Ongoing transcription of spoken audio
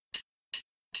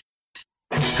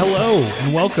Hello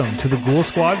and welcome to the Ghoul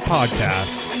Squad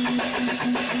podcast.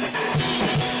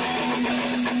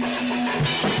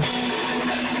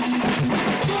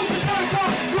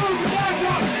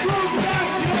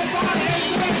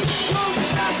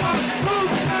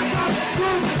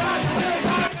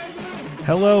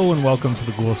 Hello and welcome to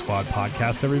the Ghoul Squad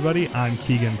podcast, everybody. I'm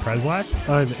Keegan Preslak.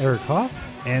 I'm Eric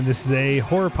Hoff. And this is a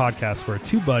horror podcast where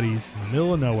two buddies in the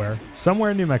middle of nowhere,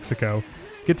 somewhere in New Mexico,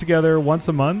 get together once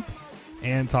a month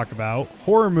and talk about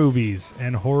horror movies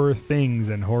and horror things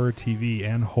and horror TV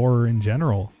and horror in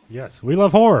general. Yes, we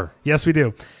love horror. Yes, we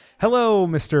do. Hello,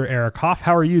 Mr. Eric Hoff.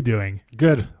 How are you doing?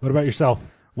 Good. What about yourself?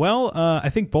 Well, I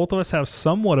think both of us have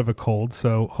somewhat of a cold,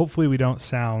 so hopefully we don't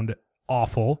sound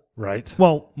awful. Right.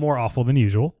 Well, more awful than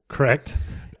usual. Correct.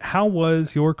 How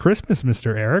was your Christmas,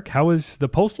 Mr. Eric? How was the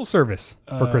Postal Service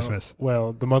for Christmas?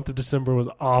 Well, the month of December was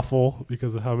awful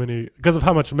because of how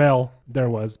much mail there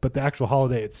was. But the actual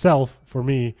holiday itself, for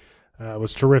me,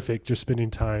 was terrific. Just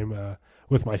spending time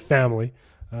with my family.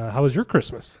 How was your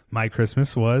Christmas? My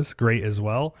Christmas was great as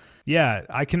well. Yeah,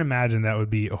 I can imagine that would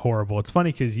be horrible. It's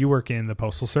funny because you work in the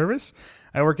Postal Service.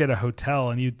 I work at a hotel,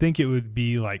 and you'd think it would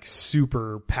be like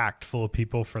super packed full of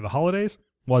people for the holidays.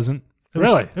 Wasn't.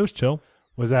 Really? It was chill.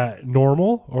 Was that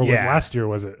normal, or Yeah. last year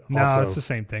was it? No, also? it's the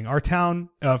same thing. Our town,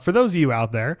 for those of you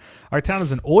out there, our town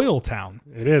is an oil town.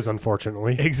 It is,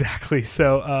 unfortunately. Exactly.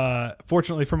 So,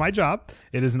 fortunately for my job,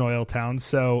 it is an oil town.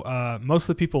 So, most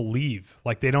of the people leave.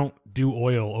 Like, they don't do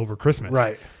oil over Christmas.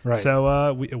 Right.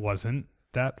 So, it wasn't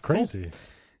that Crazy. Cool.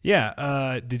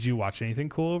 Yeah. Did you watch anything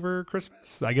cool over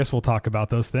Christmas? I guess we'll talk about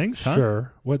those things, huh?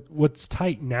 Sure. What's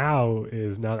tight now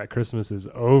is now that Christmas is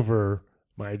over,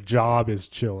 my job is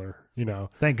chiller.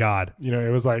 Thank God.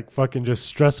 It was like fucking just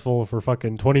stressful for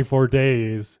fucking 24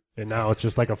 days. And now it's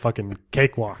just like a fucking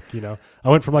cakewalk, I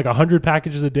went from like 100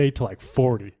 packages a day to like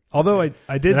 40. Although I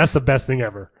did. And that's the best thing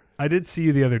ever. I did see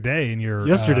you the other day in your.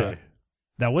 Yesterday.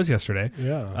 That was yesterday.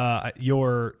 Yeah.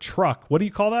 Your truck. What do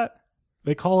you call that?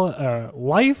 They call it a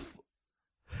long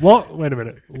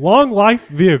life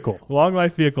vehicle. Long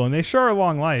life vehicle. And they sure are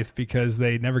long life because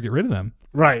they never get rid of them.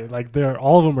 Right. Like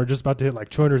all of them are just about to hit like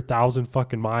 200,000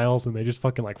 fucking miles, and they just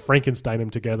fucking like Frankenstein them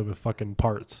together with fucking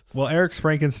parts. Well, Eric's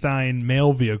Frankenstein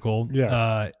mail vehicle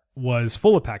was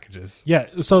full of packages. Yeah.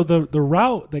 So the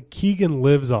route that Keegan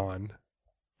lives on,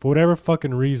 for whatever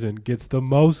fucking reason, gets the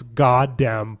most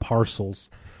goddamn parcels.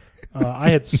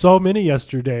 I had so many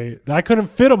yesterday that I couldn't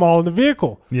fit them all in the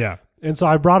vehicle. Yeah. And so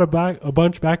I brought a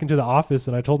bunch back into the office,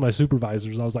 and I told my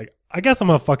supervisors, I was like, I guess I'm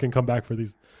going to fucking come back for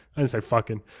these. I didn't say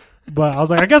fucking, but I was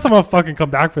like, I guess I'm going to fucking come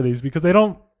back for these because they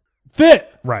don't fit.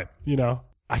 Right.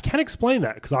 I can't explain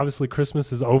that because obviously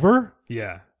Christmas is over.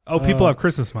 Yeah. Oh, people have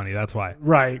Christmas money. That's why.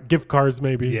 Right. Gift cards,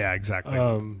 maybe. Yeah, exactly.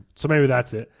 So maybe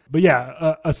that's it. But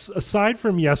yeah, aside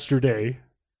from yesterday,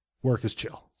 work is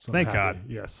chill. So Thank God.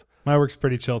 Yes. My work's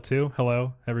pretty chill too.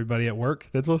 Hello, everybody at work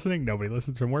that's listening. Nobody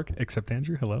listens from work except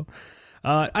Andrew. Hello.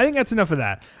 I think that's enough of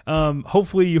that.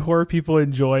 Hopefully you horror people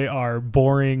enjoy our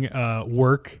boring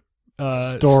work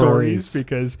stories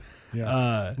because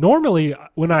normally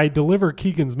when I deliver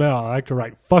Keegan's mail, I like to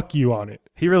write "fuck you" on it.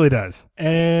 He really does,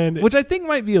 which I think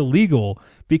might be illegal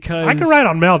because I can write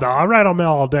on mail, dog. I write on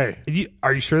mail all day.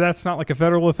 Are you sure that's not like a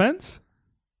federal offense?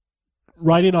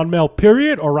 Writing on mail,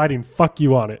 period, or writing "fuck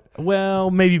you" on it?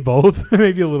 Well, maybe both.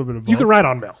 Maybe a little bit of both. You can write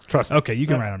on mail. Trust me. Okay, you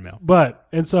can write on mail.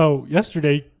 And so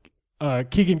yesterday,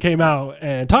 Keegan came out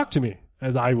and talked to me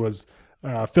as I was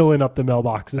filling up the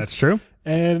mailboxes. That's true.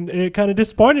 And it kind of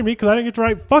disappointed me because I didn't get to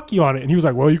write "fuck you" on it. And he was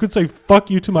like, "Well, you could say "fuck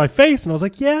you" to my face." And I was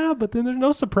like, "Yeah, but then there's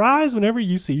no surprise whenever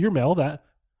you see your mail that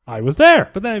I was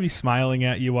there." But then I'd be smiling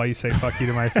at you while you say "fuck you"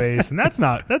 to my face, and that's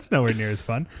nowhere near as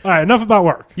fun. All right, enough about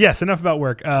work. Yes, enough about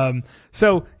work.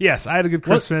 So yes, I had a good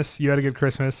Christmas. You had a good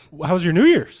Christmas. How was your New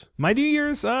Year's? My New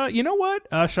Year's, you know what?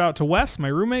 Shout out to Wes, my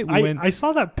roommate. I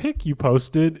saw that pic you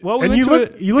posted. Well, and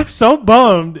you looked so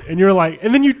bummed, and you're like,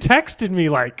 and then you texted me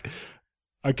like,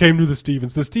 I came to the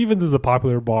Stevens. The Stevens is a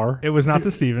popular bar. It was not the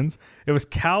Stevens. It was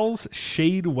Cal's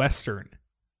Shade Western.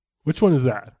 Which one is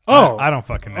that? Oh, I don't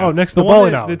fucking know. Oh, next to the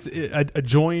bowling alley. It's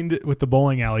adjoined with the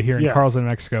bowling alley here in Carlsbad,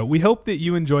 Mexico. We hope that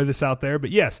you enjoy this out there.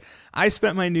 But yes, I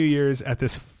spent my New Year's at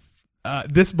this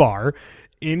bar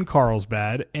in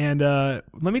Carlsbad, and let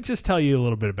me just tell you a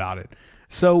little bit about it.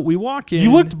 So we walk in.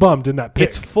 You looked bummed in that pic.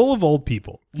 It's full of old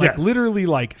people, like literally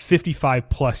like 55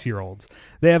 plus year olds.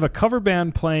 They have a cover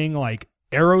band playing like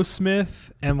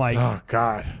Aerosmith and like, oh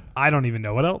God, I don't even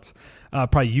know what else.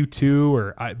 Probably U2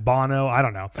 or Bono. I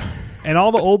don't know. And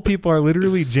all the old people are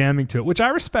literally jamming to it, which I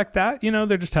respect that.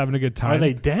 They're just having a good time. Are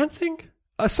they dancing?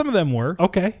 Some of them were.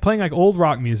 Okay. Playing like old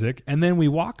rock music. And then we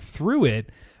walk through it.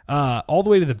 all the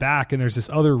way to the back, and there's this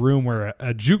other room where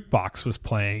a jukebox was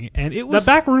playing, and it was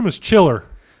the back room is chiller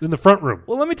than the front room.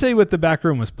 Well, let me tell you what the back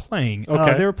room was playing.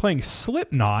 Okay. They were playing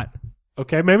Slipknot.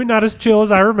 Okay, maybe not as chill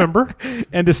as I remember.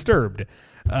 And Disturbed.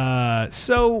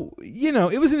 So,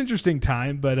 it was an interesting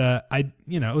time, but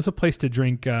it was a place to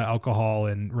drink alcohol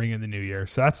and ring in the new year.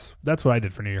 So that's what I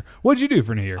did for New Year. What did you do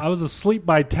for New Year? I was asleep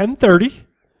by 10:30.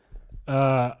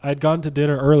 I'd gone to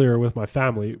dinner earlier with my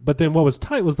family, but then what was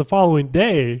tight was the following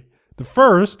day, the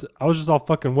first, I was just all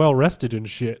fucking well rested and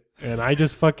shit, and I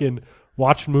just fucking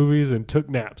watched movies and took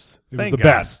naps. It was the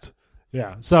best.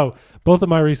 Yeah. So both of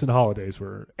my recent holidays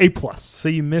were A+. So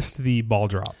you missed the ball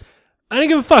drop. I didn't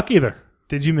give a fuck either.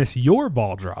 Did you miss your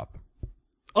ball drop?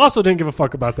 Also didn't give a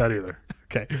fuck about that either.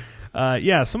 Okay.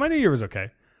 So my New Year was okay.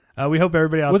 We hope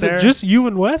everybody out there. Was it just you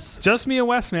and Wes? Just me and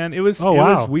Wes, man. It was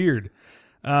weird.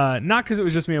 Not because it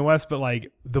was just me and Wes, but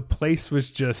like the place was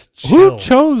just chill. Who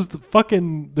chose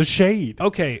the shade?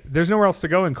 Okay, there's nowhere else to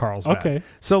go in Carlsbad. Okay.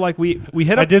 So like we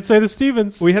hit up. I did say the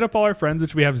Stevens. We hit up all our friends,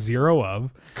 which we have 0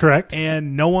 of. Correct.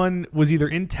 And no one was either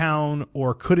in town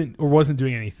or couldn't or wasn't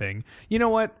doing anything. You know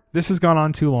what? This has gone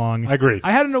on too long. I agree.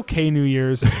 I had an okay New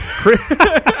Year's.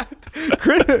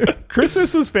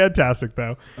 Christmas was fantastic,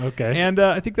 though. Okay. And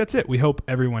I think that's it. We hope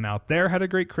everyone out there had a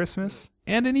great Christmas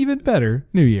and an even better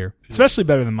New Year, especially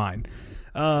better than mine.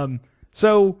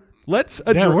 So let's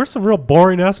address. Yeah, we're some real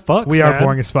boring ass fucks. We are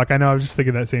boring as fuck. I know. I was just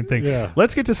thinking that same thing. Yeah.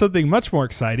 Let's get to something much more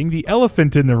exciting. The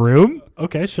elephant in the room.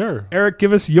 Okay, sure. Eric,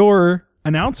 give us your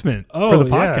announcement for the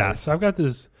podcast. Yes. I've got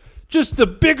this, just the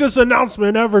biggest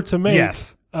announcement ever to make.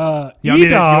 Yes.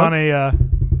 E-Dog.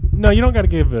 No, you don't got to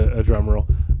give a drum roll.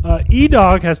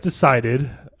 E-Dog has decided,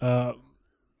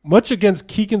 much against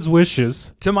Keegan's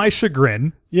wishes, to my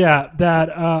chagrin, that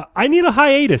I need a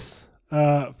hiatus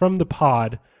from the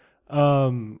pod.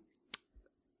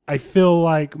 I feel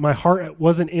like my heart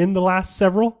wasn't in the last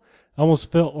several. I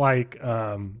almost felt like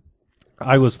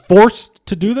I was forced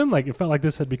to do them. Like it felt like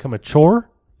this had become a chore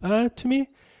to me.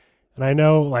 And I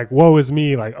know, like, woe is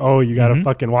me. Like, oh, you got to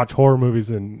fucking watch horror movies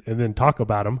and then talk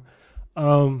about them.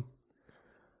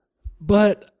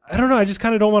 But I don't know. I just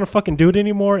kind of don't want to fucking do it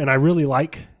anymore. And I really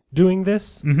like doing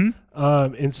this.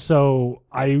 And so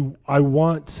I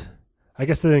want, I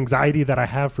guess, the anxiety that I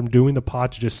have from doing the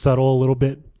pod to just settle a little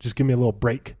bit. Just give me a little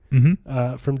break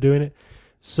from doing it.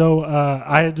 So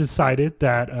I had decided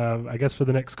that, I guess for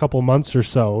the next couple months or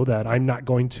so, that I'm not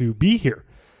going to be here.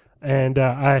 And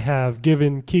I have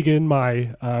given Keegan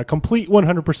my complete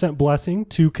 100% blessing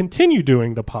to continue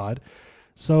doing the pod.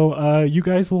 So you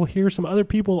guys will hear some other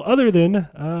people other than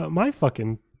my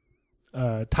fucking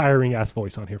tiring ass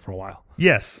voice on here for a while.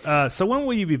 Yes. So when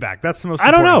will you be back? That's the most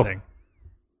important thing.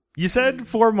 You said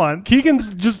 4 months.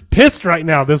 Keegan's just pissed right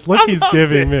now. This look he's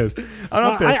giving is. I'm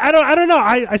not pissed. I don't know.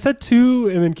 I said 2,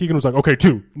 and then Keegan was like, okay, 2.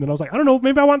 And then I was like, I don't know,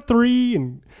 maybe I want 3.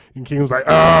 And Keegan was like,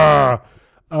 I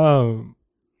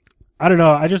don't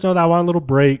know. I just know that I want a little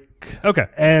break. Okay.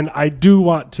 And I do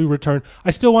want to return.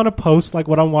 I still want to post like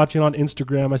what I'm watching on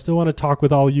Instagram. I still want to talk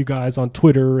with all you guys on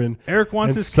Twitter. And Eric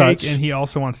wants his cake and he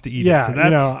also wants to eat it. So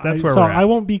that's where we're at. I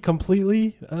won't be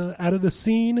completely out of the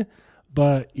scene,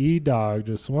 but E-Dog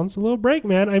just wants a little break,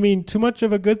 man. I mean, too much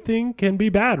of a good thing can be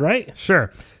bad, right?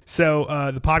 Sure. So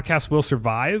the podcast will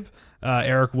survive.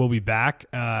 Eric will be back.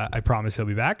 I promise he'll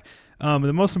be back.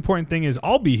 The most important thing is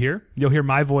I'll be here. You'll hear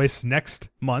my voice next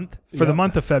month for the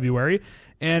month of February.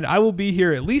 And I will be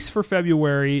here at least for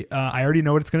February. I already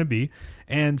know what it's going to be.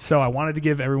 And so I wanted to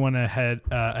give everyone ahead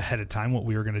of time what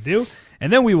we were going to do.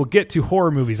 And then we will get to horror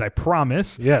movies, I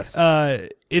promise. Yes.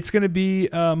 It's going to be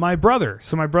my brother.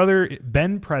 So my brother,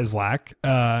 Ben Preslak.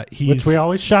 Which we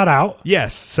always shout out.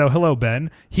 Yes. So hello,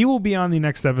 Ben. He will be on the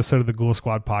next episode of the Ghoul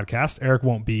Squad podcast. Eric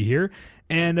won't be here.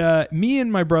 And me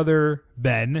and my brother,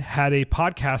 Ben, had a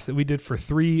podcast that we did for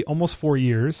almost 4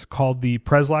 years called the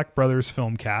Preslak Brothers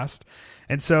Filmcast.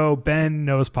 And so Ben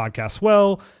knows podcasts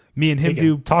well. Me and him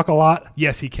do talk a lot.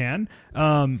 Yes, he can.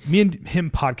 Me and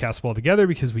him podcast well together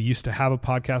because we used to have a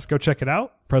podcast. Go check it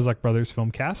out. Preslak Brothers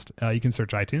Filmcast. You can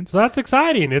search iTunes. So that's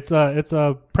exciting. It's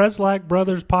a Preslak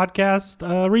Brothers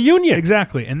podcast reunion.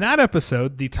 Exactly. In that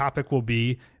episode, the topic will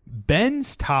be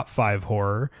Ben's top 5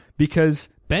 horror because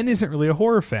Ben isn't really a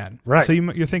horror fan. Right. So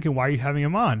you're thinking, why are you having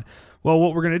him on? Well,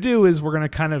 what we're going to do is we're going to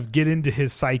kind of get into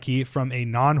his psyche from a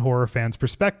non-horror fan's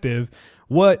perspective.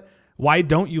 Why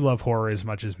don't you love horror as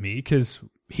much as me? Because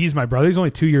he's my brother. He's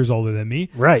only 2 years older than me.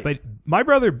 Right. But my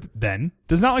brother, Ben,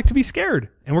 does not like to be scared.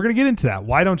 And we're going to get into that.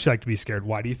 Why don't you like to be scared?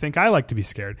 Why do you think I like to be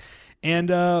scared? And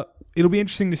it'll be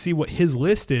interesting to see what his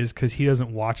list is because he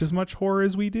doesn't watch as much horror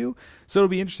as we do. So it'll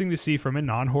be interesting to see from a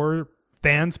non-horror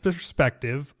fan's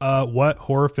perspective, what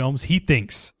horror films he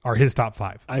thinks are his top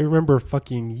 5. I remember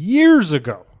fucking years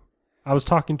ago, I was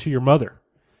talking to your mother.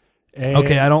 And,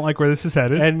 Okay, I don't like where this is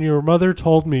headed. And your mother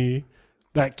told me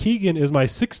that Keegan is my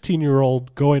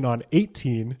 16-year-old going on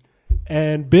 18,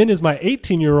 and Ben is my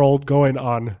 18-year-old going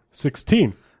on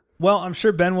 16. Well, I'm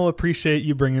sure Ben will appreciate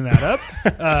you bringing that up.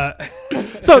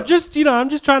 So just, I'm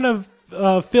just trying to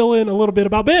fill in a little bit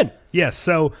about Ben. Yes,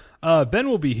 so Ben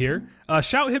will be here.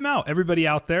 Shout him out, everybody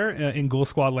out there in Ghoul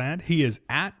Squad land. He is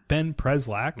at Ben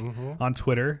Preslak on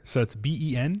Twitter. So it's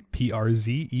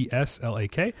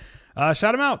BenPrzeslak.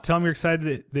 Shout him out. Tell him you're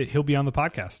excited that he'll be on the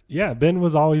podcast. Yeah, Ben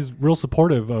was always real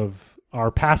supportive of our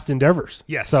past endeavors.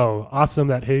 Yes. So awesome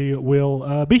that he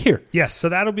will be here. Yes, so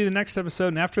that'll be the next episode.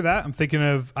 And after that,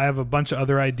 I have a bunch of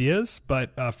other ideas.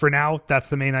 But for now, that's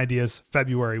the main ideas.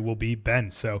 February will be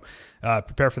Ben. So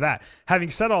prepare for that.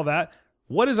 Having said all that,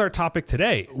 what is our topic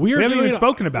today? We haven't even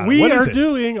spoken about it. We What is are it?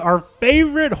 doing our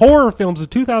favorite horror films of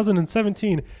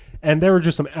 2017. And there were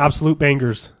just some absolute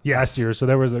bangers last year. So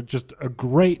there was just a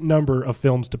great number of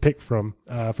films to pick from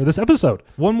for this episode.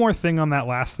 One more thing on that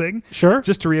last thing. Sure.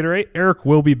 Just to reiterate, Eric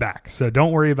will be back. So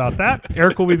don't worry about that.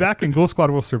 Eric will be back and Ghoul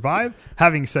Squad will survive.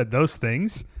 Having said those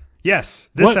things, yes,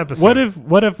 this episode.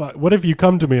 What if you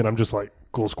come to me and I'm just like,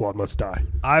 Ghoul Squad must die?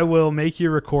 I will make you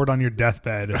record on your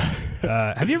deathbed.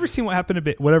 Have you ever seen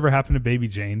whatever happened to Baby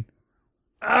Jane?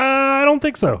 I don't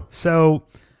think so. So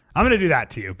I'm going to do that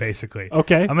to you, basically.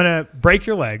 Okay. I'm going to break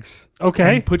your legs.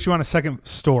 Okay. And put you on a second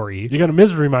story. You're going to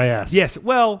misery my ass. Yes,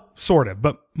 well, sort of,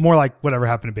 but more like whatever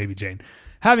happened to Baby Jane.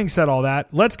 Having said all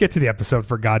that, let's get to the episode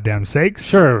for goddamn sakes.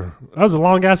 Sure. That was a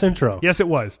long-ass intro. Yes, it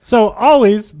was. So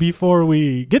always, before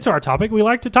we get to our topic, we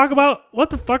like to talk about what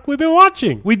the fuck we've been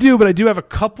watching. We do, but I do have a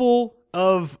couple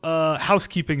of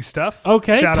housekeeping stuff.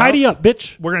 Okay, Shout tidy outs. up,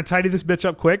 bitch. We're going to tidy this bitch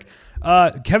up quick.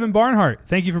 Kevin Barnhart,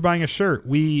 thank you for buying a shirt.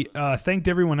 We thanked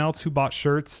everyone else who bought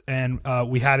shirts, and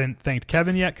we hadn't thanked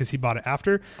Kevin yet because he bought it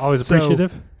after. Always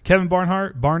appreciative. Kevin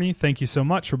Barney, thank you so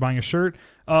much for buying a shirt.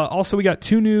 Also, we got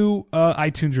 2 new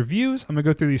iTunes reviews. I'm going to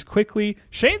go through these quickly.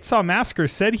 Chainsaw Massacre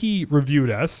said he reviewed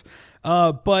us,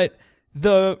 but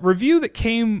the review that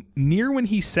came near when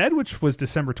he said, which was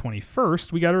December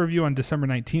 21st, we got a review on December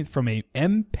 19th from a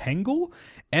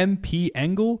MP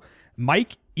Engel.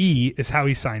 Mike E is how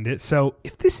he signed it. So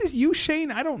if this is you, Shane,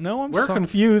 I don't know. We're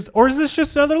confused. Or is this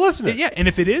just another listener? Yeah, and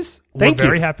if it is, Thank we're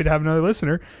very you. happy to have another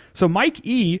listener. So Mike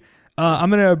E, I'm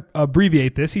going to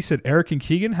abbreviate this. He said, Eric and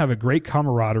Keegan have a great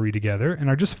camaraderie together and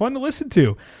are just fun to listen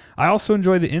to. I also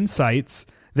enjoy the insights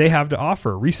they have to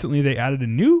offer. Recently, they added a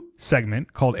new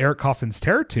segment called Eric Coffin's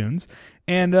Terror Tunes.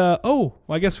 And,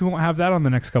 I guess we won't have that on the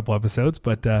next couple episodes,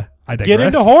 but I digress. Get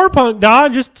into horror punk,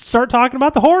 Don. Just start talking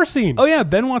about the horror scene. Oh, yeah,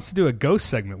 Ben wants to do a ghost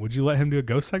segment. Would you let him do a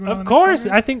ghost segment? Of course.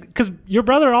 I think because your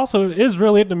brother also is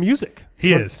really into music.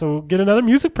 He is. So get another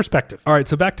music perspective. All right,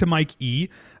 so back to Mike E.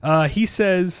 He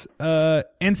says,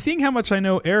 and seeing how much I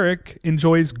know Eric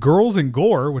enjoys girls and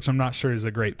gore, which I'm not sure is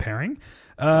a great pairing,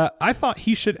 I thought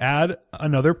he should add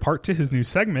another part to his new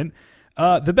segment,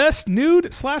 the best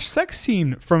nude/sex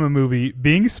scene from a movie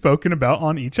being spoken about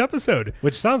on each episode.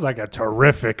 Which sounds like a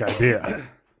terrific idea.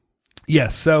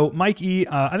 Yes, so Mike E.,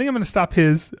 I think I'm going to stop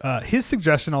his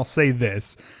suggestion. I'll say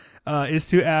this, is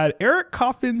to add Eric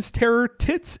Coffin's Terror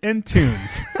Tits and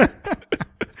Tunes.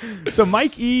 So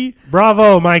Mike E.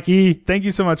 Bravo, Mike E. Thank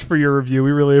you so much for your review. We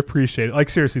really appreciate it. Like,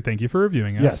 seriously, thank you for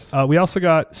reviewing us. Yes. We also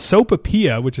got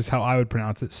Sopapia, which is how I would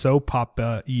pronounce it.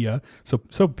 Sopapia.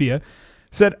 Sopapia.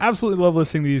 Said, absolutely love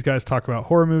listening to these guys talk about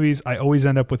horror movies. I always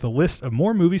end up with a list of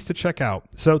more movies to check out.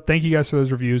 So thank you guys for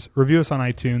those reviews. Review us on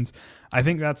iTunes. I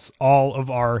think that's all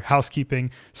of our housekeeping.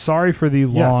 Sorry for the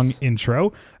long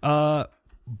intro.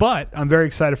 But I'm very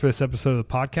excited for this episode of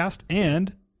the podcast.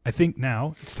 And I think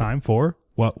now it's time for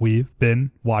what we've been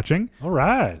watching. All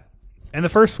right. And the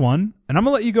first one, and I'm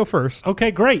going to let you go first.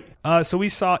 Okay, great. So we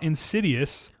saw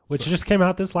Insidious. Which just came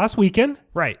out this last weekend.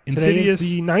 Right. Today Insidious. is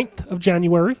the 9th of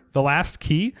January. The Last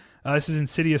Key. This is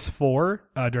Insidious 4,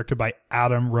 directed by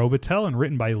Adam Robitel and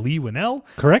written by Lee Winnell.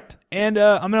 Correct. And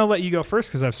I'm going to let you go first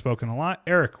because I've spoken a lot.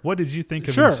 Eric, what did you think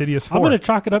of Insidious 4? I'm going to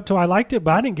chalk it up to I liked it,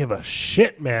 but I didn't give a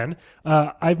shit, man.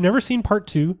 I've never seen part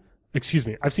 2. Excuse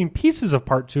me. I've seen pieces of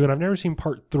part 2, and I've never seen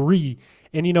part 3.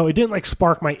 And, it didn't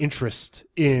spark my interest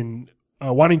in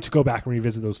wanting to go back and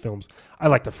revisit those films. I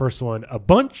liked the first one a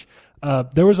bunch.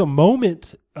 There was a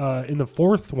moment in the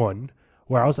fourth one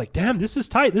where I was like, damn, this is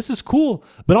tight. This is cool.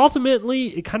 But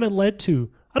ultimately, it kind of led to,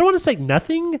 I don't want to say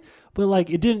nothing, but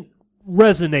it didn't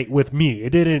resonate with me. It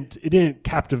didn't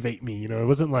captivate me. It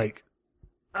wasn't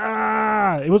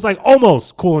it was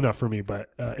almost cool enough for me, but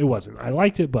it wasn't. I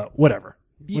liked it, but whatever.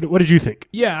 What did you think?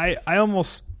 Yeah, I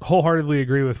almost wholeheartedly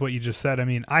agree with what you just said. I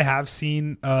mean, I have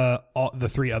seen all the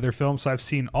 3 other films, so I've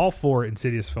seen all 4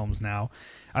 Insidious films now.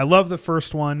 I love the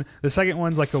first one. The second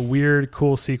one's like a weird,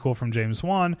 cool sequel from James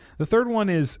Wan. The third one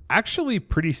is actually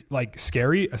pretty like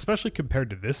scary, especially compared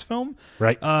to this film.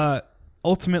 Right.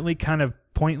 Ultimately kind of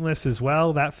pointless as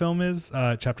well. That film is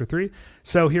Chapter 3.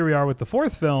 So here we are with the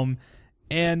 4th film,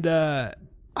 and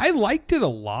I liked it a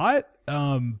lot.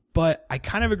 But I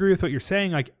kind of agree with what you're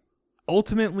saying. Like,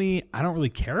 ultimately, I don't really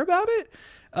care about it.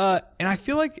 And I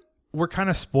feel like we're kind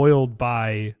of spoiled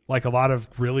by like a lot of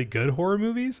really good horror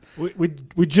movies.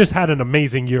 We just had an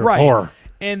amazing year of horror.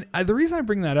 And the reason I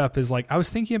bring that up is like I was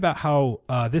thinking about how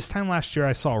this time last year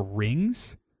I saw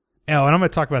Rings. Oh, and I'm going to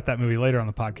talk about that movie later on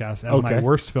the podcast as my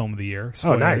worst film of the year.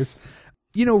 Spoilers. Oh, nice.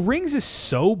 You know, Rings is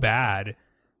so bad,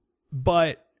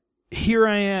 but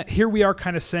here we are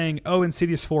kind of saying, oh,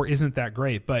 Insidious 4 isn't that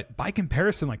great. But by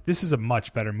comparison, like this is a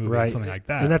much better movie than something like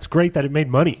that. And that's great that it made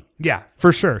money. Yeah,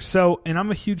 for sure. So, and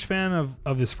I'm a huge fan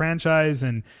of this franchise.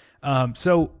 And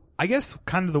so I guess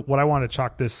kind of what I want to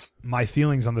chalk my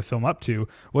feelings on the film up to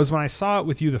was when I saw it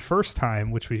with you the first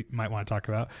time, which we might want to talk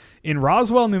about, in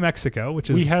Roswell, New Mexico, which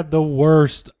is... We had the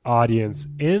worst audience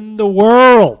in the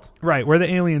world. Right, where the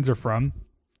aliens are from.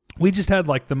 We just had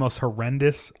like the most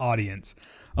horrendous audience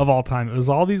of all time. It was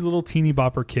all these little teeny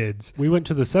bopper kids. We went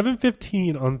to the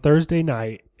 7:15 on Thursday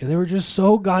night, and they were just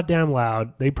so goddamn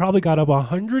loud. They probably got up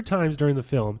 100 times during the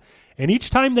film, and each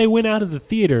time they went out of the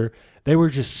theater, they were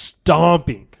just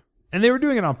stomping. And they were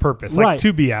doing it on purpose, like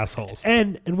to be assholes.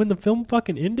 And when the film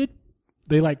fucking ended,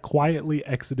 they like quietly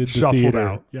exited the Shuffled theater.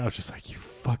 out. Yeah, I was just like, you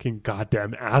fucking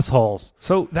goddamn assholes.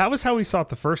 So that was how we saw it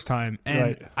the first time.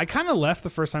 And I kind of left the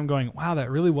first time going, wow, that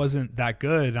really wasn't that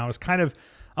good. And I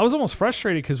was almost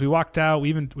frustrated because we walked out.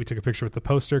 We took a picture with the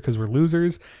poster because we're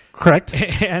losers. Correct.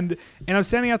 And I was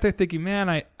standing out there thinking, man,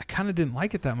 I kind of didn't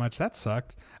like it that much. That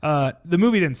sucked. The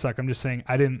movie didn't suck. I'm just saying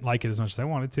I didn't like it as much as I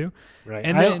wanted to. Right.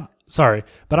 And then, sorry,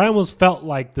 but I almost felt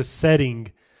like the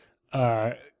setting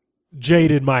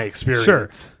jaded my experience. Sure.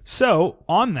 So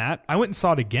on that, I went and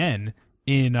saw it again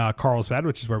in Carlsbad,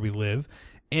 which is where we live.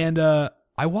 And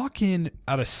I walk in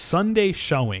at a Sunday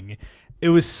showing. It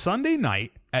was Sunday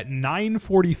night at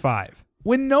 9:45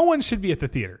 when no one should be at the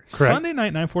theater. Correct. Sunday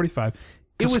night, 9:45.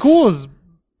 School is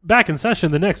back in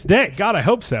session the next day. God, I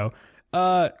hope so.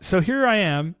 So here I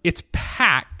am. It's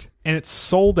packed and it's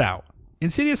sold out.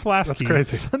 Insidious Last Key,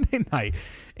 crazy. Sunday night,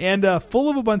 and full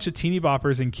of a bunch of teeny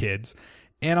boppers and kids.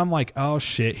 And I'm like, oh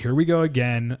shit, here we go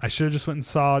again. I should have just went and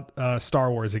saw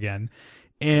Star Wars again.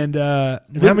 And how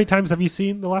many times have you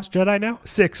seen The Last Jedi now?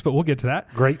 6, but we'll get to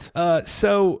that. Great.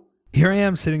 So here I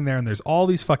am sitting there, and there's all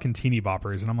these fucking teeny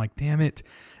boppers, and I'm like, damn it.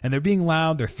 And they're being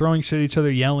loud, they're throwing shit at each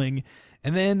other, yelling.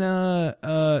 And then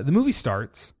the movie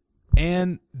starts,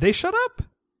 and they shut up.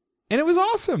 And it was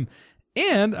awesome.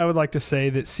 And I would like to say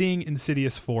that seeing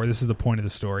Insidious 4, this is the point of the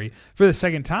story, for the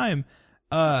second time,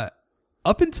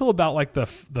 up until about like the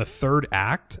third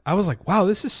act, I was like, wow,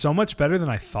 this is so much better than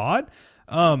I thought.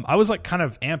 I was like kind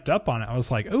of amped up on it. I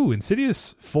was like, oh,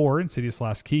 Insidious 4, Insidious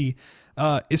Last Key,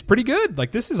 is pretty good.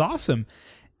 Like, this is awesome.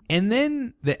 And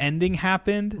then the ending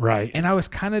happened. Right. And I was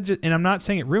kind of and I'm not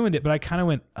saying it ruined it, but I kind of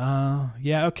went,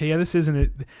 yeah, okay, yeah, this isn't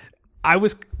it.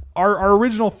 Our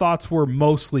original thoughts were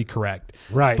mostly correct.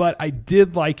 Right. But I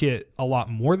did like it a lot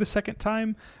more the second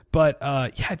time. But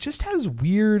yeah, it just has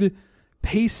weird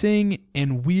pacing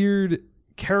and weird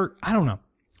character. I don't know.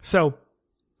 So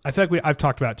I feel like I've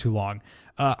talked about it too long.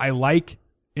 I like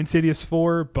Insidious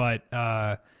 4, but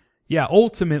yeah,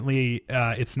 ultimately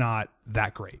it's not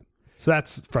that great. So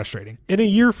that's frustrating. In a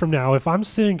year from now, if I'm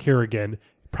sitting here again,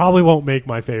 probably won't make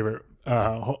my favorite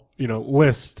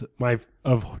list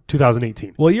of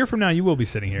 2018. Well, a year from now, you will be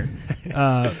sitting here.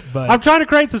 But I'm trying to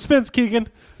create suspense, Keegan.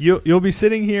 You'll be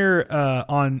sitting here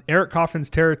on Eric Coffin's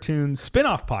Terror Tunes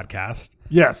spin-off podcast.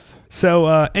 Yes. So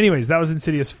anyways, that was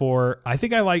Insidious 4.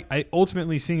 I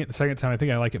ultimately seeing it the second time, I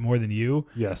think I like it more than you.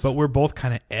 Yes. But we're both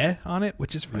kind of on it,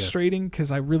 which is frustrating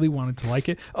because I really wanted to like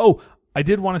it. Oh, I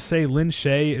did want to say Lynn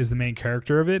Shay is the main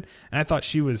character of it, and I thought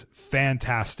she was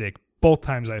fantastic both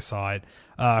times I saw it.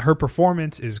 Her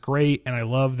performance is great, and I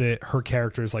love that her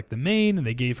character is like the main, and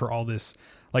they gave her all this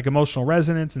like emotional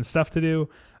resonance and stuff to do.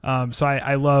 So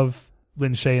I love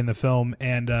Lynn Shay in the film,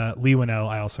 and Lee Winnell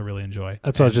I also really enjoy.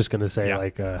 That's what I was just going to say. Yeah.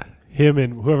 Like him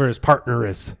and whoever his partner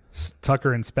is.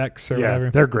 Tucker and Specs or whatever.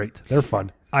 They're great. They're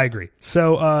fun. I agree.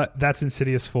 So that's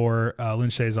Insidious 4. Lin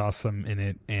Shaye's awesome in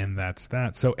it, and that's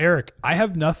that. So, Eric, I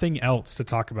have nothing else to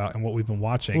talk about in what we've been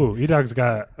watching. Ooh, E-Dog's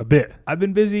got a bit. I've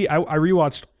been busy. I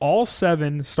rewatched all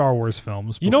 7 Star Wars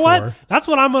films before. You know what? That's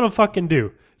what I'm going to fucking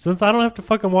do. Since I don't have to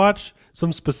fucking watch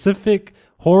some specific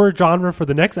horror genre for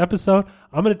the next episode,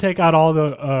 I'm going to take out all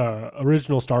the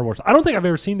original Star Wars. I don't think I've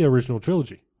ever seen the original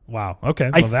trilogy. Wow. Okay.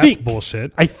 Well, that's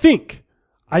bullshit. I think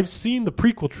I've seen the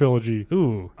prequel trilogy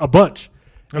a bunch.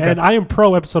 Okay. And I am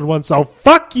pro episode 1, so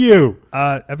fuck you.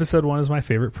 Episode 1 is my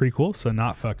favorite prequel, so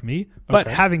not fuck me. But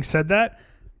having said that,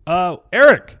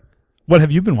 Eric, what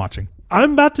have you been watching?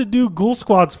 I'm about to do Ghoul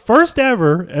Squad's first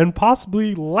ever and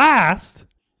possibly last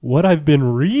what I've been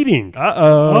reading.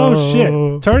 Oh,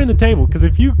 shit. Turning the table, because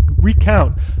if you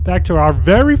recount back to our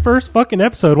very first fucking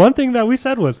episode, one thing that we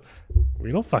said was,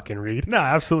 we don't fucking read. No,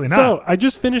 absolutely not. So I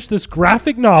just finished this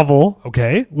graphic novel,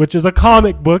 which is a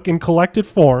comic book in collected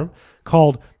form,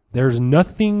 called There's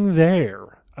Nothing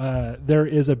There. There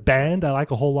is a band I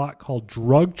like a whole lot called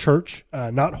Drug Church,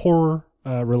 not horror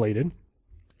related.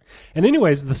 And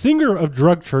anyways, the singer of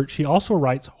Drug Church, he also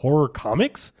writes horror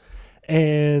comics.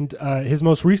 And his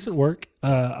most recent work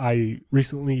I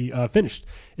recently finished.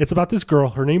 It's about this girl.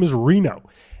 Her name is Reno.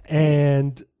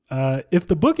 And if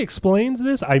the book explains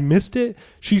this, I missed it.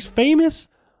 She's famous,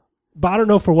 but I don't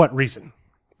know for what reason.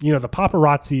 You know, the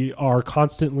paparazzi are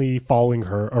constantly following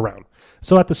her around.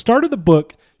 So at the start of the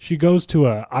book, she goes to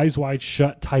a Eyes Wide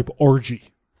Shut type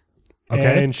orgy.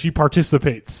 Okay. And she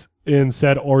participates in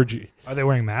said orgy. Are they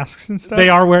wearing masks and stuff? They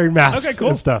are wearing masks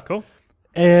and stuff. Cool.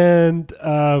 And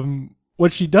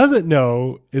what she doesn't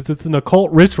know is it's an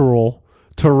occult ritual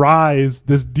to rise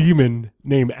this demon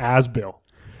named Asbil.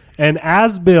 And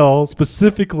Asbil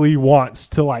specifically wants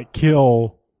to like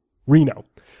kill Reno.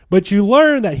 But you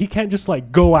learn that he can't just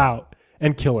like go out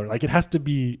and kill her. Like it has to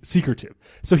be secretive.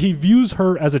 So he views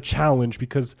her as a challenge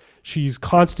because she's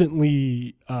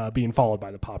constantly being followed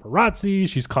by the paparazzi.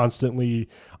 She's constantly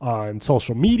on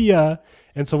social media.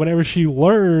 And so whenever she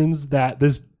learns that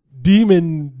this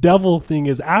demon devil thing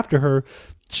is after her,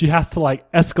 she has to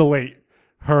like escalate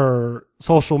her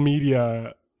social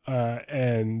media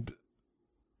and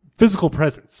physical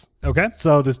presence. Okay.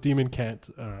 So this demon can't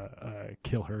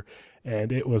kill her.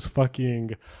 And it was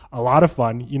fucking a lot of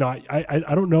fun. You know,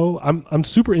 I don't know. I'm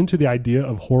super into the idea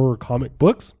of horror comic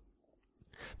books,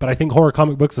 but I think horror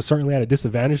comic books are certainly at a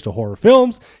disadvantage to horror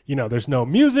films. You know, there's no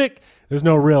music, there's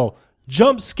no real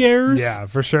jump scares. Yeah,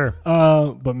 for sure.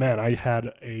 But man, I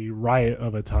had a riot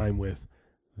of a time with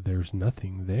There's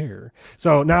Nothing There.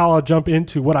 So now I'll jump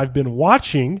into what I've been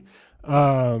watching.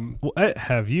 What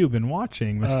have you been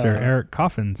watching, Mr. Eric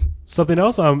Coffins? Something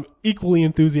else I'm equally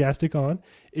enthusiastic on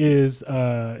is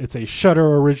it's a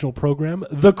Shudder original program,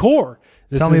 The Core.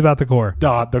 Tell me about The Core.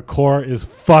 The Core is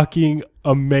fucking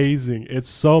amazing. It's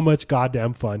so much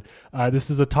goddamn fun.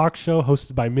 This is a talk show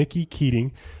hosted by Mickey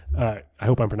Keating. I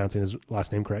hope I'm pronouncing his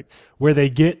last name correct, where they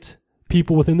get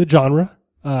people within the genre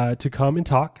to come and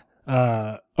talk.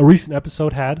 A recent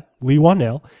episode had Lee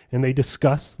Wanell, and they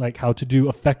discuss like how to do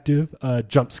effective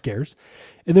jump scares.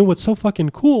 And then what's so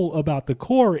fucking cool about The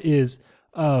Core is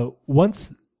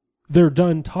once they're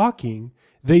done talking,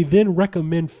 they then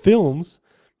recommend films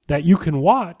that you can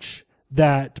watch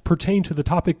that pertain to the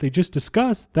topic they just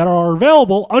discussed that are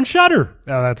available on Shudder.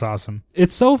 Oh, that's awesome.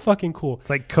 It's so fucking cool. It's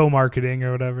like co-marketing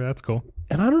or whatever. That's cool.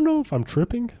 And I don't know if I'm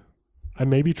tripping. I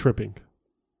may be tripping.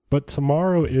 But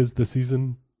tomorrow is the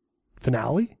season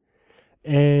finale.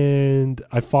 And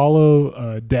I follow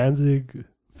a Danzig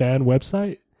fan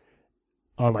website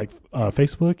on like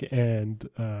Facebook and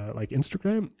like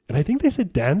Instagram. And I think they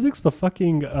said Danzig's the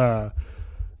fucking...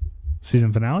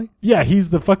 season finale? Yeah, he's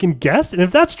the fucking guest. And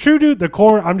if that's true, dude, The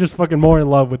Core, I'm just fucking more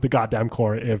in love with the goddamn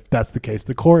Core if that's the case.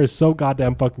 The Core is so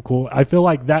goddamn fucking cool. I feel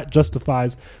like that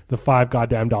justifies the $5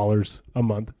 goddamn a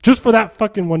month just for that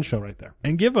fucking one show right there.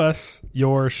 And give us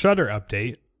your Shudder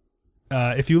update.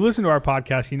 If you listen to our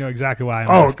podcast, you know exactly why I'm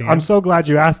asking. I'm so glad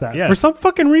you asked that. Yes. For some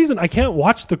fucking reason, I can't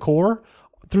watch The Core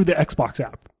through the Xbox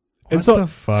app. And What the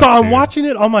fuck, so I'm dude? watching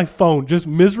it on my phone, just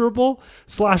miserable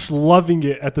 / loving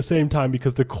it at the same time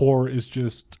because The Core is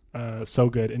just so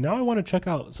good. And now I want to check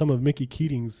out some of Mickey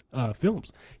Keating's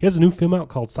films. He has a new film out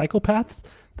called Psychopaths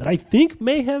that I think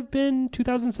may have been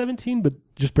 2017, but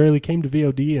just barely came to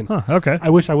VOD. And okay. I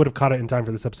wish I would have caught it in time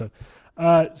for this episode.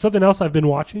 Something else I've been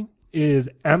watching is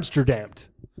Amsterdamned.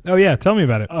 Oh yeah, tell me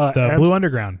about it. The Blue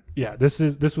Underground. Yeah, this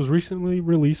was recently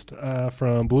released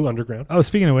from Blue Underground. Oh,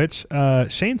 speaking of which,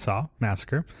 Chainsaw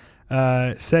Massacre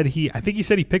said he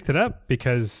picked it up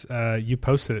because you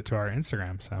posted it to our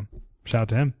Instagram. So Shout out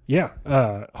to him.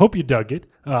 Yeah. Hope you dug it.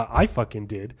 I fucking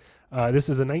did. This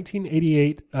is a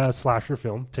 1988 slasher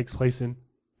film. Takes place in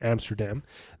Amsterdam.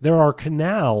 There are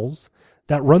canals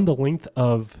that run the length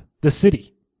of the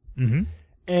city. Mm-hmm.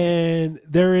 And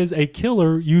there is a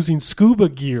killer using scuba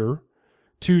gear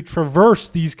to traverse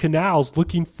these canals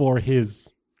looking for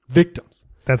his victims.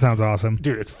 That sounds awesome.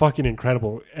 Dude, it's fucking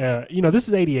incredible. This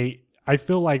is 88. I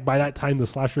feel like by that time the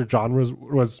slasher genre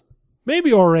was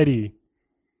maybe already,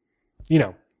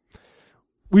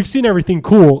 we've seen everything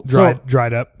cool.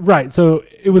 Dried up. Right. So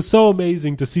it was so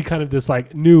amazing to see kind of this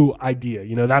like new idea.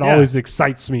 That always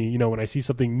excites me, when I see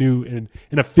something new in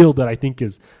a field that I think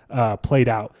is played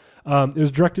out. It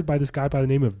was directed by this guy by the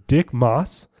name of Dick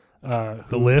Moss. The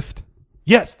Lift.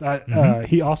 Yes.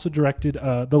 He also directed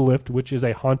The Lift, which is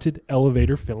a haunted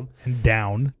elevator film. And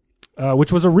Down.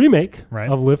 Which was a remake right.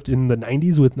 of Lift in the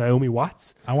 90s with Naomi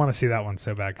Watts. I want to see that one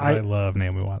so bad because I love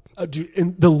Naomi Watts. Dude,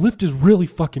 and The Lift is really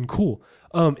fucking cool.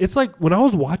 It's like when I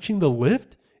was watching The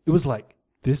Lift, it was like,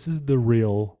 this is the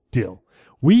real deal.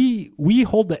 We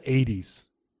hold the 80s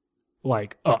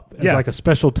like up as like a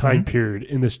special time period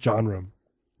in this genre.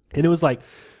 And it was like,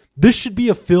 this should be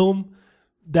a film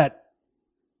that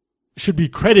should be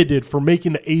credited for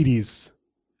making the 80s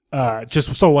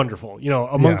just so wonderful,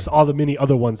 amongst all the many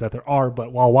other ones that there are.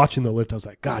 But while watching The Lift, I was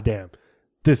like, God damn,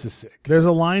 this is sick. There's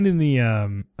a line in the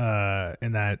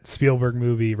in that Spielberg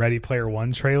movie Ready Player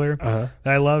One trailer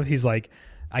that I love. He's like,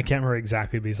 I can't remember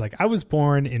exactly, but he's like, I was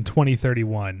born in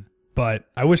 2031, but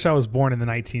I wish I was born in the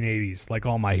 1980s, like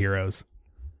all my heroes.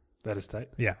 That is tight.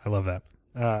 Yeah, I love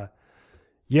that.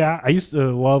 Yeah, I used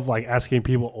to love like asking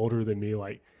people older than me,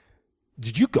 like,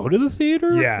 did you go to the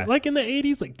theater? Yeah. Like in the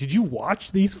 80s? Like, did you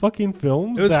watch these fucking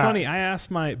films? It was funny. I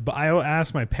asked my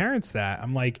parents that.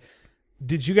 I'm like,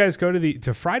 did you guys go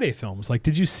to Friday films? Like,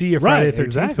 did you see a Friday the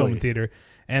 13th film in theater?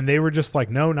 And they were just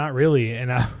like, no, not really.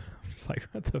 And I was like,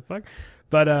 what the fuck?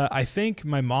 But I think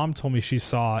my mom told me she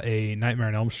saw a Nightmare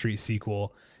on Elm Street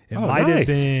sequel. It might have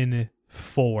been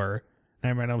 4.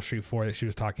 Nightmare on Elm Street 4 that she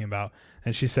was talking about.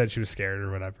 And she said she was scared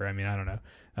or whatever. I mean, I don't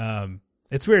know.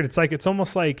 It's weird. It's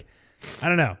almost like, I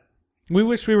don't know. We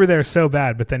wish we were there so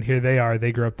bad, but then here they are.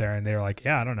 They grew up there, and they were like,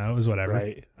 yeah, I don't know. It was whatever.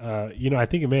 Right. I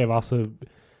think it may have also...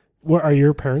 Are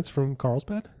your parents from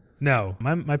Carlsbad? No.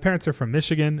 My parents are from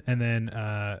Michigan, and then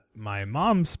my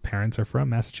mom's parents are from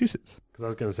Massachusetts. Because I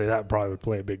was going to say that probably would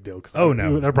play a big deal.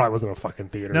 No. There probably wasn't a fucking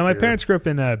theater No, my here. Parents grew up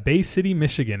in Bay City,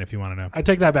 Michigan, if you want to know. I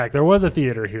take that back. There was a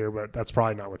theater here, but that's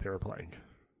probably not what they were playing.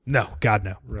 No. God,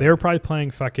 no. Right. They were probably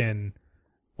playing fucking...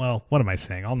 Well, what am I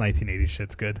saying? All 1980s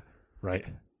shit's good. Right.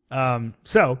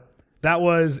 So that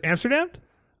was Amsterdam?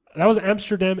 That was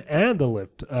Amsterdam and The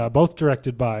Lift, both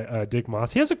directed by Dick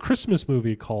Moss. He has a Christmas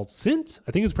movie called Sint.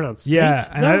 I think it's pronounced Sint. Yeah,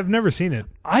 and I've never seen it.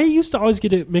 I used to always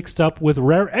get it mixed up with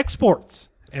Rare Exports.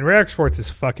 And Rare Exports is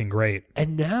fucking great.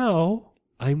 And now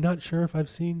I'm not sure if I've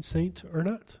seen Saint or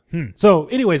not. So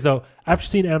anyways, though, after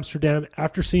seeing Amsterdam,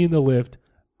 after seeing The Lift,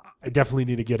 I definitely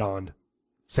need to get on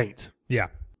Saint. Yeah.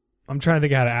 I'm trying to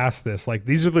think how to ask this. Like,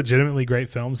 these are legitimately great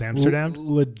films, Amsterdam?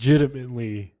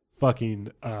 Legitimately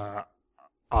fucking awesome.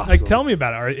 Like, tell me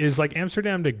about it. Is, like,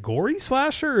 Amsterdam a gory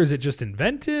slasher, or is it just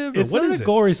inventive? It's not a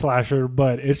gory slasher,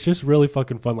 but it's just really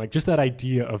fucking fun. Like, just that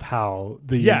idea of how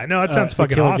it sounds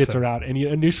fucking killer awesome. Gets her out. And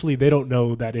initially, they don't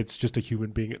know that it's just a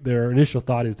human being. Their initial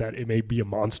thought is that it may be a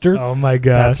monster. Oh, my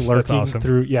gosh. That's lurking awesome.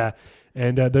 through. Yeah.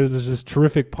 And there's this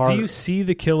terrific part. Do you see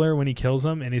the killer when he kills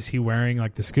him, and is he wearing,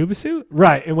 like, the scuba suit?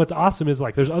 Right. And what's awesome is,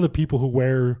 like, there's other people who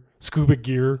wear scuba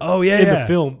gear in the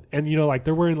film. And, like,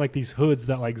 they're wearing, like, these hoods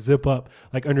that, like, zip up,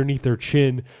 like, underneath their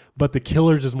chin. But the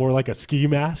killer's is more like a ski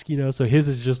mask, so his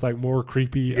is just, like, more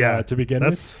creepy to begin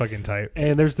with. That's fucking tight.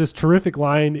 And there's this terrific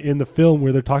line in the film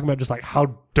where they're talking about just, like,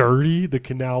 how dirty the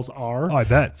canals are. Oh, I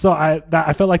bet. So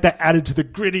I felt like that added to the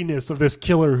grittiness of this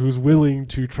killer who's willing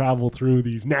to travel through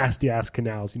these nasty-ass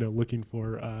canals, looking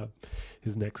for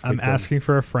his next victim. I'm asking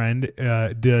for a friend.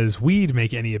 Does weed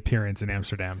make any appearance in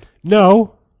Amsterdam?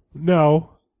 No.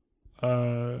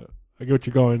 I get what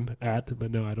you're going at,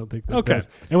 but no, I don't think that does.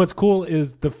 And what's cool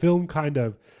is the film kind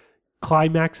of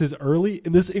climaxes early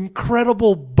in this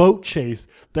incredible boat chase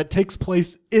that takes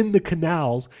place in the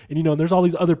canals. And, there's all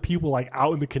these other people, like,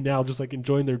 out in the canal just, like,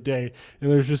 enjoying their day. And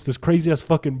there's just this crazy-ass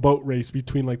fucking boat race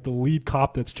between, like, the lead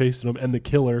cop that's chasing them and the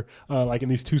killer, like, in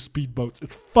these 2 speedboats.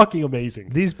 It's fucking amazing.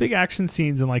 These big action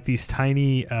scenes and, like, these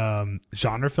tiny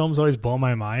genre films always blow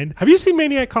my mind. Have you seen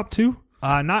Maniac Cop 2?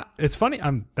 It's funny.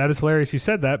 That is hilarious you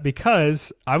said that,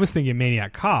 because I was thinking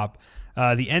Maniac Cop.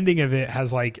 The ending of it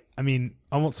has, like, I mean,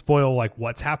 I won't spoil, like,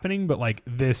 what's happening, but, like,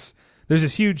 this there's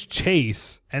this huge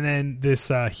chase, and then this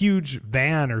huge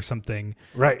van or something,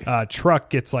 truck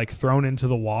gets like thrown into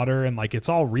the water, and like it's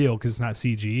all real because it's not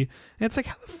CG. And it's like,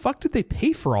 how the fuck did they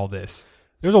pay for all this?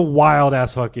 There's a wild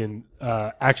ass fucking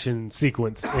action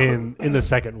sequence in the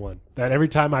second one that every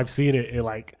time I've seen it, it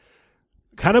like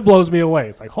kind of blows me away.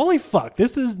 It's like, holy fuck,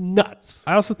 this is nuts.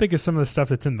 I also think of some of the stuff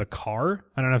that's in the car.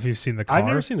 I don't know if you've seen the car. I've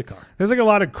never seen the car. There's like a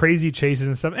lot of crazy chases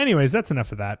and stuff. Anyways, that's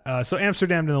enough of that. So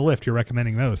Amsterdam and the Lift, you're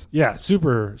recommending those? Yeah,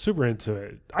 super into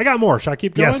it. I got more. Should I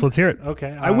keep going? Yes, let's hear it.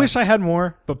 Okay. I wish I had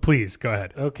more, but please go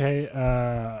ahead. Okay.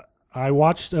 I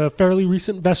watched a fairly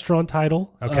recent Vestron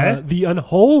title. Okay. The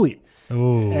Unholy.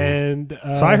 Ooh. And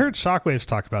so I heard Shockwaves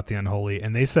talk about The Unholy,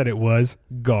 and they said it was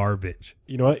garbage.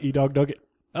 You know what? E-Dog dug it.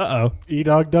 Uh-oh.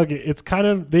 E-Dog dug it. It's kind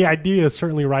of, the idea is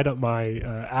certainly right up my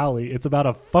alley. It's about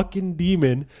a fucking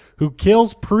demon who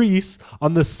kills priests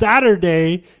on the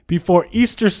Saturday before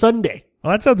Easter Sunday.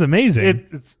 Well, that sounds amazing.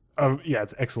 It's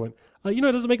excellent. It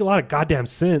doesn't make a lot of goddamn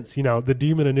sense. The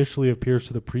demon initially appears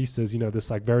to the priest as, this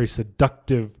like very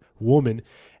seductive woman.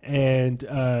 And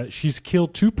she's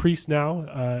killed 2 priests now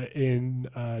in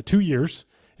 2 years.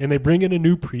 And they bring in a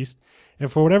new priest.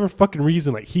 And for whatever fucking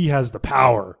reason, like he has the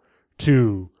power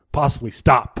to possibly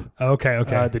stop. Okay.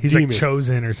 He's demon. Like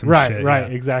chosen or some shit. Right,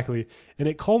 yeah. exactly. And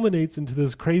it culminates into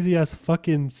this crazy ass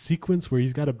fucking sequence where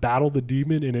he's got to battle the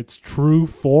demon in its true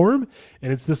form.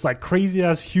 And it's this like crazy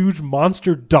ass huge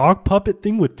monster dog puppet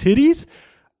thing with titties.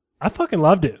 I fucking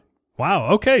loved it.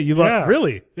 Wow. Okay. You love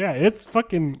really? Yeah. It's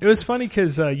fucking. It was funny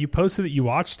because you posted that you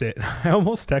watched it. I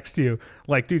almost texted you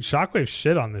like, dude, Shockwaves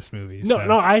shit on this movie. No.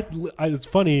 I it's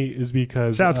funny is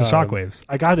because shout out to Shockwaves.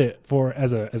 I got it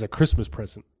as a Christmas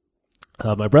present.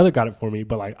 My brother got it for me,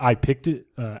 but like I picked it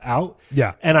out.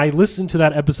 Yeah. And I listened to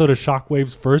that episode of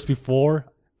Shockwaves first before.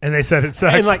 And they said it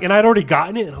sucked. And I'd already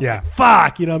gotten it. And I was like,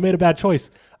 fuck, I made a bad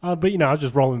choice. But I was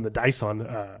just rolling the dice on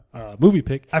movie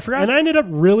pick. I forgot. And I ended up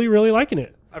really, really liking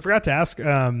it. I forgot to ask,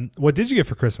 what did you get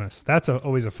for Christmas? That's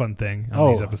always a fun thing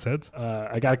on these episodes.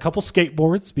 I got a couple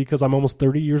skateboards because I'm almost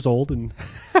 30 years old, and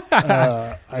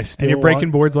I still. And you're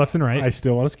breaking boards left and right. I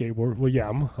still want a skateboard. Well, yeah,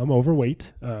 I'm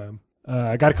overweight.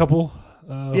 I got a couple.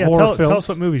 Tell us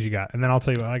what movies you got, and then I'll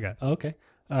tell you what I got. Okay.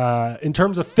 In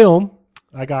terms of film,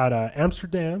 I got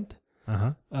Amsterdam,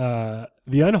 The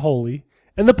Unholy,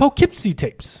 and the Poughkeepsie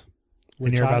tapes.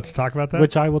 And you're about to talk about that?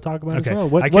 Which I will talk about as well.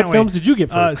 What films films did you get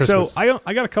for Christmas? So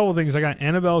I got a couple of things. I got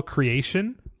Annabelle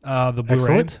Creation, the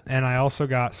Blu-ray. Excellent. And I also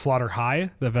got Slaughter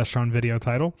High, the Vestron video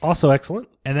title. Also excellent.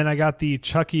 And then I got the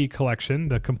Chucky collection,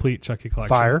 the complete Chucky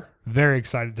collection. Fire. Very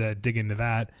excited to dig into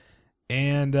that.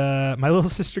 And my little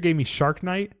sister gave me Shark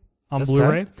Night on That's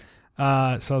Blu-ray. So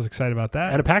I was excited about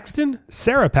that. Anna Paxton?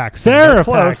 Sarah Paxton. Sarah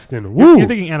Close. Paxton. Woo. You're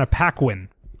thinking Anna Paquin.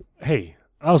 Hey,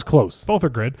 I was close. Both are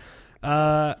good.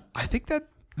 I think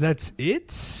that's it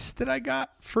that I got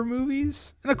for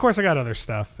movies. And of course I got other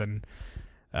stuff.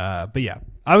 But yeah,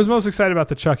 I was most excited about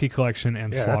the Chucky collection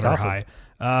and Slaughter awesome.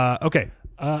 High. Okay.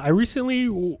 I recently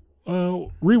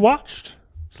rewatched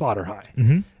Slaughter High.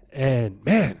 Mm-hmm. And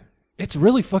man, it's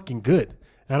really fucking good.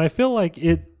 And I feel like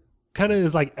it kind of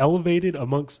is like elevated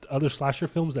amongst other slasher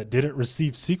films that didn't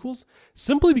receive sequels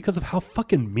simply because of how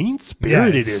fucking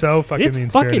mean-spirited it is. So fucking it's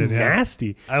mean-spirited. fucking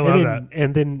nasty. I love that.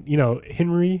 And then,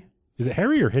 Henry, is it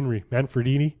Harry or Henry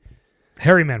Manfredini?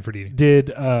 Harry Manfredini. Did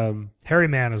Harry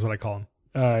Man is what I call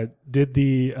him. Did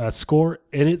the score,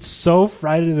 and it's so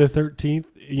Friday the 13th.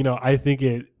 I think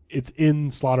it's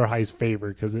in Slaughter High's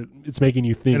favor because it's making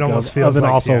you think It almost of feels an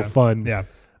like, also fun. Yeah.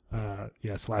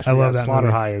 Slasher. I love that Slaughter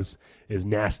movie. High is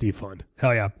nasty fun.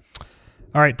 Hell yeah.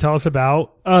 All right, tell us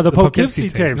about the Poughkeepsie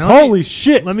tapes. Now, Holy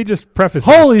shit. Let me just preface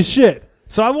Holy this. shit.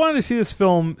 So I wanted to see this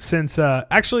film since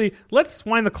actually let's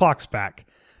wind the clocks back.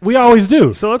 We always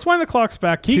do. So let's wind the clocks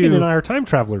back Keegan to and I are time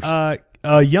travelers.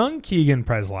 young Keegan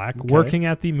Preslak working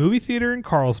at the movie theater in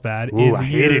Carlsbad. Ooh, I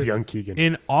hated young Keegan.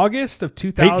 In August of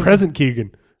 2000. Hate present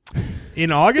Keegan.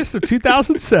 In August of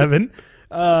 2007,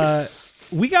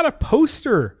 we got a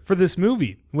poster for this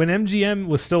movie when MGM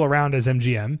was still around as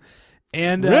MGM.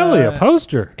 And really? A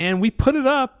poster? And we put it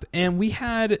up, and we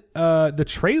had the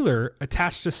trailer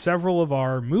attached to several of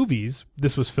our movies.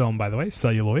 This was filmed, by the way,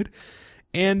 celluloid.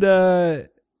 And I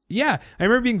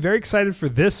remember being very excited for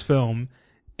this film.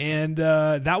 And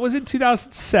that was in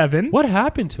 2007. What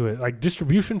happened to it? Like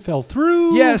distribution fell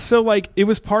through? Yeah, so like it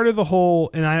was part of the whole,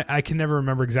 and I can never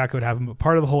remember exactly what happened, but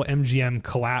part of the whole MGM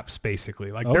collapse,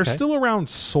 basically. Like they're still around,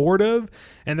 sort of,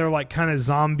 and they're like kind of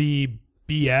zombie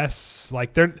BS.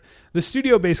 Like the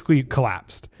studio basically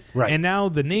collapsed. Right. And now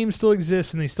the name still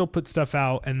exists, and they still put stuff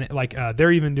out, and like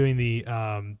they're even doing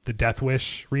the Death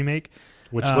Wish remake.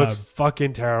 Which looks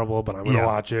fucking terrible, but I'm going to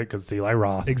watch it because it's Eli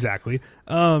Roth. Exactly.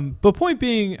 But point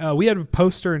being, we had a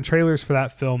poster and trailers for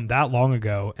that film that long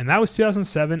ago, and that was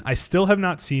 2007. I still have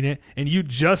not seen it, and you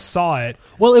just saw it.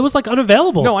 Well, it was like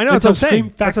unavailable. No, I know. That's what I'm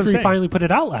saying. Scream Factory finally put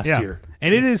it out last year.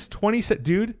 And it is 20...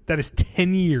 Dude, that is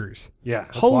 10 years. Yeah.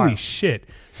 Holy shit.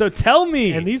 So tell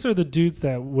me... And these are the dudes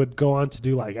that would go on to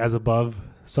do like As Above,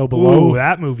 So Below. Ooh,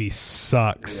 that movie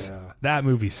sucks. Yeah. That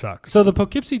movie sucks. So the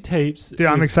Poughkeepsie Tapes, dude,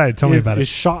 I'm excited. Tell me about it. It's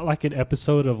shot like an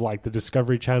episode of like the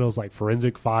Discovery Channel's like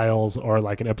Forensic Files or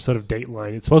like an episode of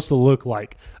Dateline. It's supposed to look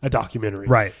like a documentary,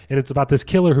 right? And it's about this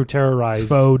killer who terrorized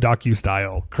faux docu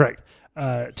style, correct?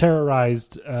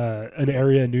 Terrorized an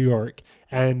area in New York,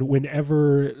 and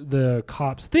whenever the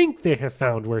cops think they have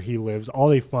found where he lives, all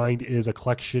they find is a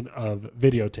collection of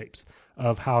videotapes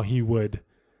of how he would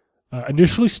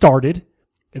initially started.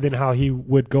 And then how he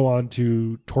would go on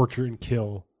to torture and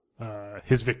kill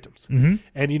his victims. Mm-hmm.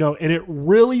 And, and it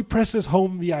really presses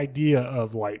home the idea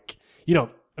of like,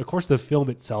 of course the film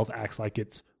itself acts like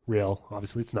it's real.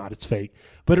 Obviously it's not, it's fake.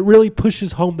 But it really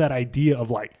pushes home that idea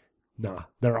of like, nah,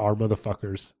 there are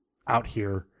motherfuckers out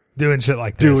here. Doing shit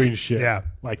like this. Doing shit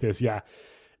like this, yeah.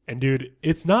 And dude,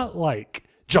 it's not like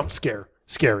jump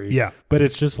scary. Yeah. But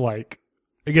it's just like.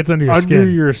 It gets under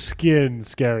your skin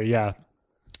scary, yeah.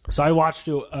 So I watched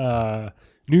New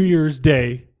Year's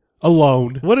Day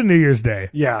alone. What a New Year's Day.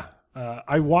 Yeah.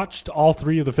 I watched all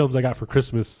 3 of the films I got for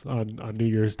Christmas on New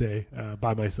Year's Day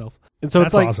by myself. And so That's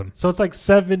it's like awesome. So it's like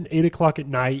 7, 8 o'clock at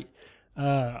night.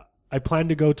 I planned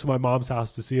to go to my mom's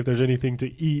house to see if there's anything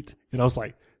to eat. And I was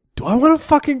like, do I want to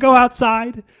fucking go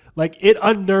outside? Like, it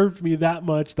unnerved me that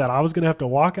much that I was going to have to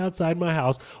walk outside my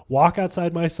house, walk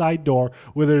outside my side door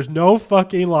where there's no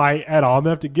fucking light at all. I'm going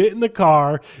to have to get in the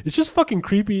car. It's just fucking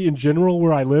creepy in general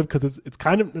where I live because it's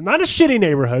kind of not a shitty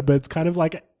neighborhood, but it's kind of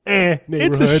like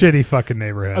neighborhood. It's a shitty fucking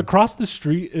neighborhood. Across the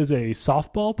street is a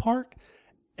softball park.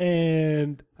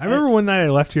 And I remember one night I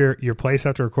left your place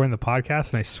after recording the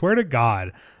podcast, and I swear to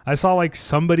God, I saw like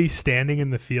somebody standing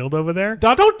in the field over there.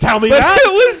 Don't tell me but that.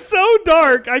 It was so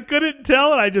dark, I couldn't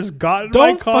tell, and I just got in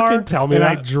my car. Fucking tell me and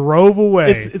that. I drove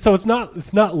away. So it's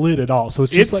not lit at all. So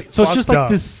it's just like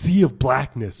this sea of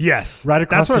blackness. Yes, right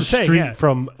across the street saying,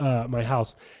 from my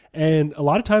house. And a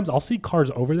lot of times I'll see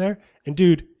cars over there, and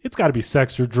dude, it's got to be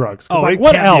sex or drugs. Oh, like,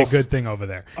 what else? Be a good thing over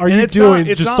there. Are you doing?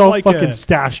 Just so like fucking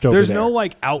stashed over there. There's no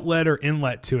like outlet or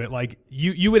inlet to it. Like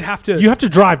you would have to. You have to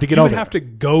drive to get over there. You would have to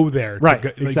go there, right? To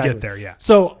exactly. Get there. Yeah.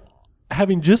 So,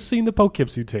 having just seen the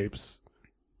Poughkeepsie Tapes,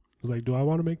 I was like, do I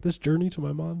want to make this journey to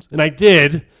my mom's? And I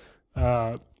did,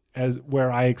 as where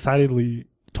I excitedly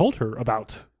told her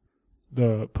about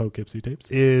the Poughkeepsie Tapes.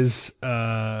 Is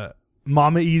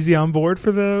Mama easy on board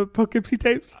for the Poughkeepsie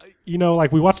Tapes?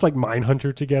 Like we watched like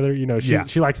Mindhunter together.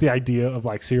 She likes the idea of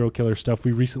like serial killer stuff.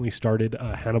 We recently started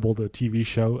Hannibal, the TV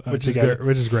show, which together.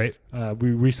 Which is great.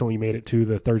 We recently made it to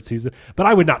the 3rd season, but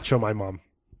I would not show my mom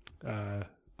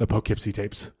the Poughkeepsie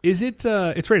Tapes. Is it?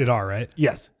 It's rated R, right?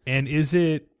 Yes. And is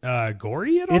it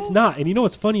gory at all? It's not. And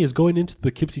what's funny is going into the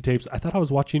Poughkeepsie Tapes, I thought I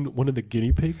was watching one of the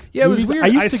guinea pig. Yeah, movies. It was weird. I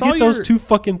used to get those two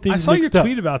fucking things. I saw your mixed up.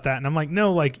 tweet about that, and I'm like,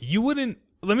 no, like you wouldn't.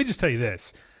 Let me just tell you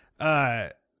this.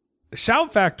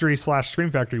 Shout Factory /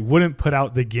 Scream Factory wouldn't put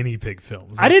out the guinea pig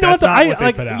films. Like, I didn't know what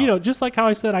they put out. Just like how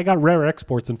I said I got Rare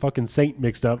Exports and fucking Saint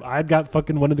mixed up. I'd got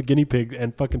fucking one of the guinea pig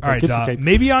and fucking Poughkeepsie Tape.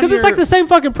 Maybe because it's like the same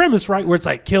fucking premise, right? Where it's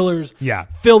like killers,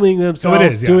 filming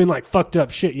themselves, doing like fucked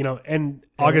up shit, and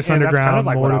August Underground. That's kind of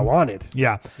like what I wanted.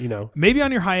 Yeah, maybe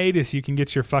on your hiatus you can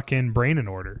get your fucking brain in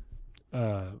order.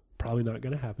 Probably not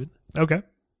gonna happen. Okay.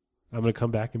 I'm going to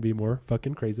come back and be more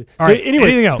fucking crazy. All right. Anyway,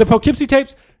 anything else? The Poughkeepsie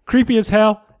Tapes, creepy as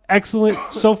hell, excellent,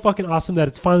 so fucking awesome that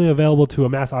it's finally available to a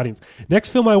mass audience.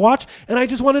 Next film I watch, and I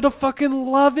just wanted to fucking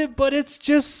love it, but it's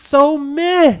just so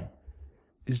meh,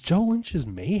 is Joe Lynch's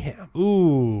Mayhem.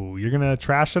 Ooh, you're going to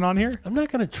trash it on here? I'm not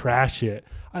going to trash it.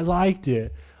 I liked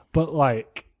it, but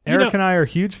like... Eric and I are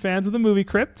huge fans of the movie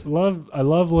Crypt. I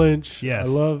love Lynch. Yes.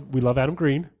 We love Adam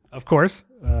Green. Of course.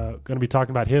 Going to be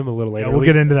talking about him a little later. Yeah, we'll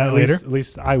get into that later. At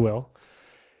least I will.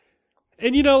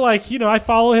 And I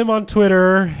follow him on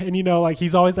Twitter, and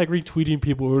he's always like retweeting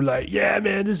people who are like, "Yeah,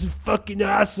 man, this is fucking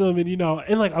awesome," and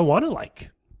I want to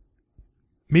like.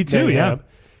 Me too. Yeah.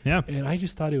 And I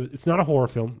just thought it's not a horror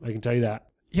film. I can tell you that.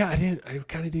 Yeah, I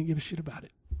kind of didn't give a shit about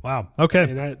it. Wow. Okay.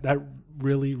 And that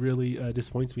really, really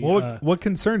disappoints me. Well, what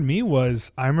concerned me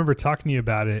was I remember talking to you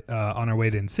about it on our way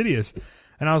to Insidious,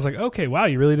 and I was like, "Okay, wow,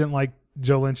 you really didn't like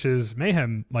Joe Lynch's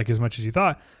Mayhem like as much as you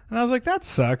thought," and I was like, "That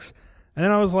sucks." And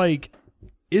then I was like,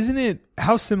 isn't it,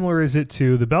 how similar is it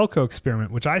to the Belko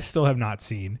Experiment, which I still have not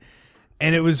seen?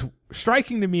 And it was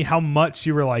striking to me how much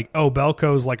you were like, oh,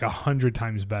 Belko's like 100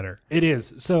 times better. It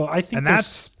is. So I think, and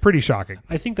that's pretty shocking.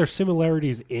 I think their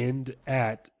similarities end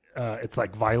at it's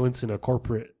like violence in a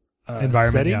corporate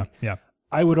environment. setting. Yeah.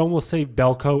 I would almost say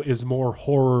Belko is more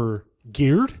horror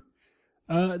geared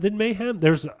than Mayhem.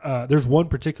 There's one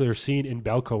particular scene in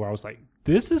Belko where I was like,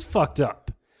 this is fucked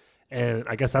up. And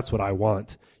I guess that's what I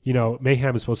want. You know,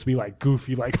 Mayhem is supposed to be like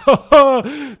goofy, like, ha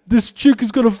ha, this chick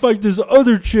is gonna fight this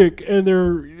other chick, and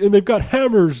they've got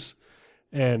hammers,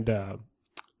 and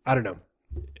I don't know.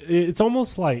 It's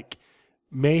almost like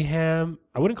Mayhem.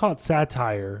 I wouldn't call it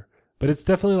satire, but it's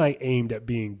definitely like aimed at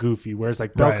being goofy. Whereas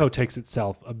like Belko takes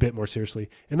itself a bit more seriously,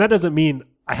 and that doesn't mean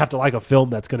I have to like a film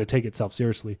that's going to take itself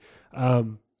seriously.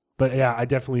 But yeah, I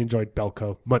definitely enjoyed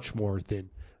Belko much more than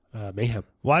Mayhem.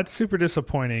 Well, that's super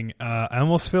disappointing. I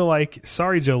almost feel like,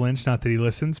 sorry, Joe Lynch, not that he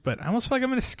listens, but I almost feel like I'm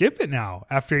going to skip it now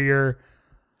after your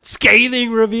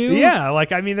scathing review. Yeah,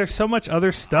 like, I mean, there's so much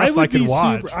other stuff I could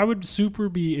watch. I would super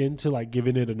be into like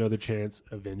giving it another chance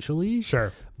eventually.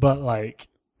 Sure. But like,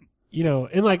 you know,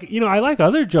 and like, you know, I like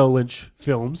other Joe Lynch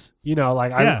films, you know,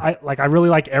 like I really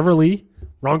like Everly,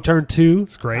 Wrong Turn 2.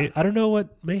 It's great. I don't know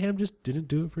what Mayhem just didn't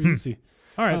do it for you to see.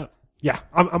 All right. Yeah,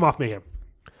 I'm off Mayhem.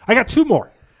 I got 2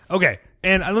 more. Okay.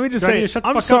 And let me just say,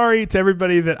 I'm sorry to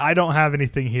everybody that I don't have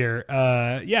anything here.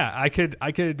 Yeah, I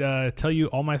could tell you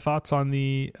all my thoughts on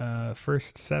the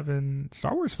first 7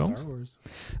 Star Wars films. Star Wars.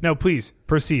 No, please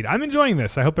proceed. I'm enjoying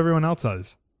this. I hope everyone else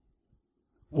does.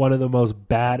 One of the most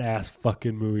badass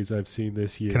fucking movies I've seen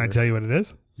this year. Can I tell you what it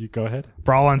is? You go ahead.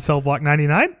 Brawl on Cell Block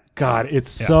 99? God,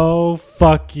 it's so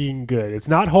fucking good. It's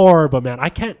not horror, but man, I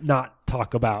can't not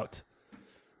talk about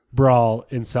Brawl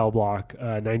in Cell Block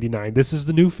 99. This is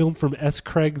the new film from S.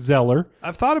 Craig Zeller.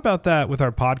 I've thought about that with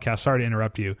our podcast. Sorry to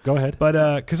interrupt you. Go ahead.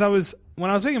 But because when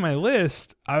I was making my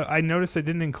list, I noticed I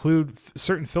didn't include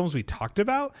certain films we talked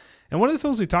about. And one of the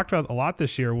films we talked about a lot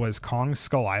this year was Kong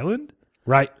Skull Island.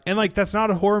 Right. And like, that's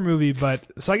not a horror movie, but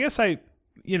so I guess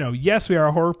yes, we are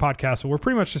a horror podcast, but we're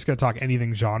pretty much just going to talk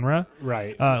anything genre.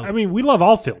 Right. I mean, we love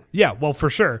all film. Yeah, well,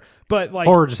 for sure. But like,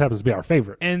 horror just happens to be our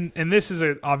favorite. And this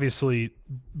is obviously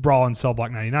Brawl in Cell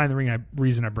Block 99. The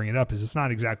reason I bring it up is it's not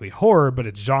exactly horror, but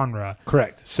it's genre.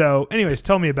 Correct. So anyways,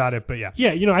 tell me about it. But yeah.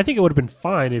 Yeah, you know, I think it would have been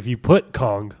fine if you put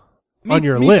Kong on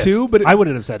your list. Me too, but I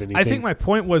wouldn't have said anything. I think my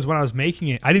point was when I was making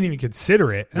it, I didn't even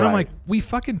consider it. And I'm like, we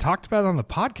fucking talked about it on the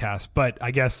podcast, but I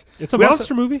guess it's a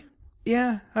monster movie.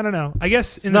 Yeah, I don't know. I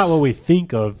guess it's not what we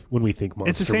think of when we think monster movie.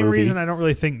 It's the same reason I don't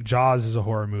really think Jaws is a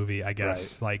horror movie, I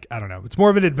guess. Right. Like, I don't know. It's more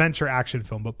of an adventure action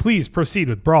film, but please proceed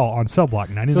with Brawl on Cell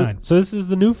Block 99. So this is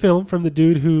the new film from the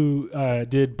dude who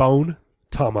did Bone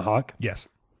Tomahawk. Yes.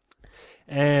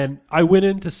 And I went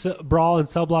into Brawl in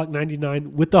Cell Block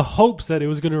 99 with the hopes that it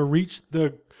was going to reach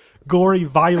the gory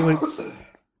violence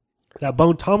that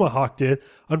Bone Tomahawk did.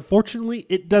 Unfortunately,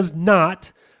 it does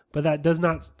not. But that does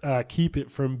not keep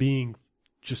it from being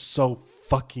just so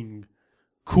fucking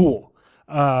cool.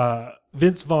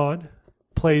 Vince Vaughn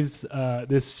plays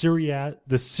this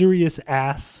serious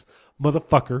ass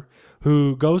motherfucker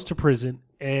who goes to prison.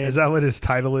 And is that what his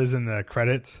title is in the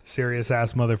credits? Serious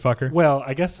ass motherfucker? Well,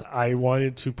 I guess I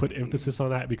wanted to put emphasis on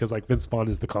that because like Vince Vaughn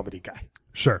is the comedy guy.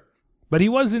 Sure. But he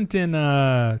wasn't in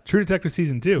True Detective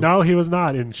Season 2. No, he was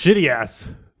not in shitty ass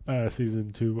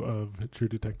Season 2 of True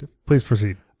Detective. Please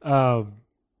proceed.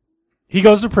 He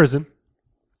goes to prison,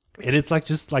 and it's like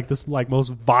just like this like most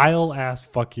vile ass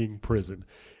fucking prison.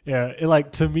 Yeah,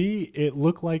 like to me, it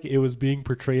looked like it was being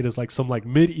portrayed as like some like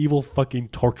medieval fucking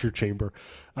torture chamber.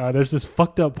 There's this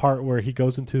fucked up part where he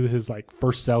goes into his like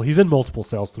first cell. He's in multiple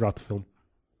cells throughout the film,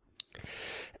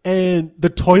 and the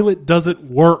toilet doesn't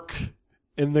work.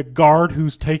 And the guard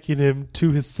who's taking him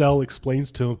to his cell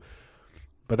explains to him,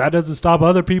 but that doesn't stop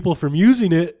other people from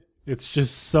using it. It's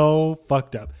just so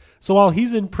fucked up. So while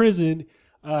he's in prison,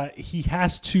 he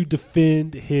has to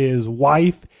defend his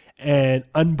wife and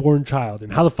unborn child.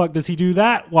 And how the fuck does he do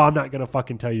that? Well, I'm not going to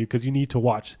fucking tell you because you need to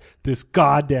watch this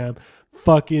goddamn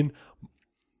fucking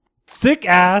sick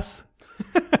ass,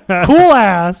 cool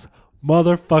ass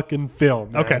motherfucking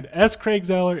film. Man. Okay. S. Craig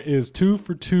Zeller is 2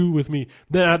 for 2 with me.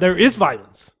 There is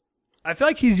violence. I feel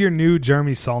like he's your new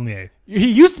Jeremy Saulnier. He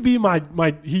used to be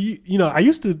I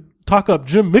used to talk up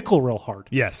Jim Mickle real hard.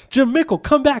 Yes. Jim Mickle,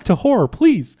 come back to horror,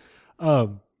 please.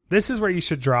 This is where you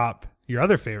should drop your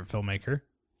other favorite filmmaker.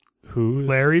 Who is?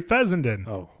 Larry Fessenden.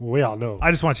 Oh, we all know. I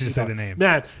just want you to say the name.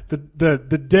 Man, the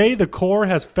day the core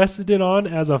has Fessenden on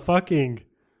as a fucking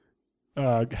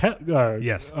fucking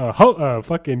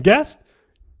guest,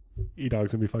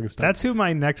 E-Dog's gonna be fucking stuck. That's who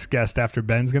my next guest after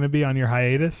Ben's gonna be on your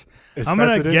hiatus. I'm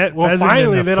gonna get Fessenden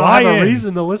finally then I'll have a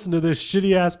reason to listen to this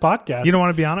shitty ass podcast. You don't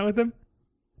want to be on it with him?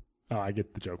 Oh, I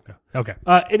get the joke now. Okay.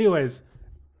 Anyways,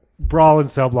 Brawl in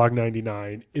Cell Block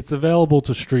 99. It's available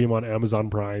to stream on Amazon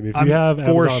Prime. If you have for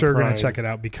Amazon sure Prime, going to check it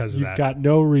out because of you've that. got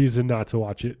no reason not to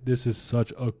watch it. This is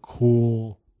such a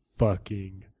cool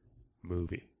fucking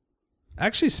movie.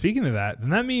 Actually, speaking of that, then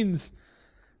that means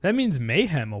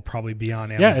Mayhem will probably be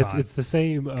on Amazon. Yeah, it's the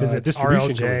same because it's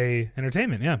distribution RLJ code.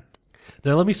 Entertainment. Yeah.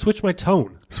 Now let me switch my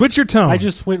tone. Switch your tone. I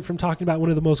just went from talking about one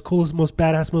of the most coolest, most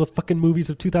badass motherfucking movies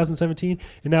of 2017,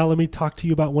 and now let me talk to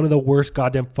you about one of the worst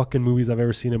goddamn fucking movies I've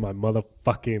ever seen in my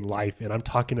motherfucking life, and I'm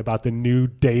talking about the new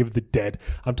Day of the Dead.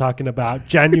 I'm talking about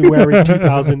January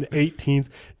 2018's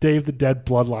Day of the Dead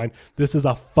Bloodline. This is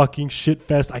a fucking shit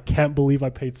fest. I can't believe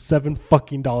I paid $7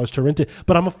 fucking to rent it,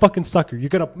 but I'm a fucking sucker. You're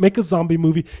gonna make a zombie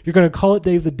movie. You're gonna call it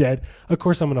Day of the Dead. Of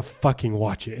course, I'm gonna fucking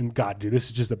watch it. And God, dude, this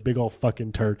is just a big old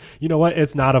fucking turd. You know what?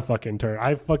 It's not a fucking turd.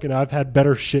 I've had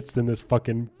better shits than this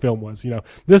fucking film was. You know,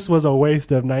 this was a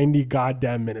waste of 90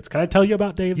 goddamn minutes. Can I tell you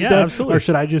about Day of the Dead? Absolutely. Or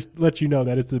should I just let you know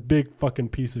that it's a big fucking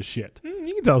piece of shit?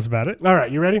 You can tell us about it. All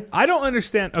right, you ready? I don't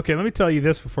understand. Okay, let me tell you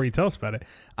this before you tell us about it.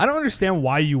 I don't understand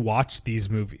why you watch these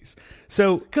movies.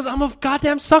 So, because I'm a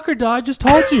goddamn sucker, dog. I just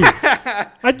told you.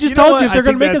 I just You know told what? you if they're I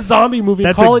going to think make a zombie movie,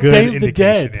 that's call a it good Day of the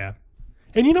indication, Dead. Yeah.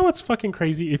 And you know what's fucking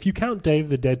crazy? If you count Day of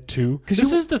the Dead 2, this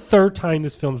you- is the third time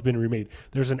this film's been remade.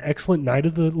 There's an excellent Night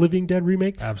of the Living Dead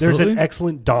remake. Absolutely. There's an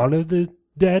excellent Dawn of the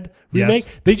Dead remake.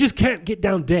 Yes. They just can't get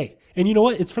down Day. And you know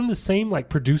what? It's from the same like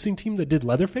producing team that did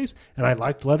Leatherface, and I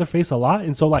liked Leatherface a lot.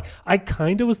 And so like I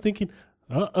kind of was thinking,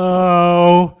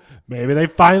 maybe they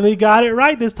finally got it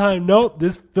right this time. Nope,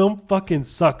 this film fucking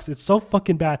sucks. It's so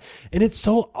fucking bad, and it's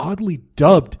so oddly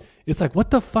dubbed. It's like,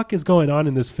 what the fuck is going on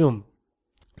in this film?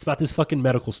 It's about this fucking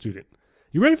medical student.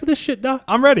 You ready for this shit, Doc?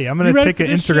 I'm ready. I'm going to take an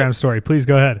Instagram story. Please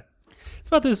go ahead. It's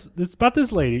about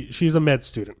this lady. She's a med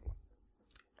student.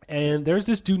 And there's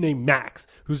this dude named Max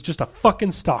who's just a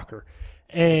fucking stalker.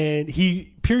 And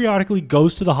he periodically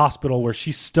goes to the hospital where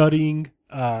she's studying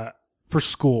for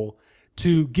school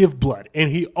to give blood. And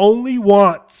he only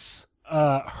wants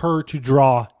her to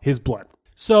draw his blood.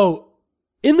 So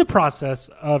in the process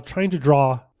of trying to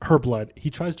draw her blood, he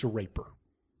tries to rape her.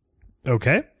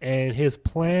 Okay. And his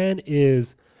plan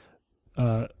is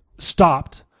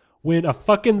stopped when a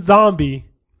fucking zombie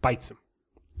bites him.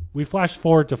 We flash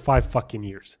forward to 5 fucking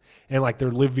years, and like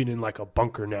they're living in like a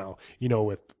bunker now, you know,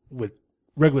 with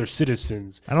regular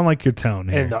citizens. I don't like your tone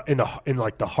here. And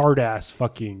like the hard ass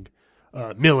fucking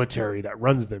military that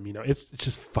runs them. You know, it's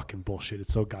just fucking bullshit.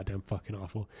 It's so goddamn fucking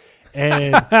awful.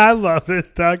 And I love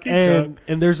this, Ducky. and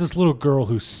there's this little girl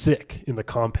who's sick in the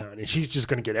compound, and she's just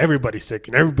gonna get everybody sick,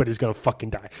 and everybody's gonna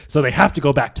fucking die. So they have to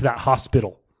go back to that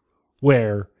hospital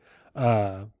where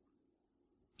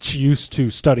she used to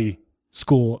study at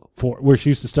school for.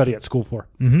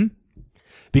 Mm-hmm.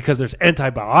 Because there's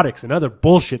antibiotics and other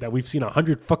bullshit that we've seen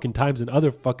 100 fucking times in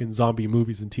other fucking zombie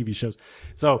movies and TV shows.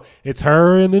 So it's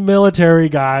her and the military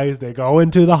guys. They go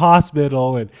into the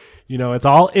hospital and, you know, it's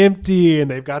all empty and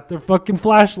they've got their fucking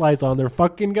flashlights on their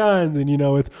fucking guns. And, you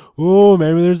know, it's,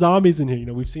 maybe there's zombies in here. You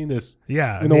know, we've seen this.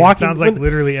 Yeah. In it sounds like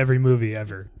literally every movie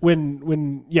ever.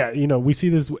 You know, we see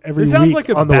this every It week sounds like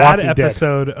a on The bad Walking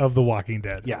episode of The Walking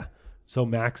Dead. Yeah. So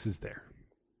Max is there.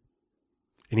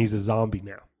 And he's a zombie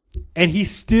now. And he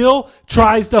still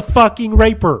tries to fucking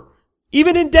rape her.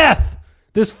 Even in death.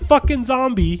 This fucking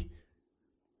zombie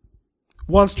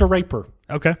wants to rape her.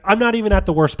 Okay. I'm not even at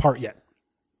the worst part yet.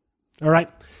 All right?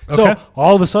 Okay. So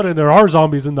all of a sudden there are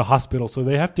zombies in the hospital, so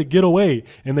they have to get away.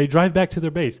 And they drive back to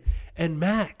their base. And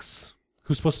Max,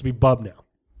 who's supposed to be Bub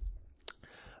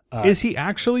now. Is he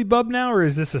actually Bub now, or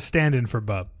is this a stand-in for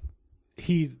Bub?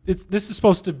 This is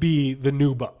supposed to be the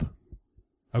new Bub.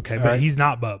 Okay, but he's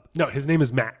not Bub. No, his name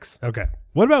is Max. Okay.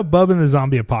 What about Bub in the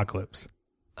zombie apocalypse?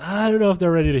 I don't know if they're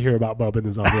ready to hear about Bub in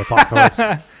the zombie apocalypse.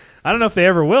 I don't know if they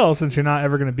ever will, since you're not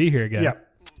ever going to be here again.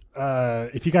 Yeah.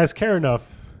 If you guys care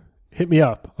enough, hit me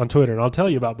up on Twitter and I'll tell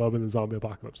you about Bub in the zombie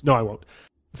apocalypse. No, I won't.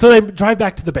 So they drive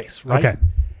back to the base, right? Okay.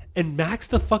 And Max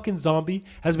the fucking zombie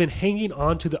has been hanging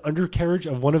on to the undercarriage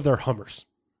of one of their Hummers.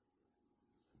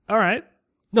 All right.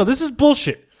 No, this is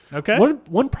bullshit. Okay.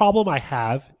 One problem I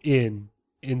have in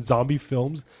zombie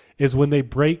films is when they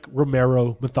break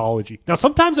Romero mythology. Now,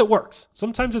 sometimes it works.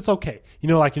 Sometimes it's okay. You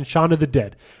know, like in Shaun of the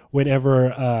Dead,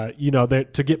 whenever,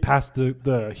 to get past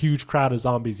the huge crowd of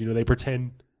zombies, you know, they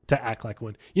pretend to act like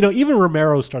one. You know, even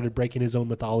Romero started breaking his own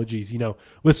mythologies, you know,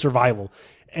 with survival.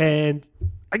 And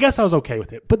I guess I was okay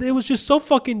with it. But it was just so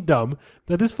fucking dumb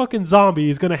that this fucking zombie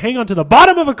is going to hang onto the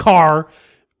bottom of a car.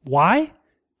 Why?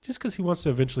 just because he wants to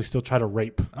eventually still try to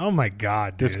rape Oh my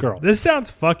god, dude. this girl. This sounds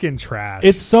fucking trash.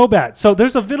 It's so bad. So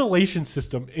there's a ventilation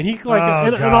system, and he like,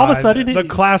 and all of a sudden, the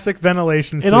classic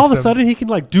ventilation and system. all of a sudden he can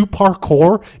like do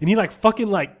parkour, and he like fucking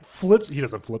like flips. He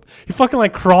doesn't flip. He fucking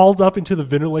like crawled up into the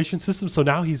ventilation system. So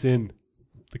now he's in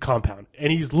the compound,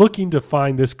 and he's looking to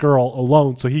find this girl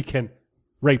alone so he can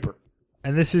rape her.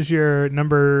 And this is your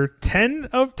number 10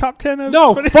 of top 10 of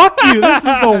No, 20? fuck you. This is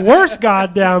the worst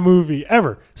goddamn movie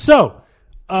ever. So,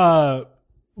 but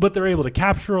they're able to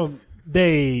capture him.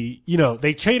 They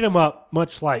chain him up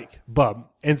much like Bub.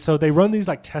 And so they run these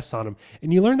like tests on him.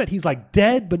 And you learn that he's like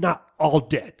dead, but not all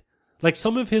dead. Like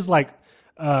some of his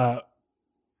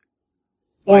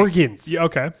organs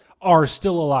are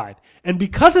still alive. And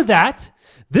because of that,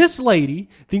 this lady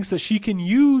thinks that she can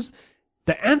use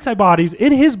the antibodies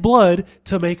in his blood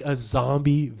to make a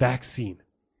zombie vaccine.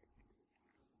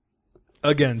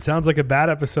 Again, sounds like a bad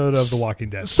episode of The Walking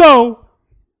Dead. So,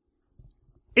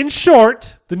 in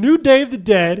short, the new Day of the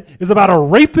Dead is about a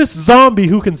rapist zombie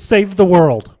who can save the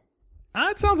world.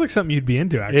 That sounds like something you'd be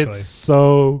into, actually. It's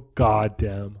so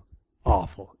goddamn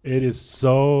awful. It is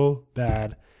so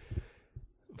bad.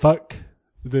 Fuck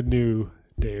the new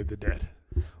Day of the Dead.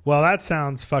 Well, that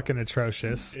sounds fucking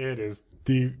atrocious. It is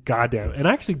the goddamn. And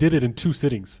I actually did it in 2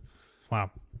 sittings.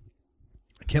 Wow.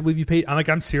 I can't believe you paid.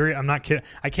 I'm serious. I'm not kidding.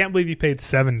 I can't believe you paid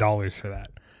 $7 for that.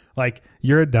 Like,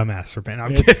 you're a dumbass for paying.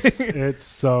 I'm kidding. It's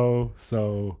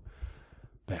so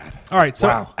bad. All right.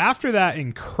 So after that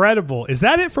incredible, is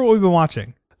that it for what we've been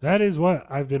watching? That is what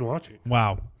I've been watching.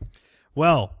 Wow.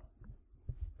 Well,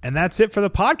 and that's it for the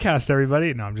podcast,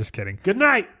 everybody. No, I'm just kidding. Good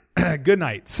night. Good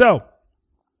night. So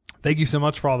thank you so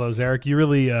much for all those, Eric. You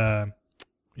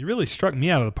really struck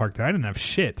me out of the park there. I didn't have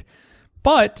shit.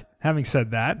 But having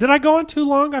said that, did I go on too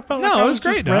long? I felt like I was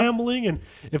great, just rambling, and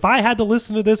if I had to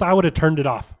listen to this, I would have turned it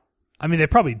off. I mean, they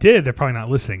probably did. They're probably not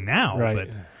listening now. Right.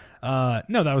 But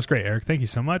no, that was great, Eric. Thank you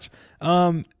so much.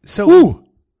 So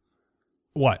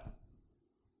what?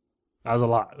 That was a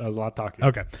lot. That was a lot talking.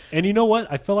 Okay. And you know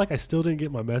what? I feel like I still didn't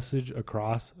get my message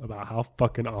across about how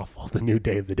fucking awful the new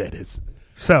Day of the Dead is.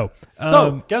 So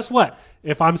guess what?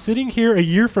 If I'm sitting here a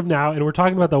year from now and we're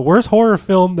talking about the worst horror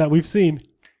film that we've seen,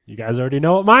 you guys already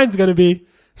know what mine's going to be.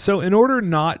 So in order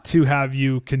not to have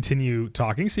you continue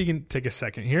talking, so you can take a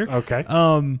second here. Okay.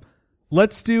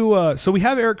 Let's do. So we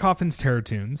have Eric Coffin's Terror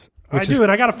Tunes.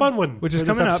 And I got a fun one, which is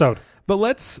coming up. But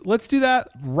let's do that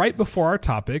right before our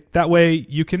topic. That way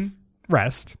you can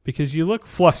rest because you look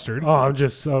flustered. Oh, I'm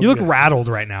just you look rattled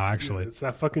right now. Actually, it's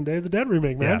that fucking Day of the Dead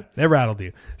remake, man. Yeah, it rattled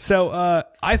you. So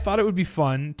I thought it would be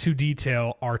fun to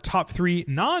detail our top 3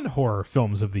 non-horror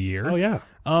films of the year. Oh yeah.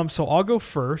 So I'll go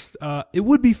first. It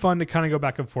would be fun to kind of go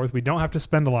back and forth. We don't have to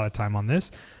spend a lot of time on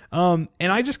this. And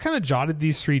I just kind of jotted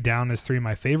these 3 down as 3 of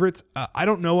my favorites. I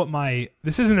don't know what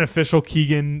this isn't an official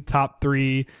Keegan top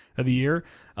 3 of the year.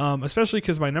 Especially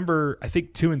because my number, I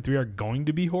think 2 and 3 are going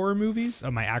to be horror movies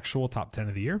of my actual top 10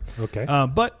 of the year. Okay.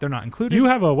 But they're not included. You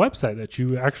have a website that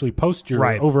you actually post your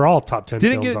overall top 10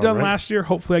 Didn't films get it done on, right? last year.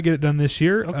 Hopefully I get it done this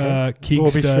year. Okay.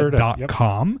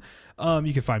 Keeksta.com.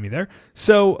 You can find me there.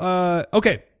 So,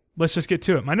 okay, let's just get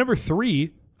to it. My number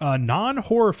 3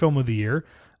 non-horror film of the year,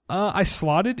 I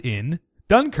slotted in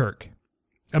Dunkirk,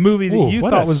 a movie that you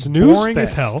thought was boring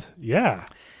as hell. Yeah.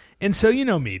 And so you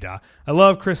know me, I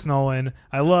love Chris Nolan.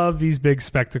 I love these big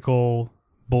spectacle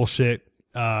bullshit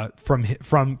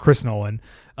from Chris Nolan.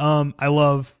 I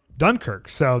love Dunkirk.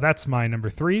 So that's my number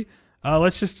 3.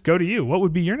 Let's just go to you. What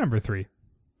would be your number 3?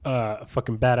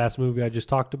 Fucking badass movie I just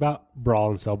talked about, Brawl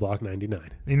in Cell Block 99.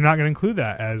 And you're not going to include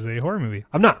that as a horror movie?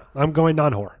 I'm not. I'm going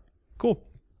non-horror. Cool.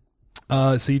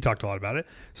 So you talked a lot about it.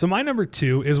 So my number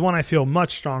 2 is one I feel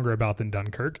much stronger about than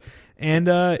Dunkirk, and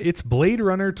it's Blade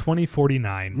Runner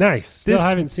 2049. Nice. Still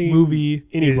haven't seen movie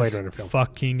any Blade Runner film.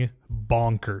 Fucking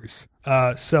bonkers.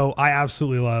 So I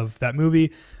absolutely love that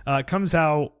movie. It comes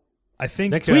out, I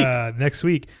think, next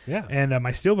week. Yeah. And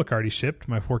my Steelbook already shipped,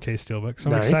 my 4K Steelbook, so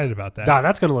I'm excited about that.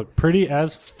 That's going to look pretty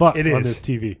as fuck on this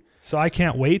TV. So I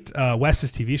can't wait.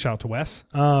 Wes's TV. Shout out to Wes.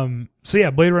 So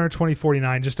yeah, Blade Runner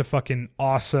 2049, just a fucking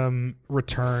awesome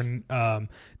return.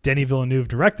 Denis Villeneuve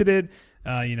directed it.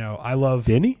 I love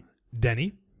Denny.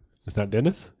 It's not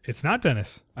Dennis? It's not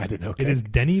Dennis. I didn't know. It is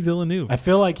Denis Villeneuve. I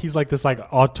feel like he's like this like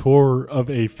auteur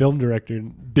of a film director.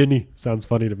 And Denny sounds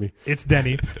funny to me. It's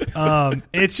Denny.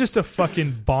 It's just a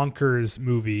fucking bonkers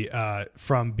movie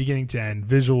from beginning to end.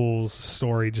 Visuals,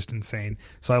 story, just insane.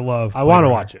 So I want to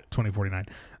watch it. 2049.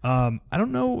 I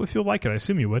don't know if you'll like it. I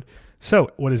assume you would.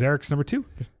 So what is Eric's number 2?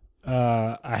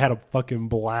 I had a fucking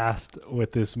blast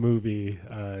with this movie,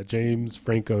 James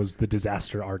Franco's The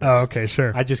Disaster Artist. Oh, okay,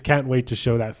 sure. I just can't wait to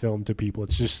show that film to people.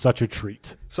 It's just such a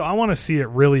treat. So I want to see it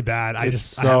really bad. I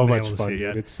so haven't been much able to fun. see it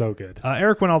yet. It's so good.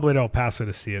 Eric went all the way to El Paso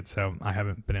to see it, so I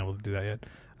haven't been able to do that yet.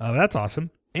 That's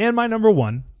awesome. And my number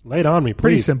one, Lay it on me, please.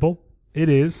 pretty simple. It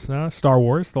is Star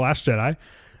Wars: The Last Jedi.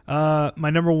 My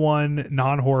number one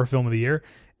non-horror film of the year.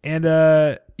 And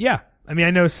yeah, I mean,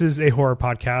 I know this is a horror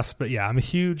podcast, but yeah, I'm a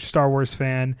huge Star Wars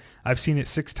fan. I've seen it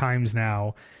 6 times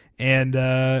now, and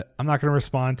I'm not going to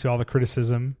respond to all the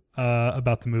criticism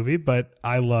about the movie, but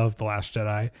I love The Last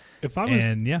Jedi. If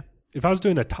I was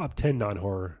doing a top 10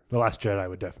 non-horror, The Last Jedi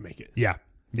would definitely make it. Yeah.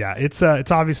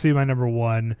 It's obviously my number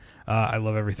one. I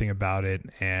love everything about it,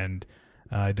 and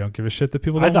I don't give a shit that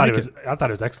people don't I thought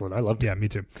it was excellent. I loved it. Yeah, me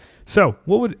too. So,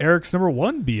 what would Eric's number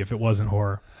one be if it wasn't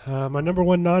horror? My number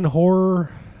one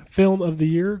non-horror film of the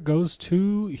year goes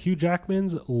to Hugh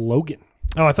Jackman's Logan.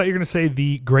 Oh, I thought you were going to say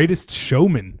The Greatest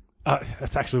Showman.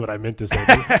 That's actually what I meant to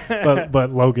say.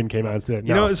 but Logan came out and said, no.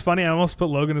 You know, it's funny. I almost put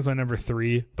Logan as my number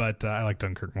 3, but I like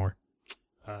Dunkirk more.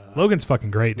 Logan's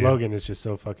fucking great, dude. Logan is just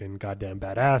so fucking goddamn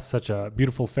badass. Such a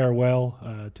beautiful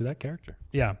farewell to that character.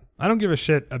 Yeah. I don't give a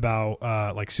shit about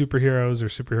like superheroes or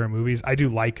superhero movies. I do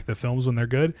like the films when they're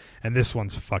good, and this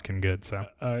one's fucking good. So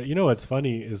you know what's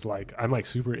funny is like I'm like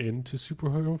super into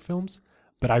superhero films,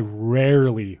 but I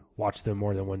rarely watch them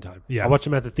more than one time. Yeah. I watch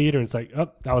them at the theater and it's like,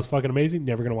 oh, that was fucking amazing.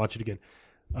 Never going to watch it again.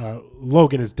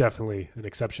 Logan is definitely an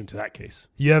exception to that case.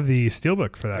 You have the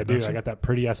steelbook for that. I do. I got that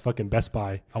pretty ass fucking Best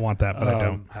Buy. I want that, but I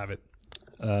don't have it.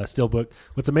 Steelbook.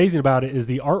 What's amazing about it is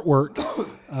the artwork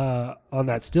on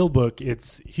that steelbook.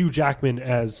 It's Hugh Jackman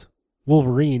as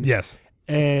Wolverine. Yes.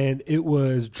 And it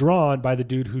was drawn by the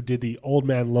dude who did the Old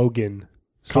Man Logan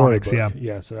comics. storybook.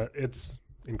 Yeah. Yeah. So it's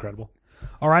incredible.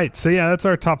 All right, so yeah, that's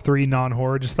our top 3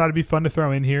 non-horror. Just thought it'd be fun to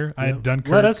throw in here. I had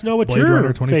Dunkirk. Let us know what Blade your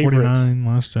Runner 2049,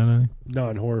 Last Jedi.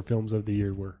 non-horror films of the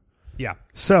year were. Yeah.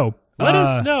 So let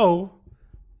us know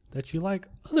that you like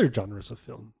other genres of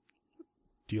film.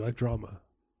 Do you like drama?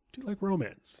 Do you like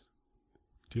romance?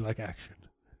 Do you like action?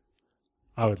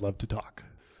 I would love to talk.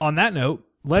 On that note,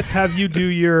 let's have you do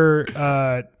your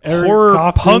Eric horror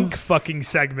Coffin's punk fucking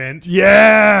segment.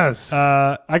 Yes.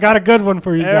 I got a good one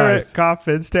for you Eric guys.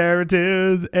 Coffin's Terror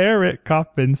Tunes. Eric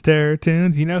Coffin's Terror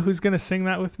Tunes. You know who's going to sing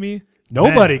that with me?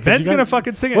 Nobody. Ben's going to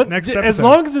fucking sing it next episode. As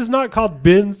long as it's not called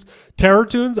Ben's Terror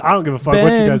Tunes, I don't give a fuck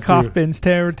what you guys Coffin's do.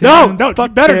 Terror Tunes. No,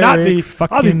 fuck better Eric. not be.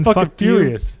 I'll be fucking fuck you.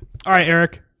 furious. All right,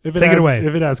 Eric. Take it it away.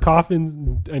 If it has coffins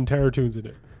and Terror Tunes in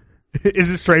it.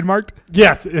 Is this trademarked?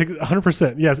 Yes,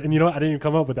 100%. Yes, and you know what? I didn't even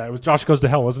come up with that. It was Josh Goes to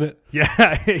Hell, wasn't it?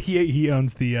 Yeah, he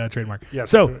owns the trademark. Yes.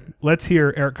 So let's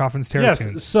hear Eric Coffin's Terror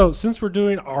Tunes. So since we're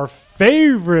doing our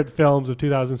favorite films of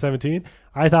 2017,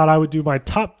 I thought I would do my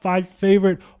top 5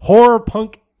 favorite horror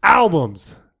punk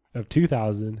albums of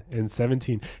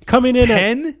 2017. Coming in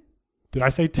 10? Did I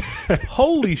say 10?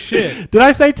 Holy shit. Did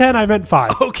I say 10? I meant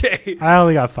 5. Okay. I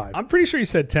only got 5. I'm pretty sure you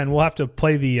said 10. We'll have to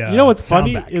play the you know what's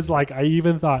funny back. is like I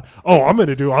even thought, oh, I'm going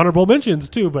to do honorable mentions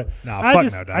too, but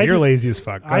You're lazy as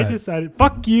fuck. I decided,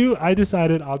 fuck you. I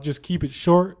decided I'll just keep it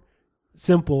short,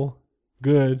 simple,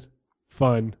 good,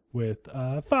 fun with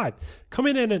 5.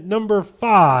 Coming in at number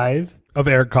 5 of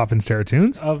Eric Coffin's Terror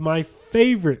Tunes of my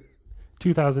favorite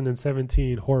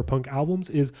 2017 horror punk albums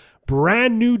is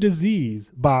Brand New Disease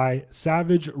by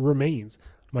Savage Remains.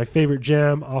 My favorite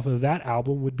jam off of that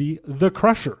album would be The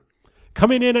Crusher.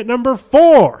 Coming in at number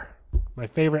 4, my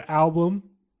favorite album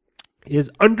is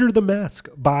Under the Mask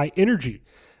by Energy.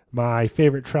 My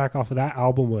favorite track off of that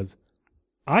album was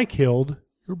I Killed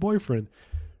Your Boyfriend.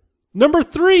 Number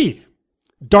 3,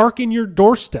 Darken Your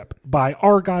Doorstep by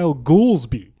Argyle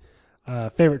Goolsby.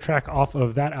 Favorite track off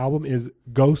of that album is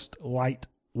Ghost Light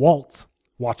Waltz.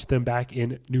 Watched them back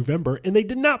in November, and they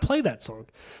did not play that song.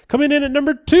 Coming in at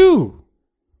number 2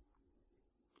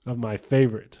 of my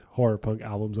favorite horror punk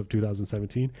albums of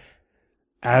 2017,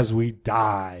 As We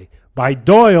Die by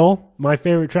Doyle. My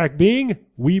favorite track being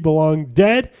We Belong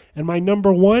Dead. And my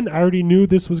number 1, I already knew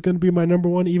this was going to be my number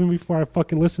 1 even before I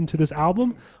fucking listened to this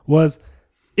album,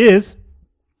 is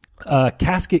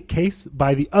Casket Case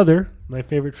by The Other. My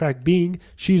favorite track being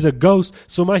She's a Ghost.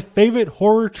 So my favorite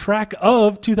horror track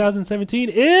of 2017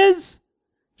 is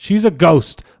She's a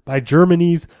Ghost by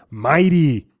Germany's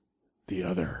Mighty The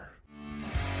Other. A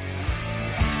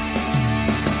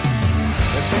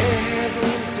fair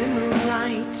glimpse in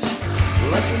moonlight,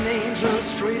 like an angel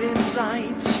straight in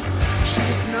sight.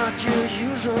 She's not your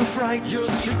usual fright, you're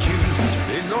seduced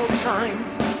in no time.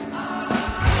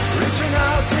 Reaching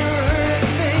out to her and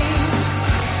fame,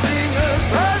 seeing her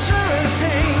pleasure and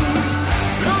pain.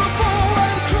 Beautiful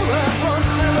and cruel at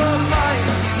once, and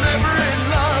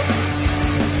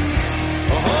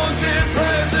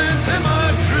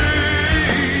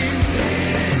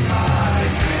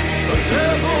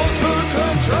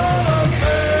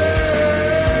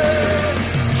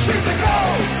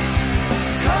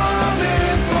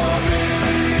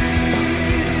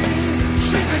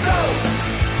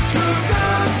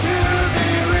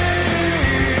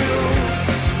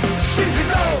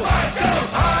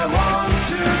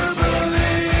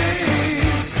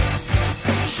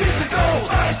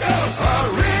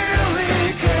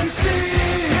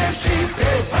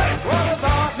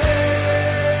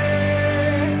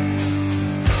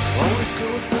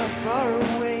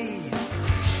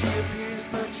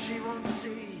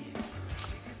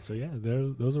So yeah,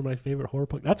 those are my favorite horror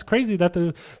punk. That's crazy that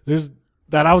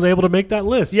that I was able to make that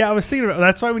list. Yeah, I was thinking about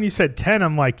that's why when you said 10,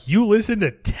 I'm like, you listen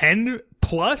to 10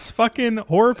 plus fucking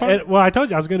horror punk? Well, I told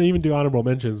you I was going to even do honorable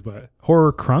mentions, but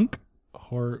Horror crunk?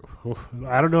 horror.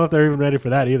 I don't know if they're even ready for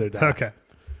that either. Dad. Okay.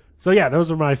 So yeah,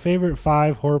 those are my favorite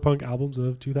 5 horror punk albums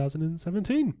of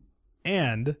 2017.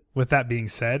 And with that being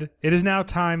said, it is now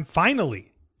time,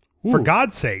 finally, for Ooh.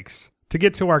 God's sakes, to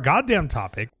get to our goddamn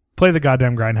topic. Play the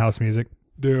goddamn Grindhouse music.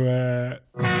 Do it.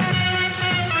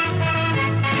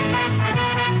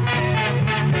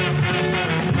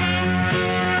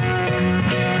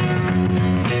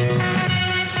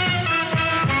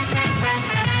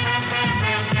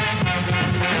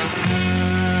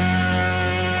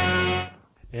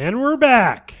 And we're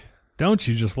back. Don't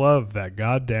you just love that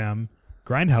goddamn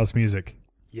Grindhouse music?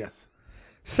 Yes.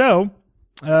 So,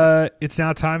 it's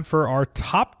now time for our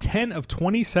top 10 of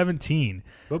 2017.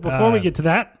 But before we get to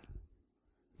that,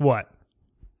 What?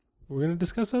 we're going to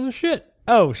discuss other shit.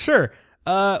 Oh, sure.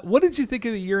 What did you think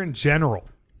of the year in general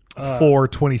for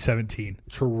 2017?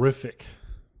 Terrific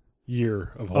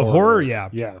year of horror. Of horror, yeah.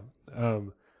 Yeah.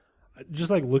 Just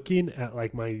like looking at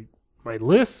like my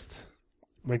list,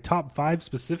 my top 5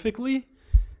 specifically,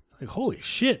 like holy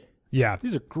shit, Yeah.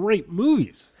 these are great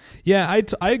movies. Yeah,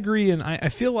 I agree, and I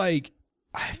feel like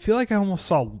I almost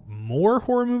saw more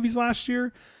horror movies last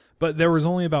year, but there was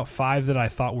only about 5 that I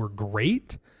thought were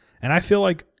great, and I feel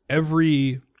like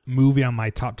every movie on my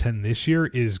top 10 this year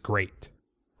is great.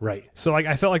 Right. So like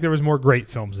I felt like there was more great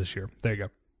films this year. There you go.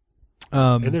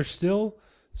 And there's still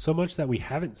so much that we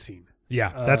haven't seen.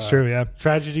 Yeah, that's true. Yeah.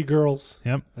 Tragedy Girls.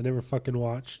 Yep. I never fucking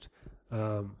watched.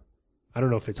 I don't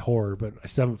know if it's horror, but I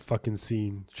still haven't fucking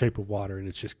seen Shape of Water, and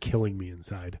it's just killing me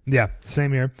inside. Yeah.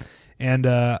 Same here. And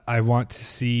I want to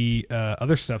see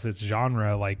other stuff that's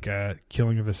genre, like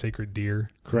Killing of a Sacred Deer.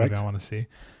 Correct. I want to see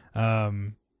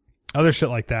other shit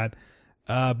like that.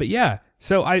 But yeah,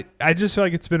 so I just feel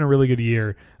like it's been a really good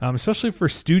year, especially for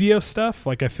studio stuff.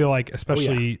 Like I feel like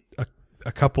especially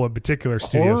a couple of particular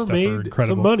studio Horror stuff are made incredible.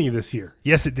 some money this year.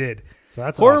 Yes, it did. So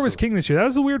that's Horror awesome. was king this year. That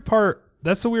was the weird part.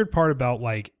 That's the weird part about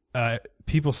like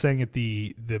people saying that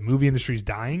the movie industry is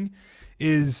dying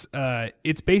is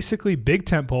it's basically big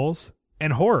tentpoles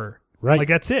and horror. Right. Like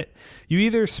that's it. You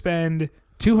either spend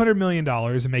 $200 million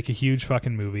and make a huge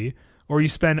fucking movie, or you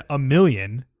spend $1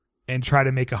 million and try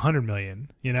to make $100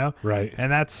 million. You know. Right.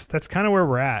 And that's kind of where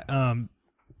we're at.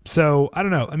 So I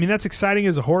don't know. I mean, that's exciting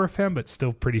as a horror fan, but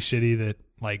still pretty shitty that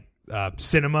like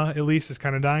cinema at least is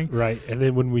kind of dying. Right. And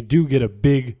then when we do get a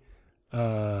big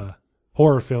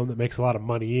horror film that makes a lot of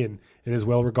money and is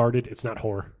well regarded, it's not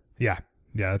horror. Yeah,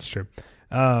 that's true.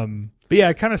 But yeah,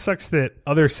 it kind of sucks that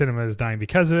other cinema is dying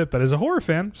because of it. But as a horror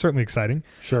fan, certainly exciting.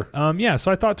 Sure. Yeah,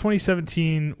 so I thought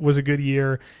 2017 was a good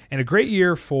year and a great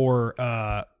year for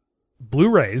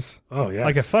Blu-rays. Oh, yes.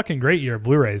 Like a fucking great year of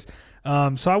Blu-rays.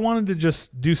 So I wanted to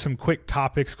just do some quick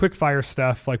topics, quick fire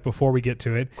stuff, like before we get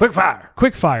to it. Quick fire.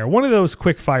 Quick fire. One of those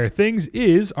quick fire things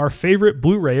is our favorite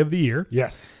Blu-ray of the year.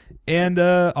 Yes. And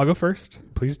I'll go first.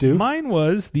 Please do. Mine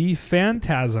was the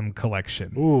Phantasm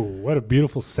Collection. Ooh, what a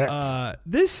beautiful set.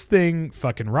 This thing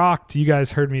fucking rocked. You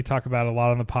guys heard me talk about it a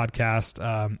lot on the podcast.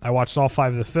 I watched all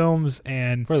 5 of the films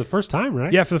and For the first time,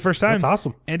 right? yeah, for the first time. That's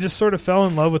awesome. And just sort of fell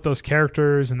in love with those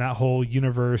characters and that whole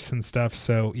universe and stuff.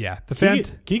 So yeah,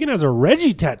 the Keegan has a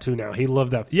Reggie tattoo now. He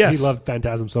loved that. Yes. He loved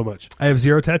Phantasm so much. I have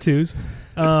 0 tattoos.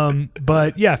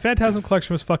 But yeah, Phantasm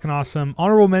Collection was fucking awesome.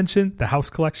 Honorable mention, the House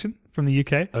Collection from the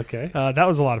UK. Okay. That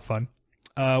was a lot of fun.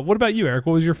 What about you, Eric?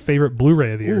 What was your favorite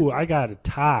Blu-ray of the year? Ooh, I got a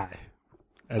tie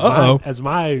as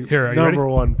my Here, are you number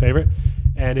ready? one favorite.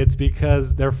 And it's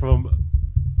because they're from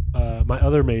my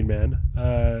other main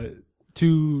man.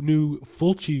 2 new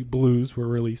Fulci Blues were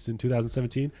released in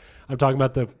 2017. I'm talking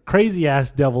about the crazy ass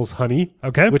Devil's Honey.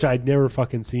 Okay. Which I'd never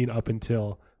fucking seen up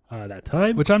until that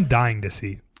time. Which I'm dying to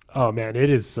see. Oh man, it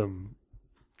is some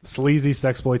sleazy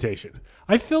sexploitation.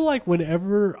 I feel like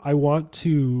whenever I want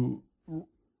to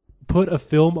put a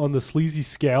film on the sleazy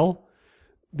scale,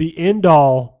 the end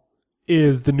all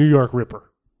is the New York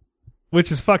Ripper.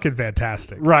 Which is fucking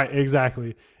fantastic. Right,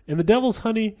 exactly. And the Devil's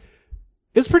Honey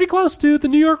is pretty close to the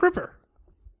New York Ripper.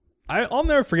 I'll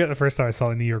never forget the first time I saw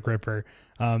the New York Ripper.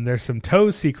 There's some toe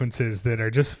sequences that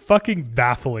are just fucking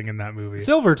baffling in that movie.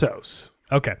 Silver Toes.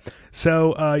 Okay.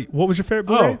 So what was your favorite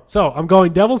Blu-ray? So I'm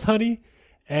going Devil's Honey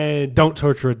and Don't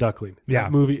Torture a Duckling. Yeah.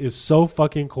 That movie is so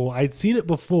fucking cool. I'd seen it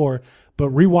before, but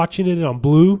rewatching it on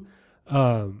Blue,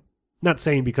 not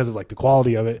saying because of like the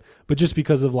quality of it, but just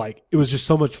because of like, it was just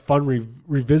so much fun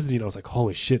revisiting. I was like,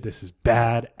 holy shit, this is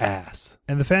badass.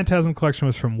 And the Phantasm Collection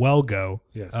was from Well Go.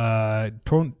 Yes.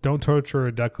 Don't Torture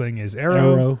a Duckling is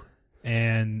Arrow.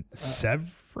 and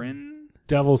Severin.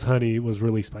 Devil's Honey was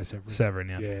released by Severin. Severin,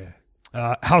 yeah.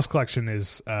 Yeah. House Collection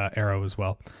is Arrow as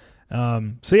well.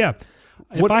 So yeah,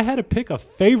 If I had to pick a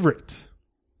favorite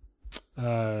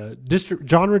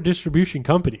genre distribution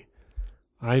company,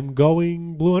 I'm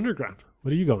going Blue Underground.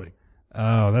 What are you going?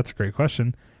 Oh, that's a great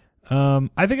question.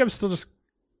 I think I'm still just.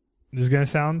 This is going to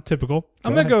sound typical.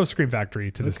 I'm going to go Scream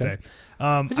Factory to this day.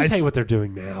 I just hate what they're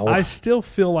doing now. I still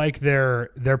feel like they're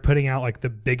putting out like the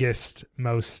biggest,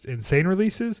 most insane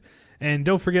releases. And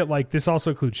don't forget, like, this also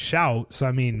includes Shout. So,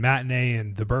 I mean, Matinee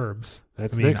and The Burbs.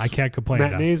 I can't complain.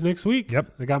 Matinee is next week.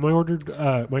 Yep. I got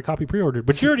my copy pre-ordered.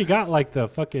 But you already got, like, the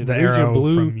fucking the Legion Arrow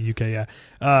Blue. from UK,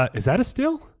 yeah. Is that a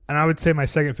still? And I would say my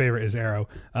second favorite is Arrow.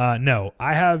 No,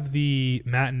 I have the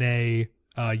Matinee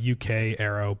UK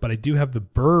Arrow, but I do have the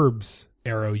Burbs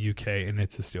Arrow UK, and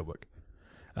it's a steelbook.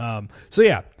 So,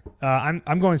 yeah,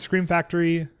 I'm going Scream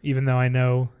Factory, even though I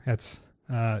know that's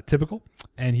typical.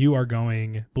 And you are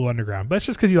going Blue Underground. But it's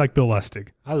just because you like Bill Lustig.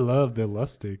 I love Bill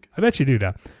Lustig. I bet you do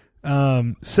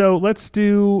now. So let's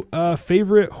do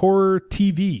favorite horror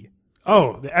TV.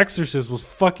 Oh, The Exorcist was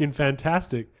fucking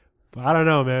fantastic. But I don't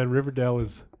know, man. Riverdale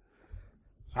is...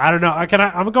 I don't know.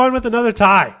 I'm going with another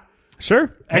tie.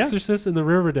 Sure. Exorcist and the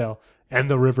Riverdale. And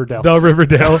the Riverdale. The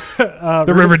Riverdale.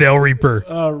 The Riverdale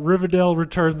Reaper. Riverdale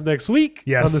returns next week.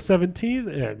 Yes. On the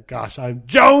 17th. And gosh, I'm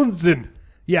jonesing.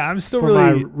 Yeah, I'm still for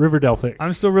really... my Riverdale fix.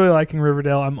 I'm still really liking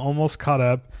Riverdale. I'm almost caught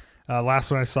up.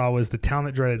 Last one I saw was The Town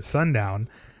That Dreaded Sundown.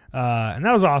 And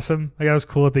that was awesome. Like, that was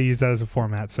cool that they used that as a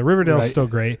format. So Riverdale's still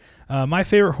great. My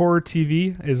favorite horror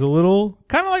TV is a little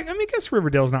kind of like, I guess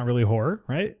Riverdale's not really horror,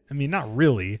 right? Not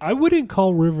really. I wouldn't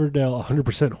call Riverdale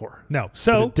 100% horror. No.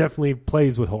 So it definitely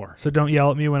plays with horror. So don't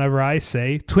yell at me whenever I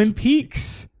say Twin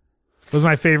Peaks was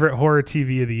my favorite horror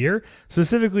TV of the year.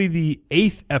 Specifically the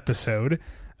 8th episode,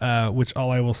 which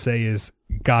all I will say is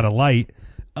got a light.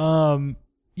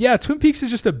 Yeah, Twin Peaks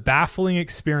is just a baffling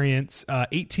experience.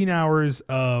 18 hours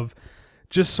of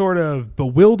just sort of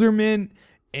bewilderment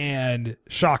and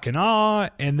shock and awe,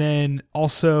 and then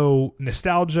also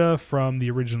nostalgia from the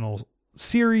original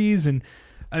series. And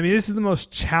this is the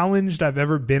most challenged I've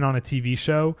ever been on a TV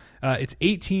show. It's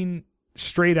 18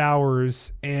 straight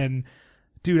hours, and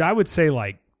dude, I would say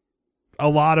like a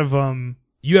lot of them,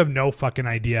 you have no fucking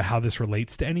idea how this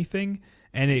relates to anything,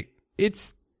 and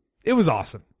it was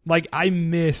awesome. Like, I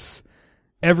miss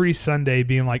every Sunday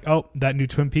being like, oh, that new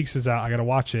Twin Peaks was out. I got to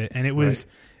watch it. And it was,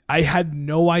 I had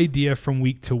no idea from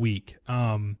week to week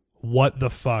what the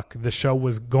fuck the show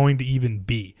was going to even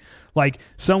be. Like,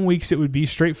 some weeks it would be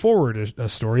straightforward, a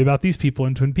story about these people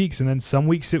in Twin Peaks. And then some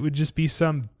weeks it would just be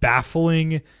some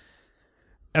baffling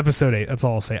episode 8. That's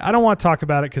all I'll say. I don't want to talk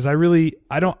about it because I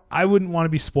wouldn't want to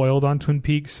be spoiled on Twin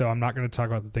Peaks. So I'm not going to talk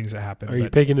about the things that happen. Are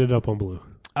you picking it up on Blue?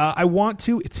 I want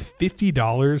to. It's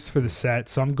 $50 for the set,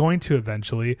 so I'm going to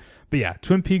eventually. But yeah,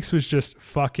 Twin Peaks was just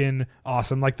fucking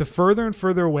awesome. Like, the further and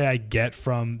further away I get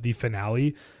from the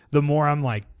finale, the more I'm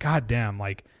like, God damn,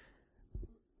 like,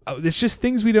 it's just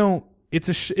things we don't. It's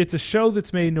a show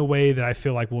that's made in a way that I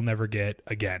feel like we'll never get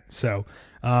again. So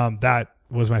that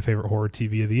was my favorite horror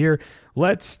TV of the year.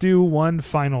 Let's do one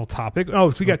final topic.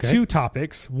 Oh, we got two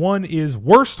topics. One is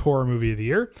worst horror movie of the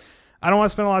year. I don't want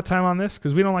to spend a lot of time on this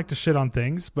because we don't like to shit on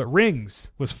things, but Rings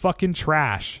was fucking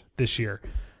trash this year.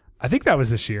 I think that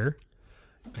was this year.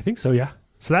 I think so, yeah.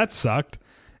 So that sucked.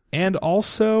 And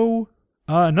also,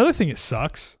 another thing that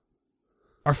sucks,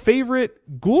 our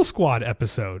favorite Ghoul Squad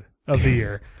episode of the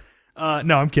year.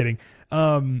 No, I'm kidding.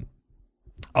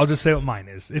 I'll just say what mine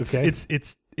is.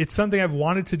 It's something I've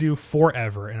wanted to do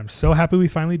forever, and I'm so happy we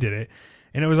finally did it.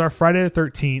 And it was our Friday the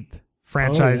 13th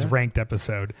franchise ranked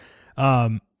episode.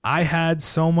 I had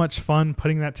so much fun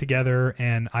putting that together,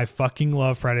 and I fucking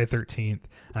love Friday the 13th.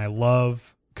 And I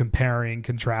love comparing,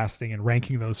 contrasting, and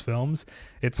ranking those films.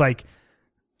 It's like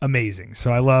amazing.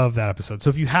 So I love that episode. So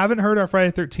if you haven't heard our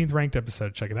Friday the 13th ranked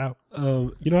episode, check it out.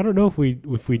 I don't know if we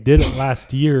did it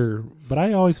last year, but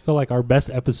I always feel like our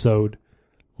best episode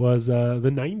was the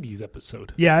 90s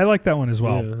episode. Yeah, I like that one as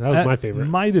well. Yeah, that was my favorite.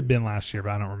 Might have been last year,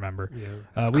 but I don't remember.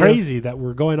 Yeah. It's crazy that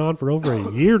we're going on for over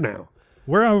a year now.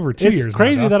 We're over 2 years. It's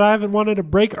crazy that I haven't wanted a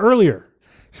break earlier.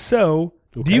 So,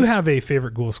 do you have a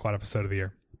favorite Ghoul Squad episode of the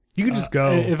year? You can just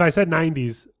go. If I said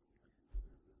 90s,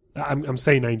 I'm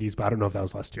saying 90s, but I don't know if that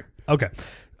was last year. Okay.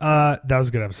 That was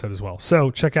a good episode as well. So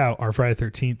check out our Friday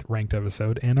 13th ranked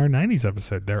episode and our 90s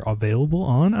episode. They're available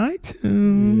on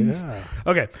iTunes. Yeah.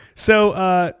 Okay.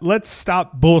 So let's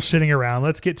stop bullshitting around.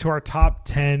 Let's get to our top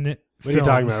 10 What are you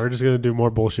talking about? We're just going to do more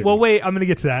bullshit. Well, wait, I'm going to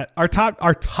get to that. Our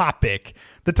topic,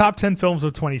 the top 10 films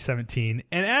of 2017.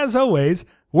 And as always,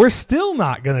 we're still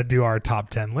not going to do our top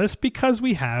 10 list because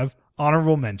we have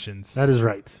honorable mentions. That is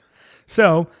right.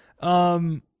 So,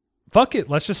 fuck it.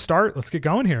 Let's just start. Let's get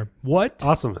going here. What?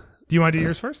 Awesome. Do you want to do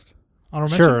yours first?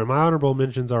 Honorable Sure. mention? My honorable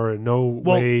mentions are in no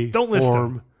way, don't list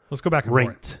form, them. Let's go back and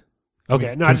ranked.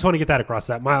 Okay. No, I just want to get that across.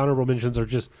 That my honorable mentions are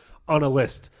just on a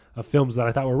list of films that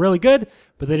I thought were really good,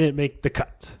 but they didn't make the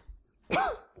cut.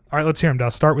 All right, let's hear them.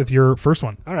 I'll start with your first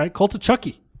one. All right. Cult of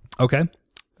Chucky. Okay.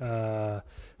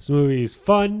 This movie is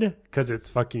fun because it's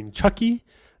fucking Chucky.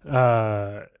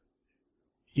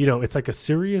 It's like a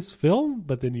serious film,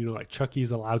 but then, like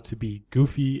Chucky's allowed to be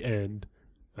goofy and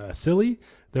silly.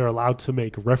 They're allowed to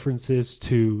make references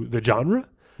to the genre.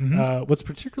 Mm-hmm. What's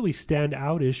particularly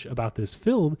stand-out-ish about this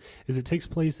film is it takes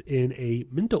place in a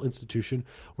mental institution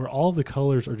where all the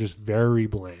colors are just very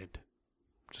bland.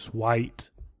 Just white,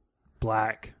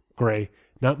 black, gray,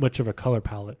 not much of a color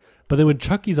palette. But then when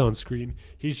Chucky's on screen,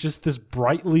 he's just this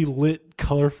brightly lit,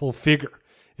 colorful figure.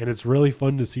 And it's really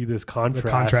fun to see this contrast.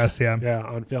 The contrast, yeah. Yeah,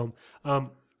 on film.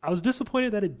 I was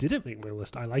disappointed that it didn't make my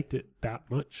list. I liked it that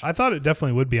much. I thought it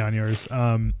definitely would be on yours.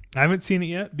 I haven't seen it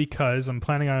yet because I'm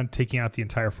planning on taking out the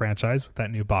entire franchise with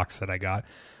that new box that I got.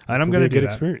 And I'm going to do a good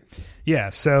that. experience. Yeah,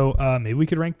 so maybe we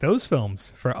could rank those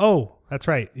films for... Oh, that's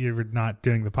right. You're not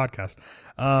doing the podcast.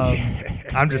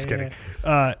 I'm just kidding.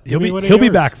 He'll be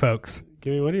back, folks.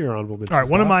 Give me one of your honorable mentions. All right,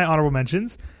 one of my honorable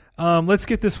mentions. Let's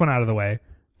get this one out of the way.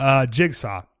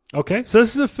 Jigsaw. Okay. So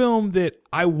this is a film that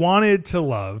I wanted to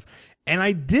love, and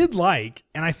I did like,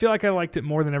 and I feel like I liked it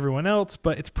more than everyone else,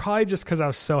 but it's probably just because I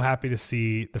was so happy to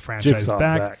see the franchise Jigsaw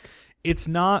back. It's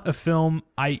not a film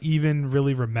I even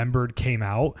really remembered came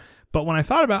out, but when I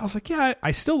thought about it, I was like, yeah,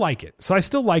 I still like it. So I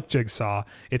still like Jigsaw.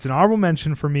 It's an honorable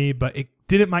mention for me, but it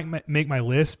didn't make my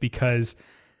list because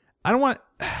I don't want...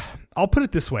 I'll put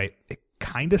it this way. It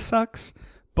kind of sucks.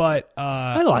 But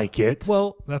I like it.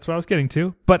 Well, that's what I was getting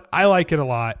to. But I like it a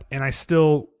lot, and I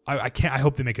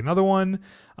hope they make another one.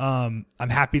 I'm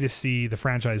happy to see the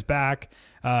franchise back.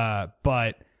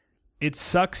 But it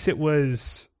sucks. It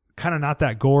was kind of not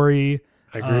that gory.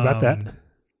 I agree about that.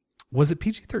 Was it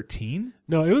PG-13?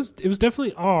 No, it was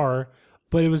definitely R,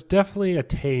 but it was definitely a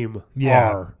tame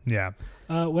R. Yeah.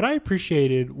 What I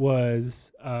appreciated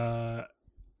was,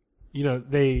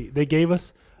 they gave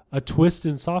us a twist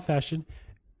in Saw fashion.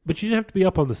 But you didn't have to be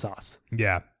up on the sauce.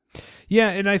 Yeah. Yeah,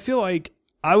 and I feel like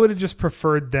I would have just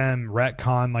preferred them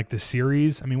retcon like the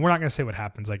series. I mean, we're not going to say what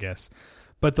happens, I guess.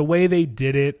 But the way they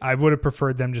did it, I would have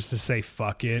preferred them just to say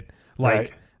fuck it.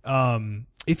 Like,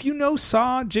 if you know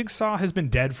Saw, Jigsaw has been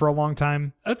dead for a long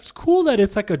time. That's cool that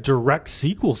it's like a direct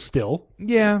sequel still.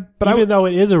 Yeah. But even though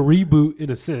it is a reboot in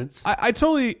a sense. I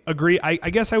totally agree. I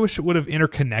guess I wish it would have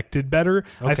interconnected better.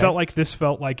 Okay. I felt like this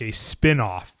felt like a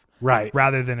spin-off. Right.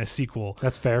 Rather than a sequel.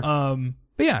 That's fair. But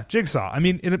yeah, Jigsaw. I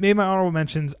mean, it made my honorable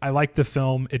mentions. I liked the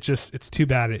film. It's too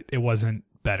bad it wasn't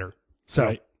better.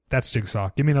 So That's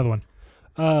Jigsaw. Give me another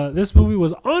one. This movie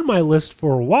was on my list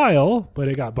for a while, but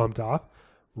it got bumped off.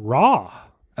 Raw.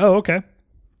 Oh, okay.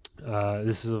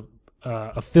 This is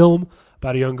a film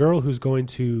about a young girl who's going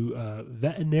to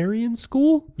veterinarian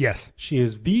school. Yes. She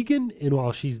is vegan, and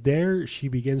while she's there, she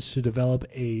begins to develop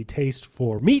a taste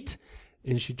for meat.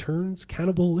 And she turns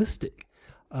cannibalistic.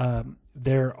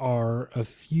 There are a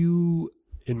few,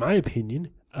 in my opinion,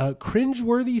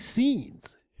 cringeworthy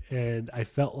scenes. And I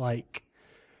felt like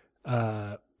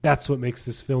that's what makes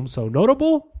this film so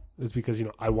notable. Is because,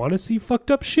 I want to see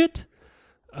fucked up shit.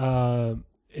 And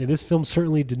this film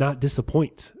certainly did not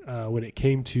disappoint when it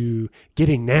came to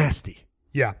getting nasty.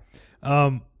 Yeah.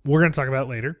 We're going to talk about it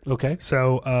later. Okay.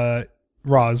 So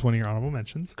Raw is one of your honorable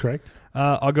mentions. Correct.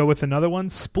 I'll go with another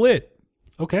one, Split.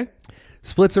 Okay.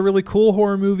 Split's a really cool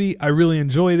horror movie. I really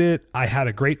enjoyed it. I had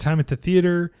a great time at the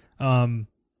theater. I'm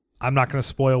not going to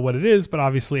spoil what it is, but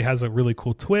obviously it has a really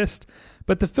cool twist.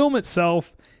 But the film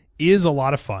itself is a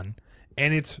lot of fun,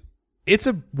 and it's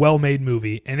a well-made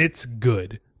movie, and it's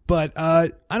good. But I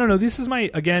don't know. This is I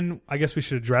guess we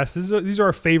should address, these are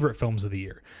our favorite films of the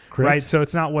year. Correct. Right? So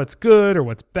it's not what's good or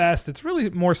what's best. It's really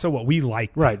more so what we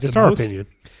liked. Right, just our opinion.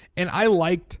 And I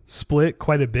liked Split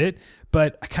quite a bit,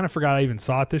 but I kind of forgot I even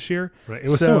saw it this year. Right. It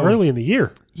was so early in the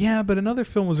year. Yeah, but another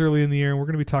film was early in the year, and we're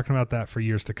going to be talking about that for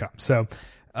years to come. So,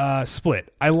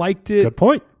 Split. I liked it. Good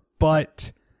point.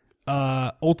 But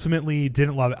ultimately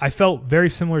didn't love it. I felt very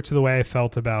similar to the way I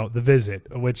felt about The Visit,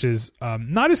 which is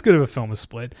not as good of a film as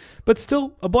Split, but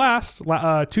still a blast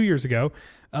 2 years ago,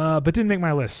 but didn't make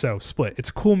my list. So, Split. It's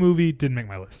a cool movie, didn't make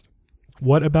my list.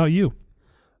 What about you?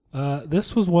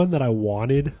 This was one that I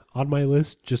wanted on my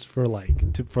list just for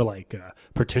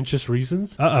pretentious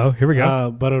reasons. Here we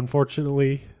go. But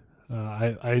unfortunately,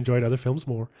 I enjoyed other films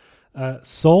more.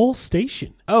 Soul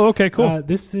Station. Oh, okay, cool.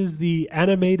 This is the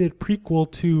animated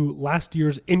prequel to last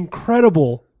year's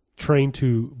incredible Train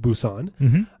to Busan.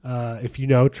 If you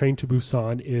know, Train to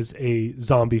Busan is a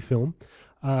zombie film.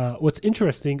 What's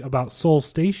interesting about Soul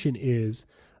Station is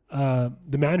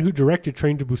the man who directed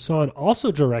Train to Busan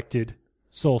also directed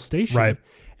Soul Station. Right.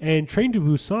 And Train to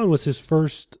Busan was his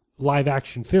first live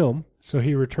action film. So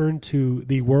he returned to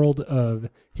the world of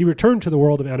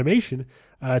animation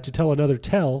to tell another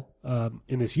tale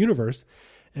in this universe.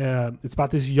 It's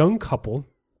about this young couple.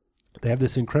 They have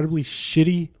this incredibly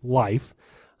shitty life.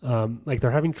 Like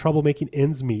they're having trouble making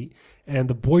ends meet, and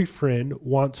the boyfriend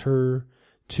wants her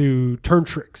to turn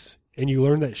tricks. And you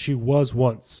learn that she was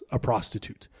once a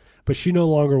prostitute, but she no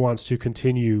longer wants to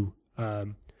continue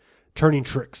turning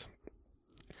tricks.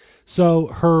 So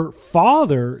her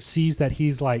father sees that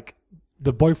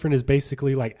the boyfriend is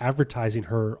basically like advertising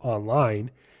her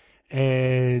online,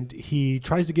 and he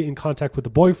tries to get in contact with the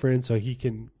boyfriend so he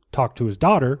can talk to his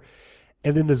daughter,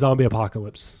 and then the zombie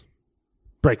apocalypse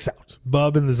breaks out.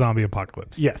 Bub and the zombie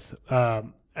apocalypse. Yes.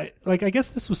 I guess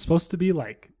this was supposed to be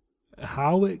like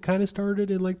how it kind of started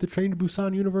in like the Train to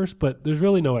Busan universe, but there's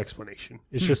really no explanation.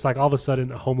 It's just like all of a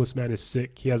sudden a homeless man is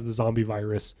sick. He has the zombie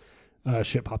virus.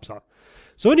 Shit pops off.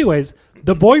 So anyways,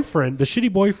 the boyfriend, the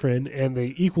shitty boyfriend, and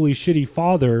the equally shitty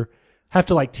father have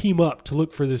to like team up to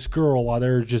look for this girl while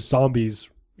they're just zombies,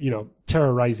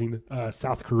 terrorizing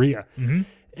South Korea.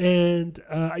 And,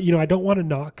 I don't want to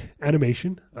knock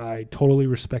animation. I totally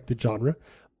respect the genre.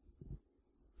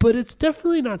 But it's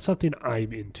definitely not something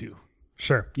I'm into.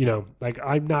 Sure.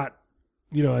 I'm not,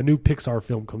 a new Pixar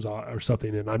film comes out or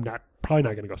something, and I'm probably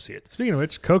not going to go see it. Speaking of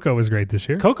which, Coco was great this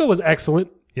year. Coco was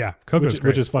excellent. Yeah, Coco's great.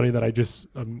 Which is funny that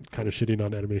I'm kind of shitting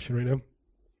on animation right now.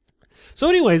 So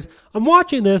anyways, I'm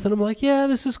watching this, and I'm like, yeah,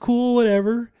 this is cool,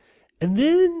 whatever. And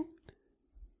then,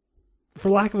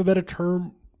 for lack of a better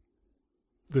term,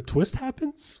 the twist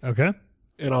happens. Okay.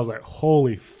 And I was like,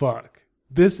 holy fuck,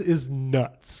 this is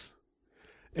nuts.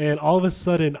 And all of a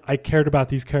sudden, I cared about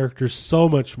these characters so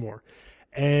much more.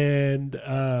 And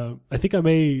I think I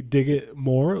may dig it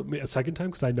more a second time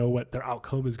because I know what their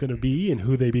outcome is going to be and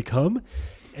who they become.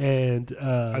 And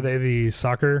are they the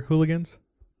soccer hooligans?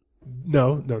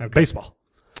 No, Okay. Baseball.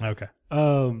 Okay.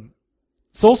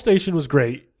 Soul Station was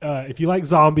great. If you like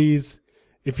zombies,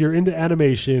 if you're into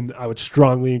animation, I would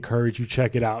strongly encourage you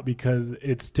check it out because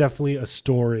it's definitely a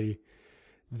story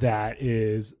that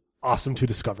is awesome to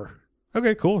discover.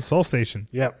 Okay, cool. Soul Station.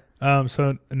 Yep.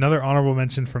 So another honorable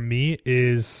mention from me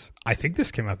is, I think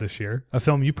this came out this year, a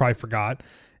film you probably forgot.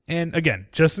 And again,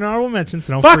 just an honorable mention,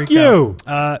 so don't Fuck freak you!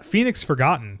 out. Phoenix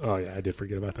Forgotten. Oh yeah, I did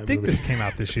forget about that I think movie. this came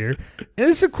out this year. And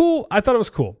this is I thought it was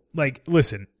cool. Like,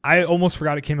 listen, I almost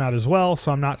forgot it came out as well,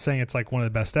 so I'm not saying it's like one of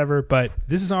the best ever, but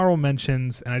this is honorable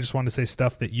mentions, and I just wanted to say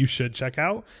stuff that you should check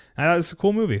out. And I thought it's a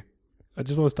cool movie. I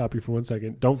just want to stop you for 1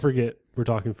 second. Don't forget, we're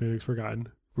talking Phoenix Forgotten.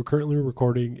 We're currently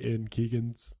recording in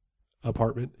Keegan's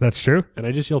apartment. That's true. And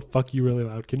I just yelled, fuck you really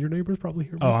loud. Can your neighbors probably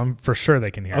hear me? Oh, I'm for sure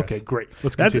they can hear us. Okay, great.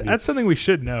 Let's continue. That's something we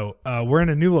should know. We're in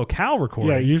a new locale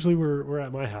recording. Yeah, usually we're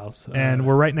at my house. And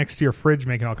we're right next to your fridge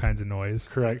making all kinds of noise.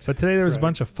 Correct. But today there was a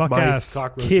bunch of fuck-ass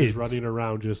kids running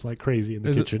around just like crazy in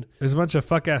the kitchen. There's a bunch of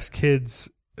fuck-ass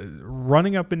kids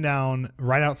running up and down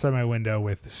right outside my window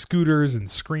with scooters and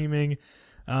screaming.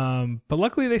 But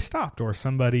luckily they stopped, or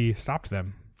somebody stopped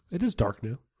them. It is dark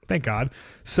now. Thank God.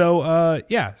 So,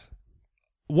 yes.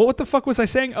 What the fuck was I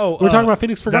saying? Oh, we're talking about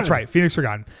Phoenix Forgotten. That's right, Phoenix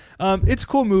Forgotten. It's a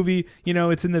cool movie.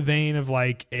 It's in the vein of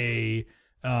like a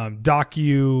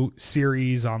docu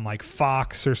series on like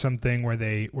Fox or something where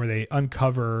they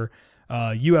uncover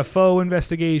UFO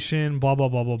investigation. Blah blah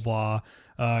blah blah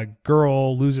blah.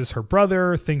 Girl loses her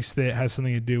brother. Thinks that it has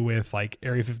something to do with like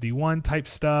Area 51 type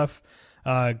stuff.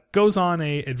 Goes on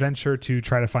a adventure to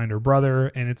try to find her brother,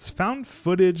 and it's found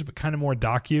footage, but kind of more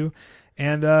docu.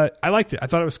 And I liked it. I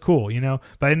thought it was cool.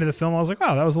 By the end of the film, I was like,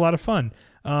 wow, that was a lot of fun.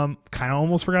 Kind of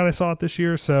almost forgot I saw it this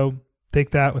year, so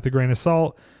take that with a grain of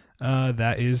salt.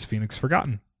 That is Phoenix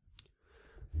Forgotten.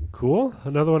 Cool.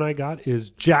 Another one I got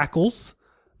is Jackals.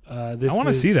 I want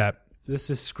to see that. This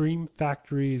is Scream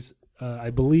Factory's, I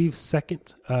believe,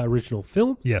 second original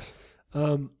film. Yes.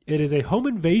 It is a home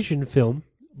invasion film,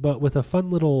 but with a fun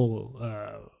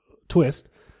little twist.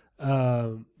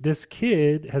 This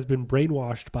kid has been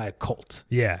brainwashed by a cult.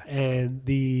 Yeah. And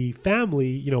the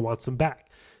family, wants him back.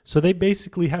 So they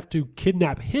basically have to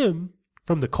kidnap him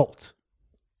from the cult.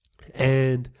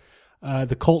 And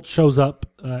the cult shows up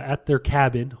at their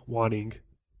cabin wanting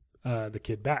the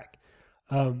kid back.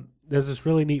 There's this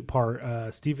really neat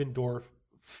part. Steven Dorff,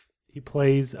 he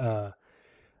plays a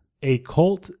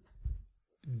cult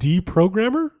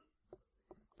deprogrammer.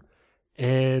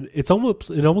 and it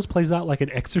almost plays out like an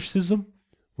exorcism,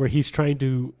 where he's trying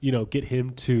to get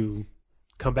him to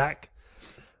come back.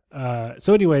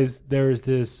 So, anyways,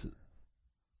 there's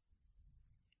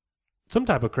some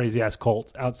type of crazy ass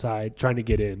cult outside trying to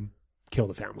get in, kill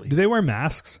the family. Do they wear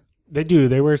masks? They do.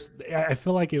 They wear. I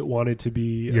feel like it wanted to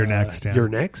be You're next. Yeah. You're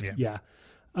next. Yeah.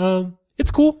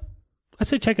 It's cool. I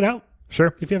say check it out.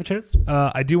 Sure. If you have a chance.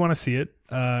 I do want to see it.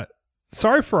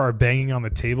 Sorry for our banging on the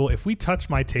table. If we touch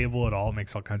my table at all, it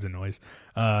makes all kinds of noise.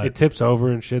 It tips over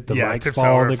and shit. The mics tips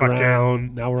fall over, on the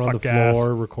ground. Now we're on the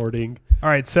floor recording. All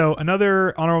right, so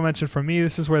another honorable mention from me.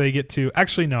 This is where they get to.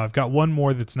 Actually, no, I've got one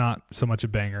more that's not so much a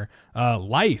banger.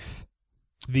 Life.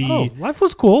 Life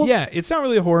was cool. Yeah, it's not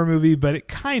really a horror movie, but it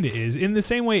kind of is. In the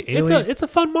same way, Alien. It's a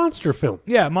fun monster film.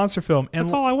 Yeah, monster film. And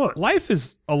that's all I want. Life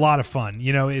is a lot of fun.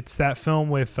 It's that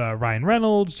film with Ryan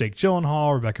Reynolds, Jake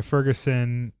Gyllenhaal, Rebecca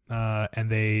Ferguson,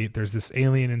 and there's this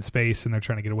alien in space, and they're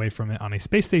trying to get away from it on a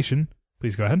space station.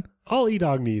 Please go ahead. All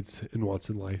E-Dog needs and wants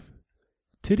in life: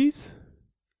 titties.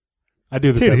 I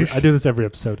do this every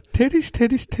episode.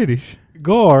 Titties.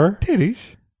 Gore. Titties.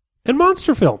 And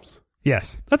monster films.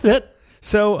 Yes. That's it.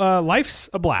 So Life's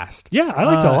a blast. Yeah, I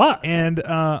liked it a lot. And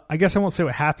I guess I won't say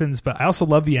what happens, but I also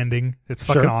love the ending. It's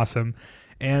fucking awesome.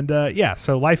 And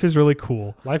so Life is really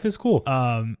cool. Life is cool.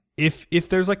 If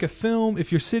there's like a film,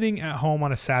 if you're sitting at home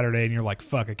on a Saturday and you're like,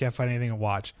 fuck, I can't find anything to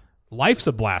watch, Life's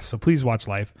a blast. So please watch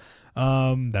Life.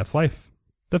 That's Life.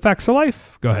 The facts of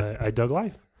life. Go ahead. I dug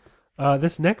Life.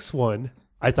 This next one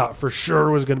I thought for sure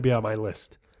was going to be on my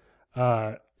list.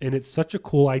 And it's such a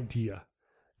cool idea.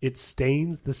 It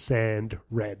stains the sand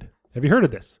red. Have you heard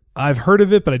of this? I've heard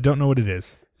of it, but I don't know what it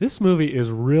is. This movie is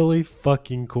really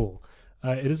fucking cool.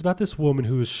 It is about this woman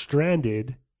who is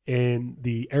stranded in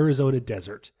the Arizona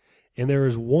desert. And there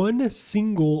is one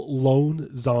single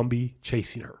lone zombie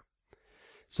chasing her.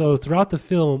 So throughout the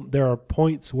film, there are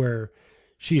points where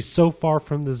she's so far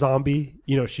from the zombie,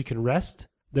 she can rest.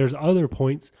 There's other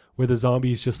points where the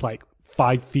zombie is just like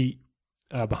 5 feet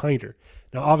behind her.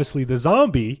 Now, obviously, the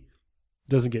zombie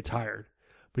doesn't get tired,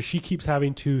 but she keeps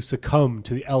having to succumb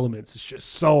to the elements. It's just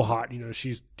so hot.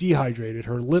 She's dehydrated.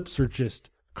 Her lips are just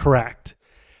cracked.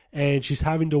 And she's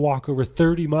having to walk over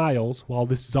 30 miles while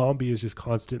this zombie is just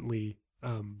constantly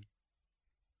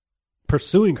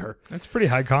pursuing her. That's pretty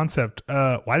high concept.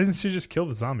 Why doesn't she just kill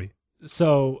the zombie?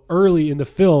 So early in the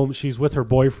film, she's with her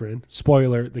boyfriend.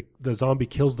 Spoiler, the zombie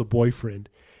kills the boyfriend.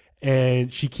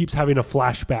 And she keeps having a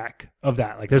flashback of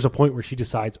that. Like there's a point where she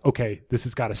decides, okay, this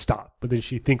has got to stop. But then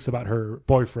she thinks about her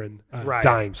boyfriend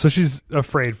dying. So she's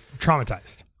afraid,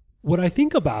 traumatized. What I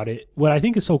think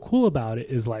is so cool about it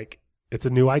is like, it's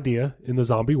a new idea in the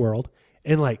zombie world.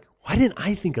 And like, why didn't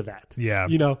I think of that? Yeah.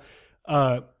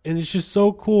 And it's just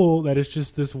so cool that it's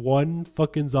just this one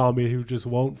fucking zombie who just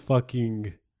won't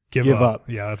fucking give up.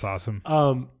 Yeah, that's awesome.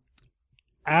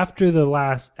 After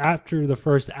the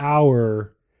first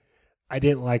hour, I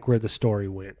didn't like where the story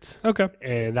went. Okay.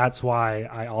 And that's why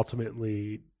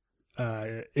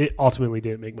it ultimately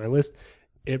didn't make my list.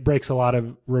 It breaks a lot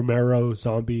of Romero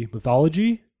zombie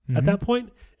mythology at that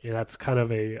point. And that's kind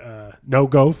of a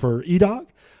no-go for E-Dog.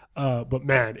 But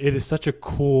man, it is such a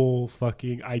cool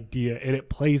fucking idea. And it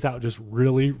plays out just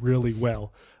really, really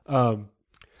well.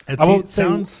 It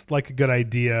sounds like a good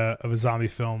idea of a zombie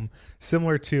film,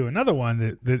 similar to another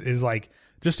one that is like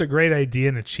just a great idea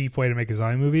and a cheap way to make a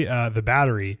zombie movie. The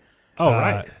Battery. Oh,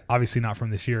 right. Obviously not from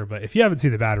this year, but if you haven't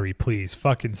seen The Battery, please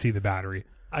fucking see The Battery.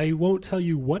 I won't tell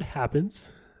you what happens,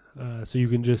 so you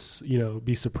can just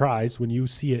be surprised when you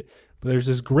see it. But there's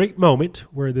this great moment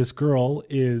where this girl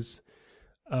is,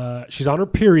 she's on her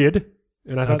period,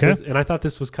 and I thought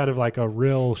this was kind of like a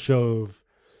real show of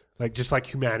just like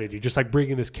humanity, just like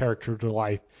bringing this character to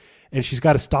life. And she's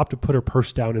got to stop to put her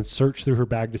purse down and search through her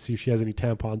bag to see if she has any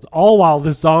tampons, all while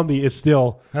this zombie is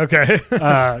still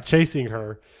chasing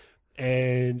her.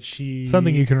 And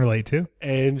something you can relate to.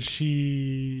 And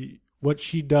what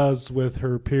she does with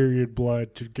her period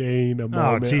blood to gain a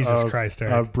moment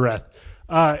of breath.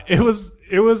 It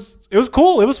was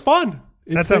cool. It was fun.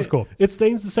 That sounds cool. It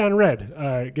stains the sand red.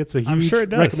 It gets a huge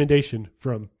recommendation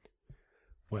from,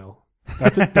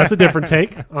 that's a different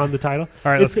take on the title.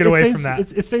 All right, let's get away from that.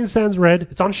 It stains the sand red.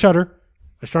 It's on Shudder.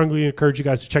 I strongly encourage you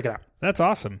guys to check it out. That's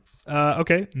awesome.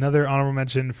 Okay, another honorable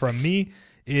mention from me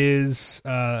is,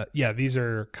 these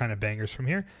are kind of bangers from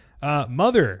here.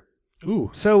 Mother. Ooh.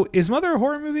 So is Mother a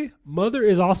horror movie? Mother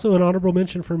is also an honorable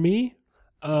mention for me.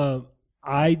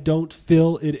 I don't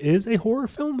feel it is a horror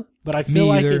film, but I feel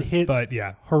like it hits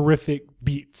horrific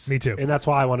beats. Me too. And that's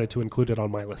why I wanted to include it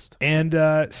on my list. And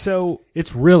so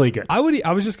it's really good. I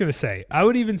was just going to say, I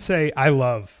would even say I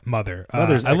love Mother.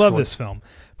 Mother's I love this film.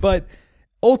 But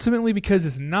ultimately because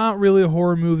it's not really a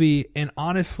horror movie, and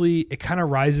honestly, it kind of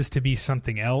rises to be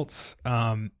something else.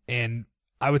 And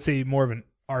I would say more of an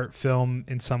art film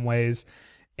in some ways.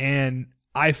 And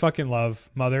I fucking love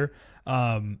Mother.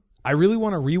 I really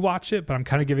want to rewatch it, but I'm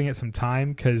kind of giving it some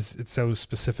time because it's so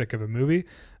specific of a movie.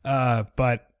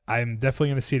 But I'm definitely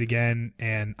going to see it again.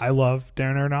 And I love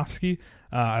Darren Aronofsky.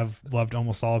 I've loved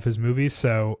almost all of his movies.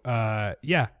 So,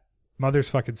 yeah, Mother's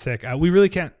fucking sick. We really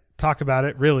can't talk about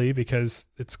it really because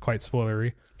it's quite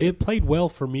spoilery. It played well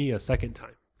for me a second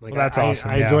time. Like, well, that's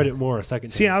awesome. I enjoyed it more a second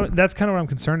time. See, that's kind of what I'm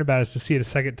concerned about, is to see it a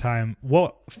second time.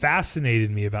 What fascinated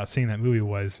me about seeing that movie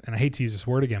was, and I hate to use this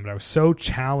word again, but I was so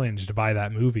challenged by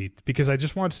that movie because I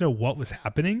just wanted to know what was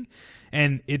happening,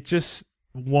 and it just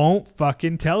won't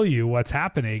fucking tell you what's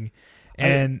happening.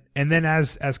 And then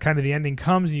as kind of the ending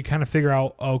comes and you kind of figure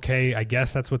out, okay, I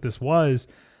guess that's what this was.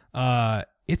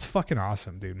 It's fucking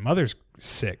awesome, dude. Mother's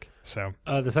sick. So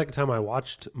the second time I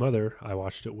watched Mother, I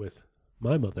watched it with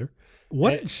my mother.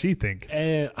 What did she think?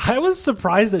 And I was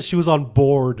surprised that she was on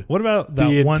board. What about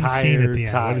that one scene at the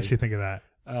end? Time. What did she think of that?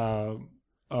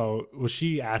 Well,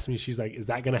 she asked me, she's like, is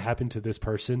that going to happen to this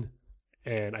person?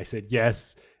 And I said,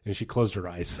 yes. And she closed her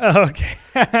eyes. Oh, okay.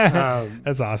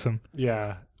 That's awesome.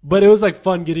 Yeah. But it was like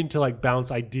fun getting to like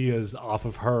bounce ideas off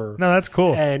of her. No, that's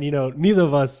cool. And, neither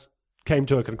of us came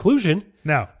to a conclusion.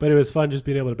 No. But it was fun just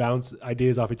being able to bounce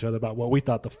ideas off each other about what we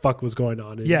thought the fuck was going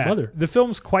on in Mother. The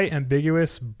film's quite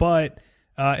ambiguous, but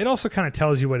it also kind of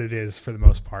tells you what it is for the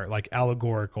most part, like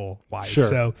allegorical wise.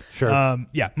 Sure.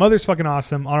 Yeah, Mother's fucking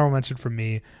awesome. Honorable mention from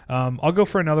me. I'll go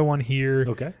for another one here.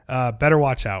 Okay. Better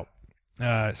Watch Out.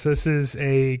 So this is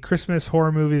a Christmas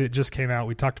horror movie that just came out.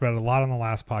 We talked about it a lot on the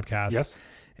last podcast. Yes.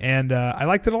 And I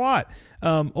liked it a lot.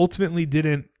 Ultimately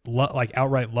didn't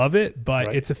outright love it, but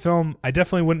right. It's a film I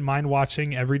definitely wouldn't mind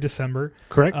watching every December.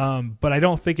 Correct. But I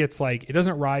don't think it's like, it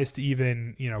doesn't rise to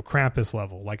even, Krampus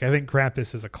level. Like, I think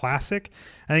Krampus is a classic.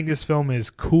 I think this film is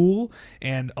cool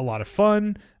and a lot of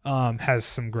fun, has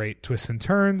some great twists and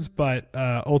turns, but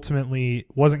ultimately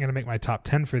wasn't going to make my top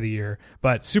 10 for the year,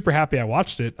 but super happy I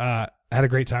watched it. I had a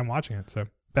great time watching it. So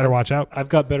Better Watch Out. I've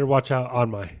got Better Watch Out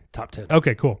on my top 10.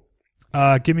 Okay, cool.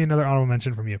 Give me another honorable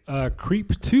mention from you.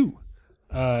 Creep 2.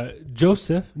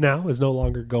 Joseph now is no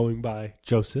longer going by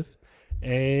Joseph,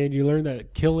 and you learn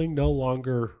that killing no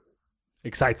longer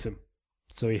excites him.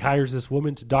 So he hires this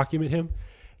woman to document him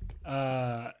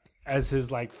as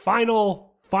his like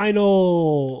final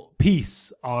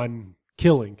piece on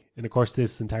killing. And of course,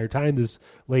 this entire time, this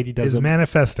lady doesn't... His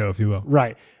manifesto, if you will.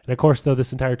 Right. And of course, though,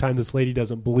 this entire time, this lady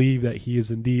doesn't believe that he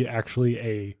is indeed actually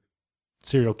a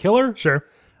serial killer. Sure.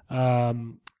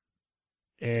 And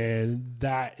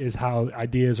that is how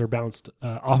ideas are bounced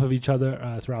off of each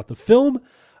other throughout the film.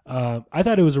 I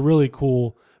thought it was really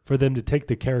cool for them to take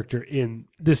the character in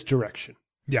this direction.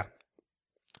 Yeah.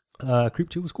 Creep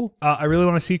 2 was cool. I really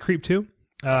want to see Creep 2.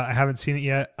 I haven't seen it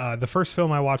yet. The first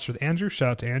film I watched with Andrew, shout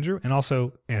out to Andrew. And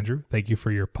also, Andrew, thank you for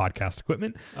your podcast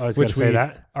equipment. I was going to say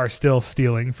that. Are still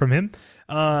stealing from him.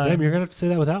 Damn, you're going to have to say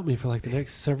that without me for like the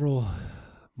next several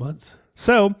months.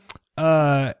 So,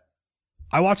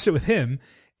 I watched it with him,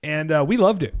 and we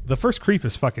loved it. The first Creep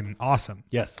is fucking awesome.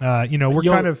 Yes.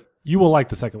 You will like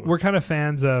the second one. We're kind of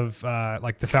fans of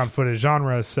like the found footage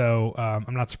genre, so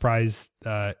I'm not surprised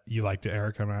you liked it,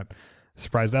 Eric. I'm not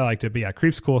surprised I liked it, but yeah,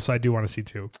 Creep's cool, so I do want to see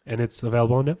 2. And it's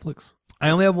available on Netflix. I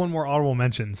only have one more honorable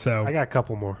mention, so I got a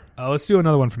couple more. Let's do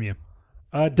another one from you.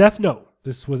 Death Note.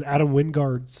 This was Adam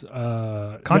Wingard's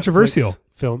controversial Netflix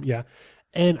film. Yeah.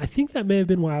 And I think that may have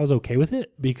been why I was okay with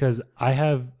it, because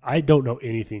I don't know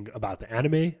anything about the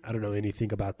anime. I don't know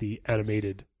anything about the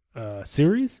animated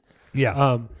series.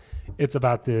 Yeah. It's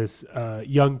about this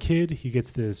young kid. He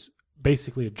gets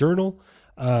basically a journal.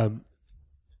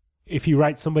 If you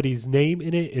write somebody's name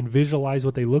in it and visualize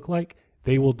what they look like,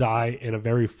 they will die in a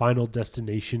very Final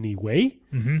Destination-y way.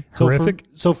 Mm-hmm. Horrific.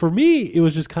 So for me, it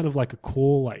was just kind of like a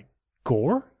cool like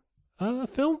gore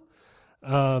film.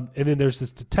 And then there's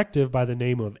this detective by the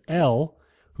name of L,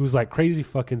 who's like crazy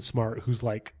fucking smart, who's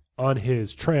like on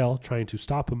his trail trying to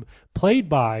stop him, played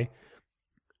by,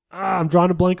 I'm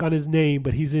drawing a blank on his name,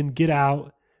 but he's in Get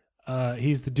Out.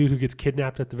 He's the dude who gets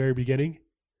kidnapped at the very beginning.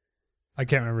 I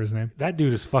can't remember his name. That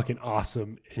dude is fucking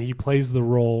awesome. And he plays the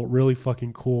role really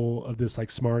fucking cool of this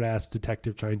like smart ass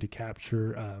detective trying to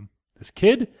capture this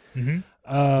kid.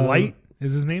 Mm-hmm. Light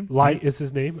is his name? Light is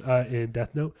his name in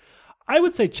Death Note. I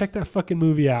would say check that fucking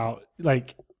movie out.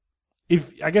 Like,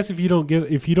 if you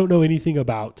don't know anything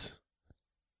about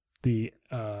the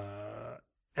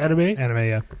anime,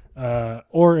 yeah,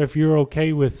 or if you're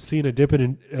okay with seeing a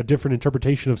different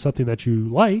interpretation of something that you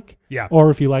like, yeah, or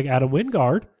if you like Adam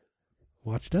Wingard,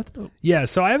 watch Death Note. Yeah,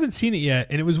 so I haven't seen it yet,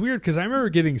 and it was weird because I remember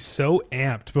getting so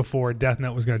amped before Death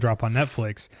Note was going to drop on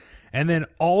Netflix, and then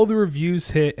all the reviews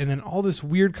hit, and then all this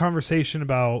weird conversation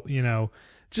about,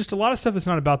 just a lot of stuff that's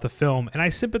not about the film, and I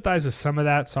sympathize with some of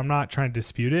that, so I'm not trying to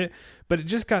dispute it, but it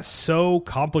just got so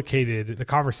complicated, the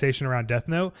conversation around Death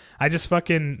Note, I just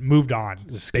fucking moved on,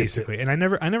 basically, and I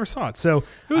never saw it. So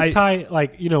it was tight.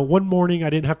 Like, one morning I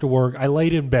didn't have to work. I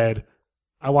laid in bed.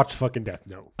 I watched fucking Death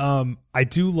Note. I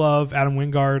do love Adam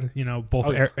Wingard.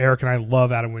 Both Eric and I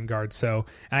love Adam Wingard. So,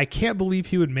 and I can't believe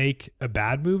he would make a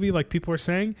bad movie like people are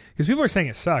saying, because people are saying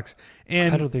it sucks.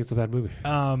 And I don't think it's a bad movie.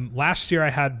 Last year I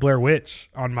had Blair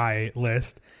Witch on my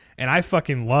list, and I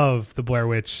fucking love the Blair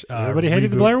Witch. Everybody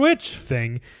hated the Blair Witch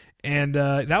thing, and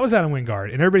that was Adam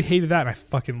Wingard, and everybody hated that, and I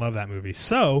fucking love that movie.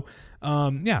 So,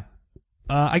 yeah.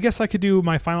 I guess I could do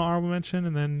my final honorable mention,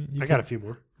 and then I got a few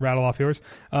more. Rattle off yours.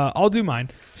 I'll do mine.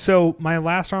 So my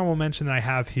last honorable mention that I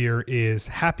have here is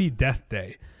Happy Death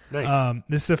Day. Nice.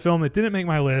 This is a film that didn't make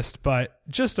my list, but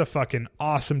just a fucking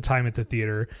awesome time at the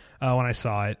theater when I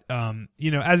saw it.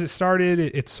 As it started,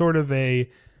 it's sort of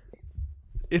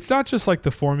it's not just like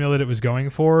the formula that it was going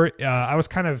for. I was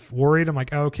kind of worried. I'm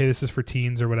like, oh, okay, this is for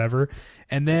teens or whatever.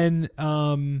 And then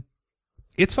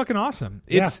it's fucking awesome.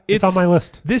 It's on my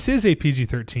list. This is a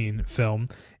PG-13 film.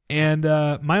 And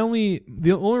the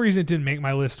only reason it didn't make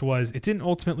my list was it didn't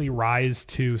ultimately rise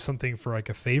to something for like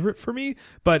a favorite for me,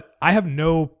 but I have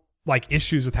no like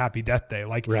issues with Happy Death Day.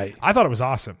 Like, right. I thought it was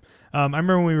awesome. I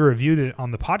remember when we reviewed it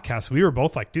on the podcast, we were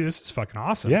both like, dude, this is fucking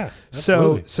awesome. Yeah.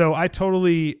 Absolutely. So I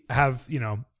totally have,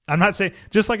 I'm not saying,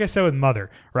 just like I said with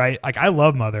Mother, right? Like, I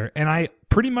love Mother, and I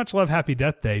pretty much love Happy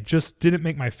Death Day, just didn't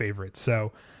make my favorite.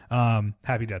 So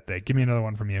Happy Death Day. Give me another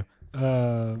one from you.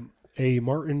 A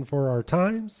Martin for Our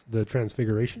Times, The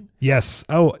Transfiguration. Yes.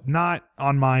 Oh, not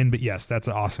on mine, but yes, that's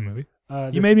an awesome movie.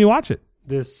 You made me watch it.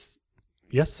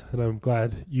 Yes, and I'm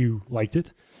glad you liked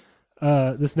it.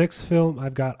 This next film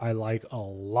I like a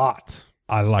lot.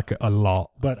 I like it a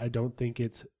lot. But I don't think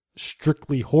it's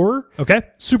strictly horror. Okay.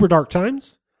 Super Dark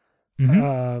Times.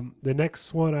 Mm-hmm. The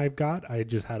next one I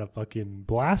just had a fucking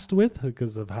blast with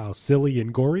because of how silly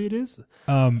and gory it is.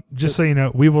 So you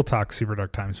know, we will talk Super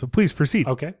Dark Times, but please proceed.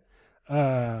 Okay.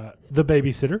 The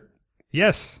Babysitter.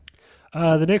 Yes.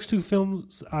 The next two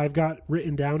films I've got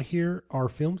written down here are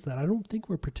films that I don't think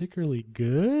were particularly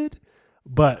good,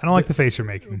 but I don't like the face you're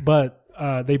making. But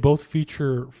they both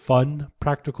feature fun,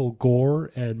 practical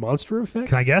gore and monster effects.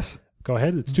 Can I guess? Go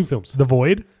ahead. It's two films. The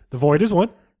Void. The Void is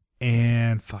one.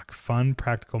 And fun,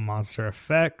 practical monster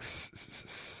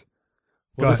effects.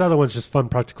 Well, this other one's just fun,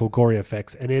 practical, gory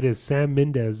effects, and it is Sam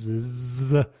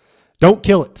Mendes's Don't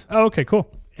Kill It. Oh, okay,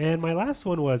 cool. And my last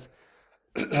one was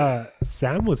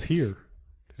Sam Was Here.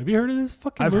 Have you heard of this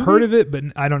fucking movie? I've heard of it, but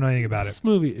I don't know anything about This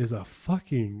movie is a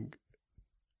fucking...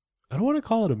 I don't want to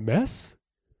call it a mess,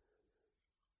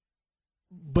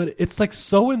 but it's like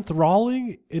so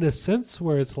enthralling in a sense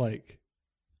where it's like,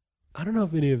 I don't know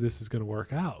if any of this is going to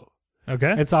work out.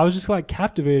 Okay. And so I was just like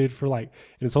captivated for like,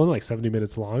 and it's only like 70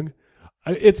 minutes long.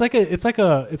 It's like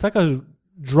a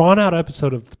drawn out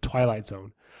episode of The Twilight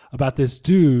Zone about this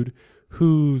dude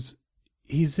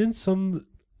he's in some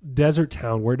desert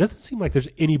town where it doesn't seem like there's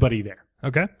anybody there.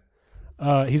 Okay.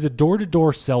 He's a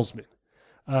door-to-door salesman.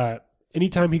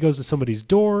 Anytime he goes to somebody's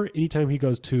door, anytime he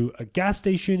goes to a gas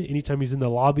station, anytime he's in the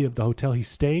lobby of the hotel he's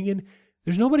staying in,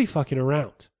 there's nobody fucking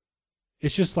around.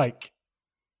 It's just like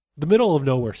the middle of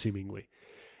nowhere, seemingly.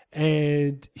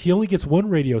 And he only gets one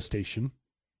radio station.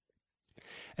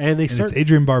 And it's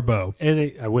Adrian Barbeau.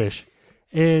 And I wish.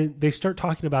 And they start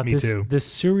talking about Me too. this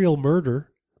serial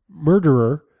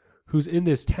murderer who's in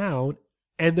this town,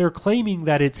 and they're claiming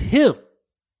that it's him.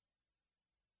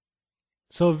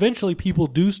 So eventually people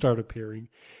do start appearing,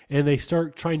 and they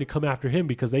start trying to come after him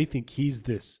because they think he's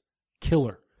this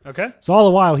killer. Okay. So all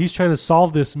the while, he's trying to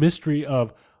solve this mystery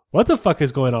of what the fuck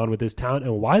is going on with this town,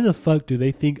 and why the fuck do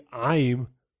they think I'm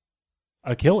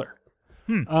a killer?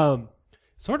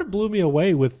 Sort of blew me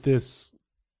away with this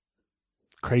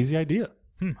crazy idea.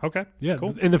 Okay. Yeah.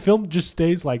 Cool. And the film just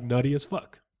stays like nutty as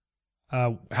fuck.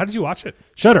 How did you watch it?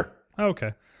 Shudder. Oh,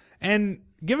 okay. And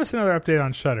give us another update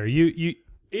on Shudder. You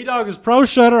E-Dog is pro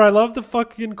Shudder. I love the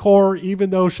fucking core,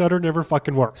 even though Shudder never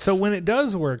fucking works. So when it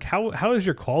does work, how has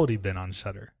your quality been on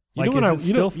Shudder? Is it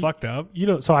still fucked up?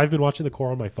 So I've been watching the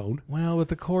core on my phone. Well, but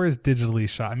the core is digitally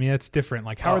shot. I mean, it's different.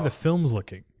 Like, how are the films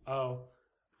looking?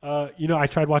 I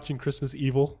tried watching Christmas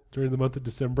Evil during the month of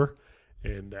December,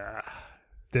 and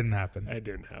Didn't happen. it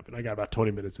didn't happen. I got about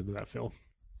 20 minutes into that film.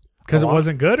 Because it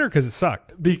wasn't good or because it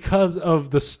sucked? Because of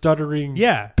the stuttering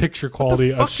Yeah. picture quality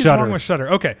What the fuck of is Shudder. wrong with Shudder?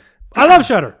 Okay. I love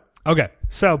Shudder. Okay.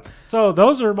 So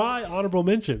those are my honorable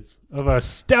mentions of a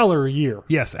stellar year.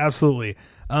 yes, absolutely.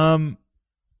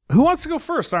 Who wants to go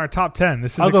first on our top 10?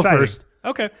 This is I'll exciting. go first.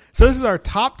 Okay, so this is our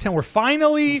top 10. We're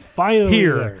finally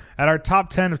here there. at our top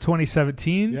 10 of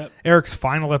 2017. Yep. Eric's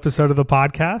final episode of the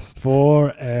podcast.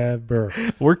 Forever.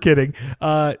 We're kidding.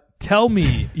 Tell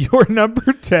me your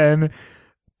number 10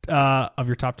 of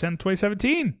your top 10 of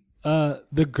 2017.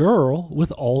 The Girl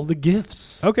with All the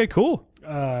Gifts. Okay, cool.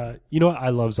 You know what? I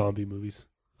love zombie movies.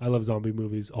 I love zombie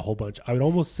movies a whole bunch. I would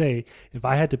almost say if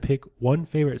I had to pick one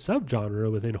favorite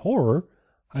subgenre within horror,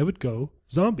 I would go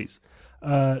zombies.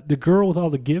 The Girl with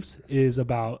All the Gifts is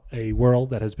about a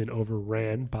world that has been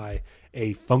overran by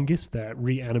a fungus that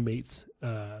reanimates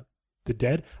the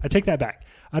dead. I take that back.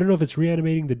 I don't know if it's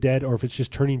reanimating the dead or if it's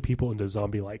just turning people into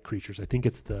zombie-like creatures. I think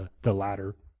it's the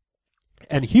latter.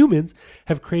 And humans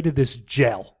have created this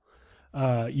gel.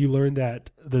 You learn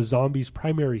that the zombies'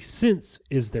 primary sense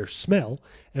is their smell,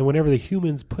 and whenever the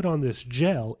humans put on this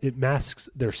gel, it masks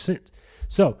their scent.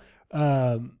 So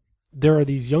there are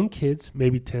these young kids,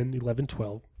 maybe 10, 11,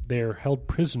 12. They're held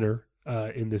prisoner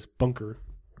in this bunker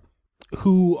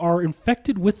who are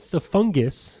infected with the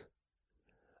fungus,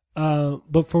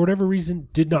 but for whatever reason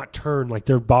did not turn, like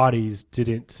their bodies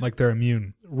didn't. Like they're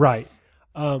immune. Right.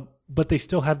 But they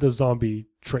still have the zombie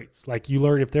traits. Like you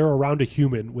learn if they're around a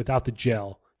human without the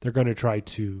gel, they're going to try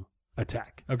to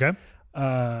attack. Okay.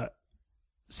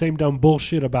 Same dumb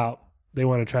bullshit about they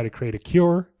want to try to create a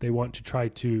cure. They want to try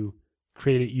to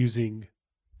create it using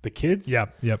the kids.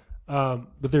 Yep. But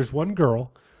there's one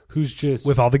girl who's just...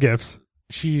 With all the gifts.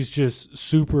 She's just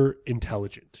super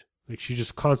intelligent. Like she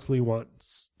just constantly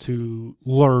wants to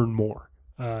learn more.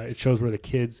 It shows where the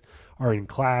kids are in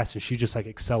class and she just like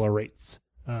accelerates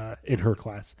in her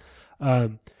class.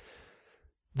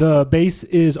 The base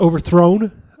is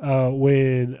overthrown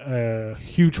when a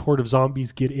huge horde of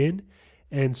zombies get in.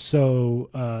 And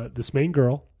so this main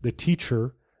girl, the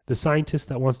teacher, the scientist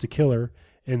that wants to kill her,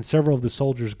 and several of the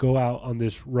soldiers go out on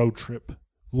this road trip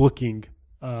looking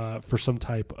for some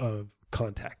type of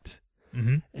contact.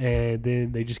 Mm-hmm. And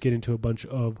then they just get into a bunch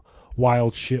of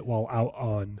wild shit while out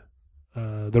on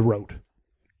the road.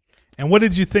 And what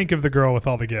did you think of The Girl with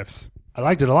All the Gifts? I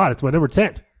liked it a lot. It's my number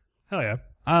 10. Hell yeah.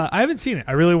 I haven't seen it.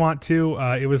 I really want to.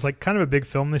 It was like kind of a big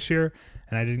film this year,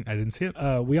 and I didn't see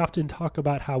it. We often talk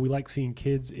about how we like seeing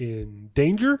kids in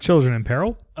danger. Children in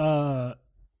Peril.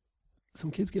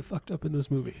 Some kids get fucked up in this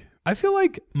movie. I feel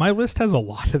like my list has a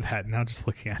lot of that now just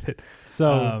looking at it.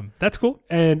 So that's cool.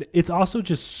 And it's also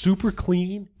just super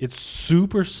clean. It's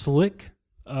super slick.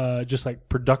 Just like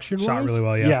production-wise. Shot really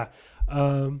well, yeah.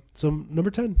 So number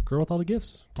 10, Girl with All the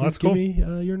Gifts. Please that's give cool.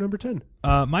 me your number 10.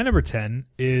 My number 10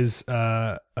 is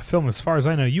a film, as far as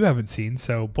I know, you haven't seen.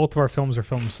 So both of our films are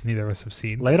films neither of us have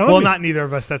seen. Lay it on well, me. not neither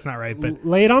of us. That's not right. But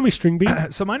lay it on me, String Beat.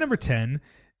 so my number 10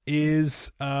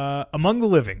 is Among the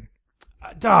Living.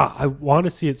 I want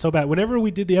to see it so bad. Whenever we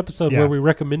did the episode where we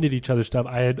recommended each other stuff,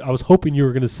 I was hoping you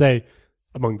were going to say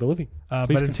Among the Living. But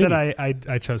continue. instead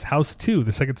I chose House 2,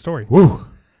 the second story. Woo.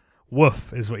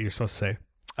 Woof is what you're supposed to say.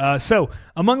 So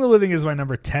Among the Living is my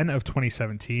number 10 of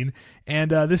 2017.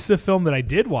 And this is a film that I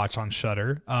did watch on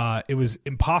Shudder. It was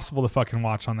impossible to fucking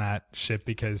watch on that shit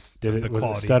because of the quality.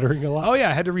 Was it stuttering a lot? Oh, yeah.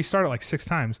 I had to restart it like 6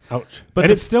 times. Ouch. But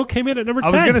and it still came in at number 10.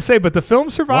 I was going to say, but the film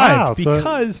survived Wow,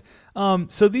 because,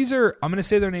 so these are, I'm going to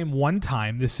say their name one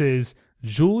time. This is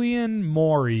Julian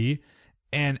Maury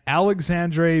and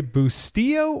Alexandre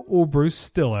Bustillo or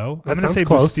Brustillo. I'm going to say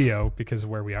close. Bustillo because of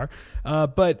where we are.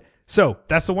 So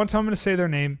that's the one time I'm going to say their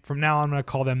name. From now on, I'm going to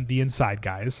call them the Inside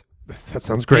Guys. That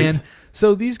sounds great. And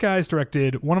so these guys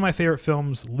directed one of my favorite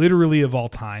films literally of all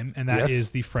time, and that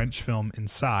is the French film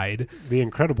Inside. The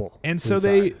Incredible. And so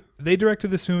Inside. they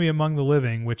directed this movie Among the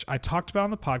Living, which I talked about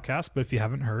on the podcast, but if you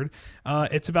haven't heard,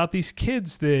 it's about these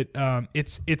kids that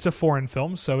it's a foreign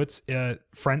film, so it's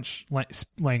French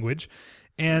language.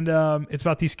 And it's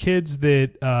about these kids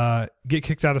that get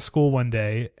kicked out of school one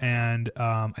day, and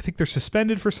I think they're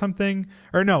suspended for something.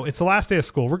 Or no, it's the last day of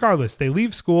school. Regardless, they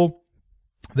leave school.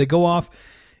 They go off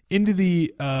into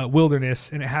the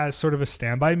wilderness, and it has sort of a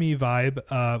Stand By Me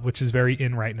vibe, which is very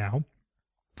in right now.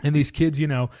 And these kids,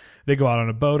 they go out on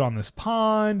a boat on this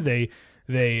pond. They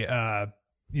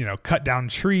cut down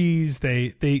trees. They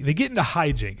get into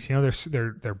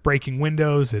hijinks. They're breaking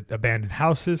windows at abandoned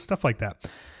houses, stuff like that.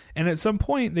 And at some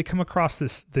point, they come across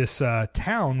this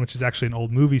town, which is actually an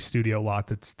old movie studio lot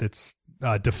that's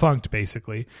defunct,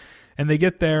 basically. And they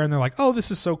get there, and they're like, "Oh,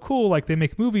 this is so cool! Like they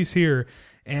make movies here."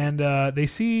 And they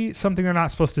see something they're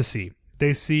not supposed to see.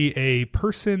 They see a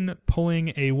person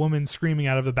pulling a woman screaming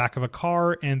out of the back of a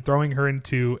car and throwing her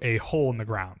into a hole in the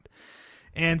ground.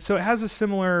 And so it has a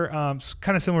similar,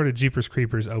 kind of similar to Jeepers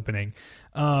Creepers opening.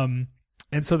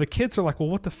 And so the kids are like, well,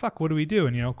 what the fuck? What do we do?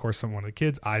 And, of course, one of the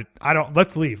kids,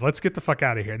 let's leave. Let's get the fuck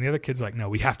out of here. And the other kid's like, no,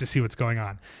 we have to see what's going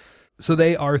on. So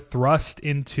they are thrust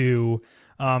into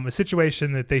a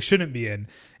situation that they shouldn't be in.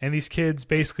 And these kids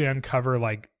basically uncover,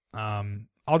 like,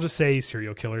 I'll just say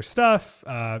serial killer stuff,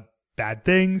 bad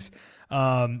things,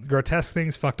 grotesque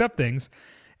things, fucked up things.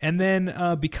 And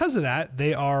then because of that,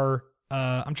 they are,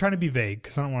 I'm trying to be vague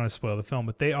because I don't want to spoil the film,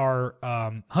 but they are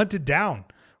hunted down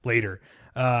later.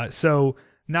 So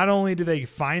not only do they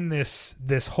find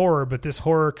this horror, but this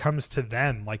horror comes to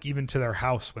them, like even to their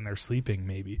house when they're sleeping,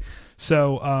 maybe.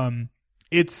 So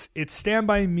it's Stand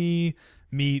By Me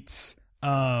meets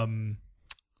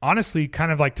honestly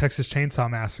kind of like Texas Chainsaw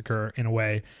Massacre in a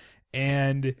way,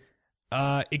 and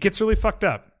it gets really fucked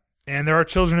up, and there are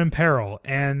children in peril,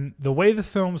 and the way the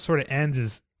film sort of ends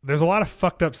is there's a lot of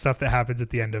fucked up stuff that happens at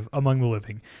the end of Among the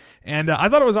Living. And I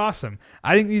thought it was awesome.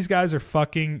 I think these guys are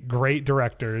fucking great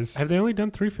directors. Have they only done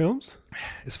 3 films?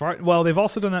 They've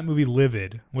also done that movie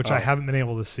Livid, which I haven't been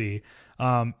able to see.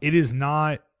 It is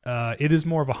not. It is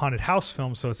more of a haunted house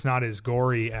film, so it's not as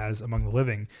gory as Among the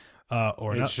Living.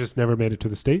 It's just never made it to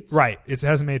the States? Right. It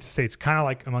hasn't made it to the States. Kind of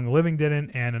like Among the Living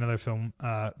didn't, and another film.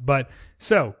 But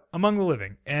so Among the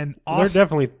Living, and they're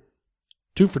definitely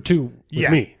 2 for 2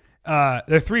 with me.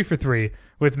 They're 3 for 3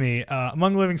 with me.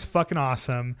 Among the Living's fucking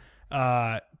awesome.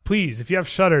 Please, if you have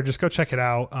Shudder, just go check it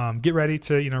out. Get ready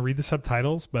to read the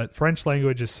subtitles, but French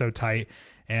language is so tight,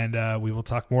 and we will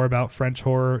talk more about French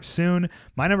horror soon.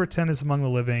 My number 10 is Among the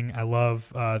Living. I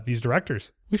love these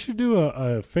directors. We should do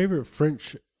a favorite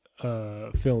French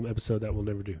film episode that we'll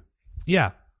never do.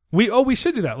 Yeah. We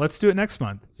should do that. Let's do it next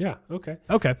month. Yeah, okay.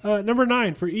 Okay. Number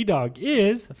 9 for E-Dog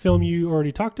is a film you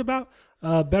already talked about,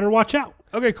 Better Watch Out.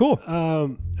 Okay, cool.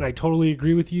 And I totally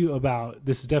agree with you about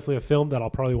this is definitely a film that I'll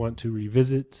probably want to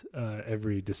revisit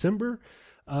every December.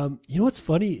 You know what's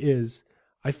funny is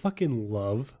I fucking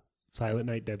love Silent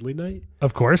Night, Deadly Night.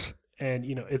 Of course. And,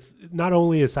 it's not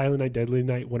only is Silent Night, Deadly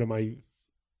Night one of my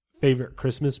favorite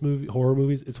Christmas horror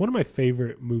movies, it's one of my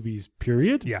favorite movies,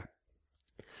 period. Yeah.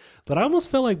 But I almost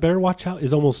feel like Better Watch Out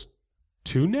is almost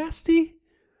too nasty.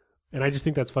 And I just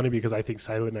think that's funny because I think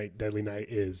Silent Night, Deadly Night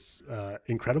is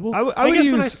incredible. I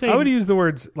would use the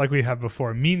words like we have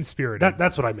before, mean-spirited.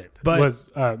 That's what I meant. But was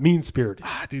mean-spirited.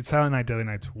 Dude, Silent Night, Deadly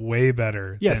Night's way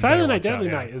better. Yeah, than Silent Night, Better Watch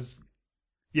Deadly Out, Night is...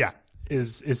 Yeah.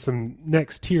 Is some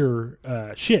next tier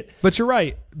shit. But you're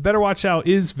right. Better Watch Out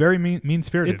is very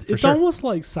mean-spirited. It's sure. almost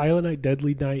like Silent Night,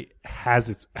 Deadly Night has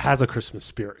a Christmas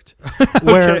spirit,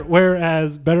 Okay.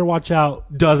 whereas Better Watch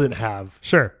Out doesn't have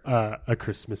a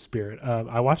Christmas spirit.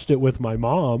 I watched it with my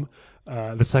mom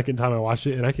the second time I watched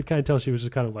it, and I could kind of tell she was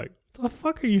just kind of like, "The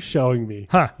fuck are you showing me?"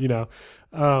 Huh?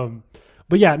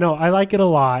 But yeah, no, I like it a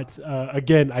lot.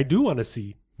 Again, I do want to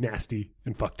see nasty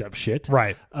and fucked up shit.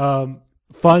 Right.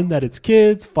 Fun that it's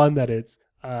kids, fun that it's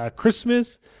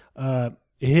Christmas. It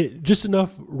hit just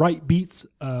enough right beats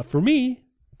for me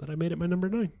that I made it my number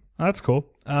 9. Oh, that's cool.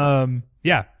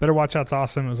 Yeah, Better Watch Out's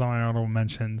awesome. It was on my honorable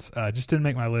mentions. Just didn't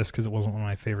make my list because it wasn't one of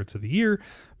my favorites of the year.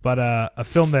 But a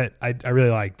film that I really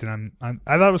liked, and I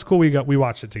thought it was cool. We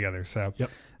watched it together. So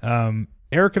yep.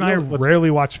 Eric and I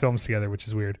rarely watch films together, which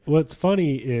is weird. What's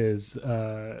funny is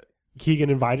Keegan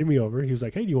invited me over. He was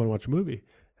like, "Hey, do you want to watch a movie?"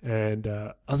 And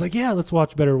I was like, "Yeah, let's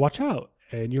watch Better Watch Out."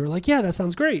 And you were like, "Yeah, that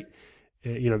sounds great."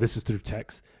 And, this is through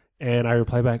text. And I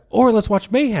replied back, "Or let's watch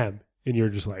Mayhem." And you're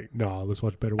just like, "No, let's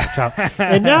watch Better Watch Out."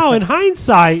 And now in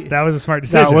hindsight, that was a smart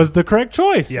decision. That was the correct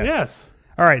choice. Yes.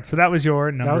 All right, so that was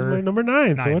your number. That was my number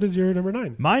 9. So what is your number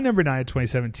 9? My number 9 of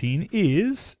 2017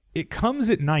 is It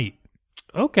Comes at Night.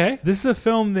 Okay. This is a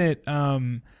film that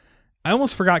I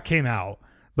almost forgot came out.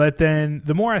 But then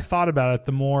the more I thought about it,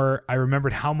 the more I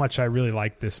remembered how much I really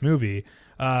liked this movie.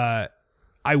 I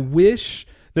wish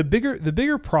the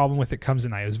bigger problem with It Comes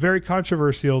at Night, it was very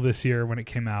controversial this year when it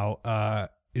came out.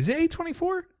 Is it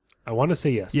A24? I want to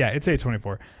say yes. Yeah, it's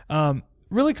A24.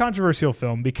 Really controversial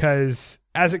film because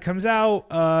as it comes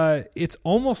out, it's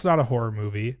almost not a horror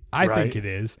movie. I think it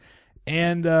is.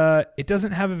 And it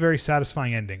doesn't have a very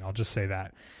satisfying ending. I'll just say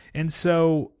that. And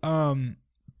so,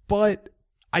 but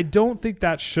I don't think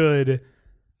that should,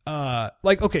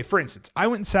 okay, for instance, I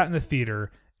went and sat in the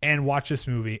theater and watched this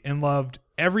movie and loved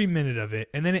every minute of it.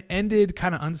 And then it ended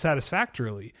kind of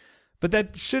unsatisfactorily. But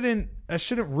that shouldn't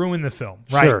ruin the film,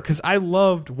 right? Sure. Because I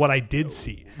loved what I did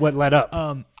see. What led up?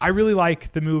 I really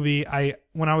like the movie.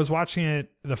 When I was watching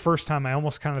it the first time, I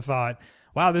almost kind of thought,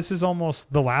 wow, this is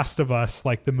almost The Last of Us,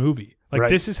 like the movie. Like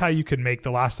this is how you could make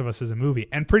The Last of Us as a movie,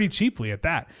 and pretty cheaply at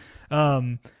that.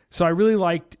 So I really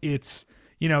liked its,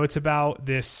 it's about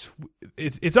this.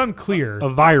 It's unclear. A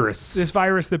virus. This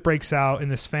virus that breaks out in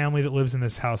this family that lives in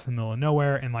this house in the middle of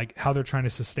nowhere, and like how they're trying to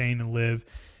sustain and live.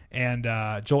 And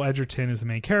Joel Edgerton is the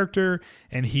main character,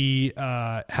 and he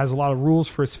has a lot of rules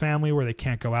for his family where they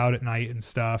can't go out at night and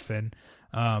stuff. And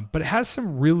but it has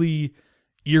some really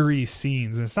eerie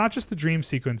scenes, and it's not just the dream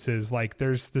sequences. Like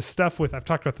there's this stuff with, I've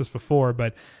talked about this before,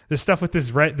 but this stuff with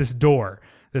this door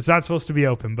that's not supposed to be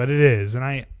open, but it is. And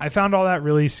I found all that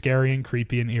really scary and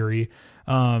creepy and eerie.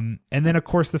 And then of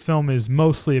course the film is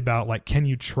mostly about like, can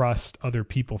you trust other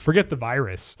people? Forget the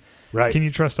virus. Right. Can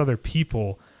you trust other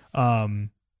people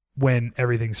when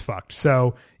everything's fucked?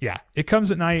 So yeah, It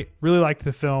Comes at Night. Really liked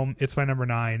the film. It's my number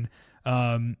 9.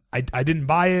 I didn't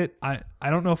buy it. I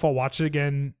don't know if I'll watch it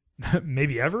again,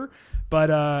 maybe ever.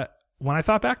 But when I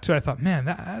thought back to it, I thought, man,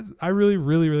 I really,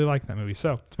 really, really like that movie.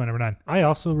 So it's my number 9. I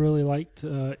also really liked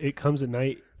It Comes at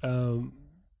Night. I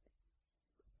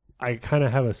kind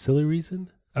of have a silly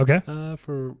reason. Okay.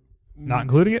 For not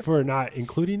including it? For not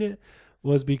including it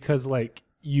was because like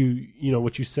you know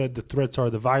what you said, the threats are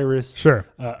the virus, sure,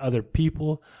 other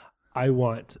people. I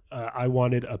wanted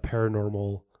a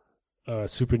paranormal,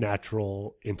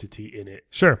 supernatural entity in it.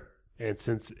 Sure. And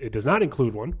since it does not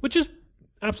include one, which is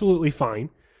absolutely fine,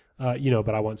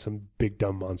 but I want some big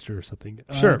dumb monster or something.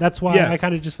 Sure. That's why I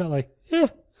kind of just felt like,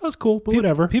 that was cool, but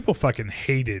whatever. People fucking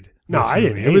hated. No, I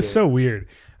didn't hate it. It was so weird.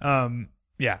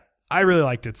 Yeah, I really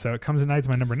liked it. So It Comes at Night's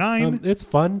my number 9. It's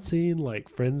fun seeing like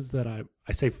friends that I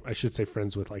should say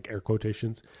friends with like air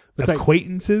quotations. But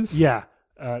acquaintances. Like,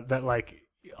 that like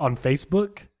on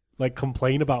Facebook like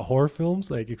complain about horror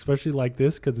films, like especially like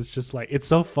this, because it's just like it's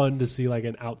so fun to see like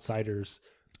an outsider's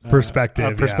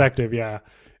perspective. Yeah,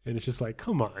 and it's just like,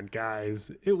 come on,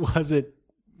 guys, it wasn't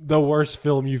the worst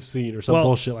film you've seen or some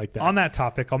bullshit like that. On that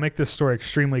topic, I'll make this story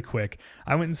extremely quick.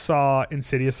 I went and saw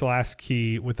Insidious: The Last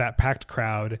Key with that packed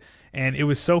crowd, and it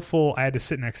was so full I had to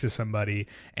sit next to somebody,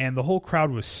 and the whole crowd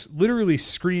was literally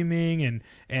screaming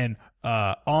and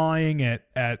awing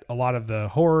at a lot of the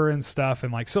horror and stuff,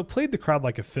 and like so it played the crowd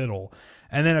like a fiddle.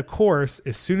 And then of course,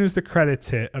 as soon as the credits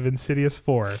hit of Insidious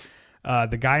 4,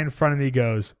 the guy in front of me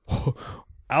goes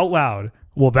out loud,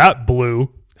 "Well, that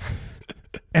blew."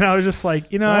 And I was just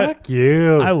like, fuck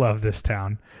you. I love this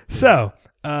town. So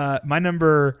my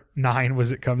number 9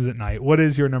 was It Comes at Night. What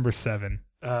is your number 7?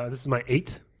 This is my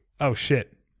 8. Oh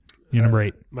shit, your number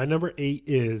 8. My number 8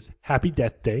 is Happy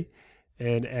Death Day.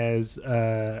 And as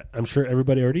I'm sure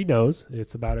everybody already knows,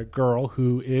 it's about a girl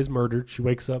who is murdered. She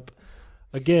wakes up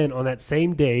again on that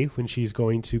same day when she's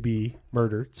going to be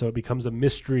murdered. So it becomes a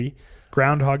mystery.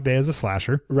 Groundhog Day as a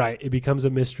slasher. Right. It becomes a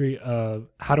mystery of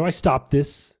how do I stop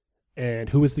this and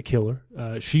who is the killer.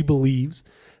 She believes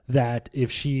that if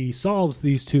she solves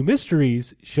these 2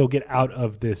 mysteries, she'll get out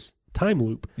of this time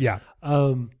loop. Yeah.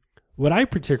 What I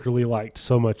particularly liked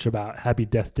so much about Happy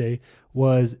Death Day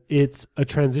was it's a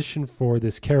transition for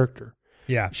this character.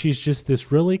 Yeah. She's just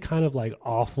this really kind of like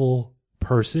awful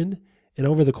person. And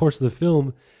over the course of the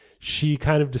film, she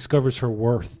kind of discovers her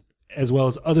worth as well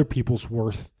as other people's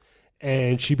worth.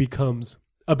 And she becomes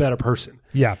a better person.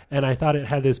 Yeah. And I thought it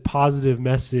had this positive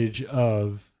message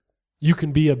of you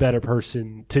can be a better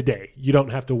person today. You don't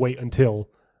have to wait until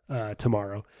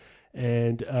tomorrow.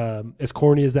 And as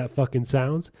corny as that fucking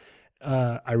sounds,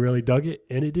 I really dug it,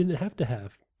 and it didn't have to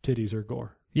have titties or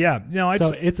gore. Yeah, no, so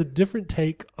it's a different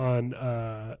take on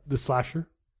the slasher,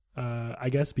 I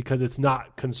guess, because it's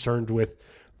not concerned with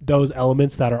those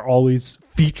elements that are always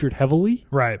featured heavily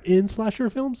in slasher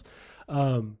films.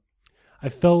 I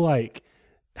feel like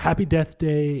Happy Death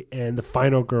Day and The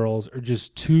Final Girls are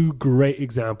just 2 great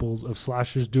examples of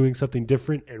slashers doing something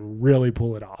different and really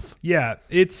pull it off. Yeah,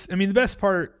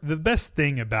 the best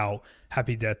thing about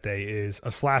Happy Death Day is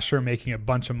a slasher making a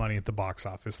bunch of money at the box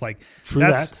office. Like,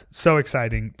 that's so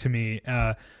exciting to me.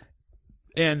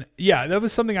 And yeah, that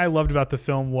was something I loved about the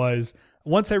film was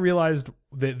once I realized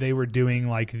that they were doing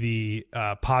like the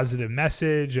positive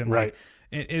message and like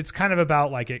it's kind of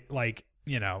about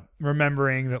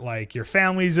remembering that like your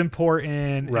family's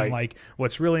important and like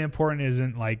what's really important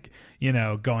isn't like,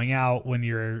 going out when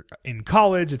you're in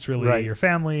college. It's really your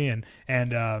family and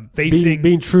facing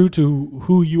being true to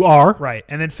who you are. Right.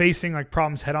 And then facing like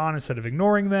problems head on instead of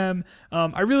ignoring them.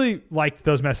 I really liked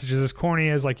those messages, as corny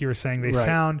as like you were saying they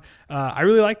sound. I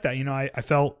really liked that. I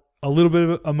felt a little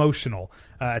bit emotional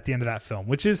at the end of that film,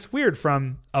 which is weird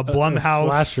from a Blumhouse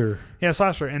slasher. Yeah,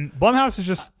 slasher. And Blumhouse is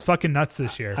just fucking nuts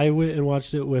this year. I went and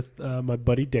watched it with my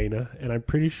buddy Dana, and I'm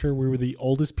pretty sure we were the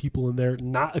oldest people in there,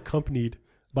 not accompanied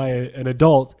by an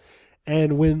adult.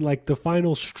 And when like the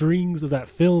final strings of that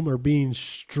film are being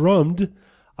strummed,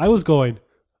 I was going,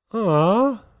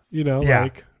 "Aw,"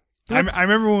 like I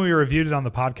remember when we reviewed it on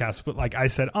the podcast, but like I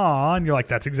said, "Aw," and you're like,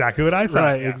 "That's exactly what I thought."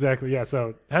 Right, exactly. Yeah.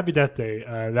 So Happy Death Day.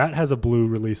 That has a blue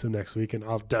release of next week, and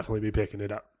I'll definitely be picking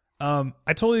it up. I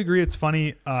totally agree. It's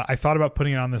funny. I thought about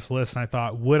putting it on this list, and I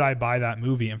thought, would I buy that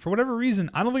movie? And for whatever reason,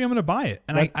 I don't think I'm going to buy it,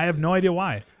 and I have no idea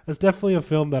why. It's definitely a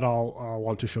film that I'll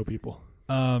want to show people.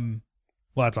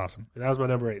 Well, that's awesome. That was my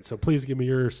number 8. So please give me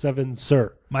your 7,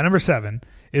 sir. My number 7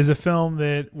 is a film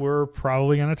that we're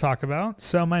probably going to talk about.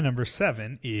 So my number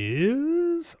 7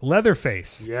 is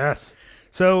Leatherface. Yes.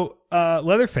 So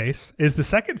Leatherface is the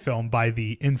second film by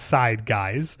the Inside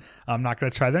guys. I'm not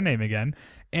going to try their name again.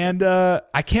 And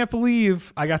I can't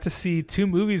believe I got to see 2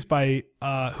 movies by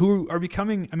who are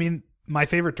becoming, my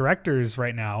favorite directors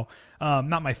right now.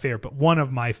 Not my favorite, but one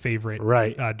of my favorite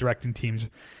directing teams.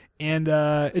 And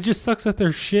it just sucks that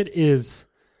their shit is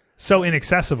so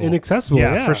inaccessible.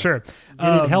 Yeah, for sure.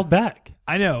 Getting held back.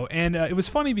 I know. And it was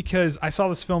funny because I saw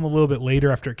this film a little bit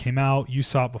later after it came out. You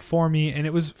saw it before me. And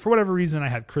it was, for whatever reason, I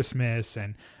had Christmas.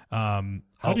 And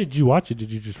how did you watch it?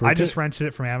 Did you just rent it? I just rented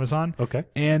it from Amazon. Okay.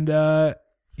 And, I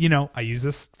use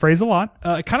this phrase a lot.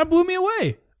 It kind of blew me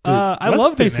away. Dude, I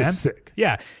loved it, man. Is sick.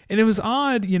 Yeah, and it was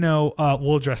odd.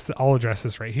 I'll address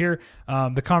this right here.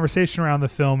 The conversation around the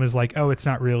film is like, oh, it's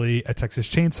not really a Texas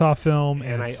Chainsaw film,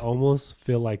 and I almost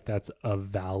feel like that's a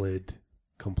valid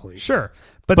complaint. Sure,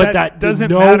 but that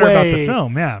doesn't matter about the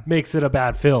film. Yeah, makes it a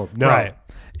bad film. No. Right.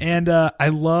 And I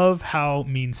love how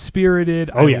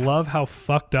mean-spirited. I love how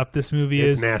fucked up this movie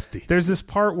is. It's nasty. There's this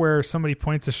part where somebody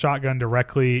points a shotgun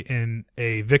directly in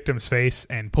a victim's face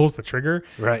and pulls the trigger.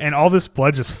 Right. And all this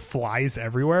blood just flies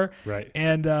everywhere. Right.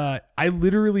 And I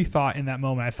literally thought in that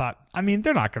moment,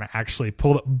 they're not going to actually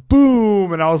pull it.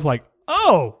 Boom! And I was like,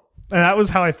 oh! And that was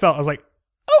how I felt. I was like,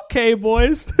 okay,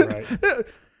 boys. Right.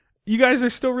 You guys are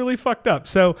still really fucked up.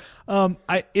 So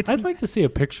I'd like to see a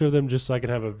picture of them just so I can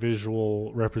have a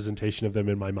visual representation of them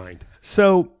in my mind.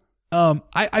 So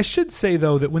I should say,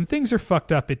 though, that when things are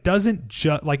fucked up, it doesn't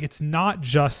it's not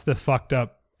just the fucked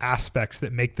up aspects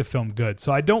that make the film good.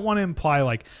 So I don't want to imply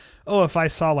like, oh, if I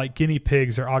saw like Guinea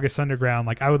Pigs or August Underground,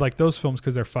 like I would like those films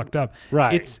because they're fucked up.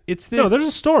 Right. No, there's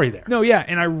a story there. No, yeah.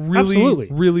 And I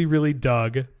really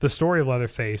dug the story of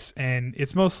Leatherface. And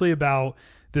it's mostly about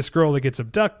this girl that gets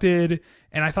abducted,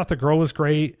 and I thought the girl was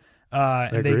great.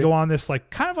 And they go on this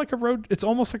it's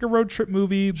almost like a road trip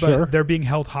movie, but they're being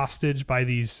held hostage by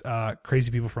these crazy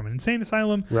people from an insane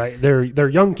asylum. Right. They're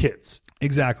young kids.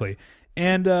 Exactly.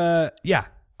 And I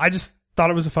just thought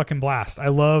it was a fucking blast. I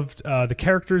loved the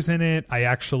characters in it. I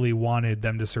actually wanted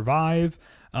them to survive.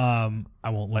 I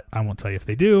won't tell you if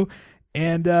they do.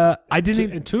 And I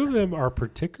didn't. And 2 of them are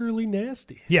particularly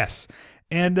nasty. Yes.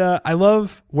 And I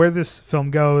love where this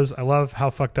film goes. I love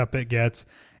how fucked up it gets.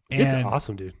 And, it's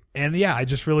awesome, dude. And yeah, I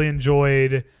just really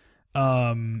enjoyed.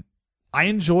 I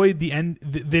enjoyed the end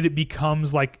that it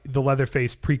becomes like the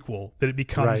Leatherface prequel. That it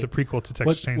becomes a prequel to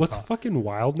Texas Chainsaw. What's fucking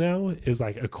wild now is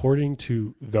like, according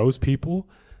to those people,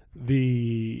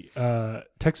 the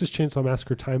Texas Chainsaw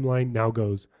Massacre timeline now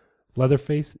goes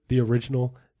Leatherface, the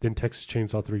original, then Texas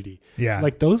Chainsaw 3D. Yeah.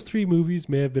 Like those 3 movies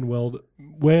may have been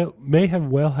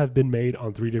have been made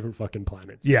on 3 different fucking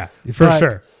planets. Yeah, for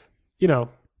sure.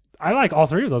 I like all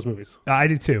 3 of those movies. I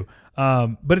do too.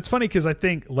 But it's funny because I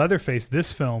think Leatherface,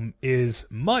 this film, is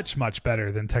much, much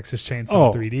better than Texas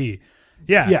Chainsaw 3D.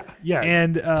 Yeah.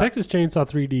 And Texas Chainsaw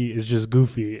 3D is just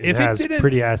goofy. It has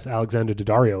pretty ass Alexander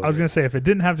Daddario. I was going to say, if it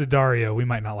didn't have Daddario, we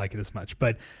might not like it as much.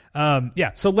 But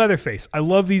so Leatherface, I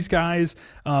love these guys.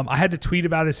 I had to tweet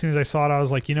about it as soon as I saw it. I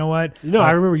was like, you know what?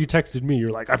 I remember you texted me.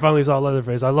 You're like, I finally saw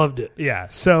Leatherface. I loved it. Yeah.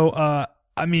 So,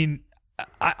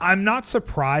 I'm not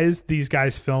surprised these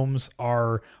guys' films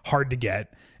are hard to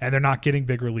get and they're not getting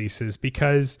big releases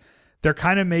because they're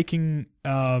kind of making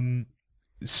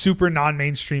super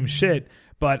non-mainstream shit,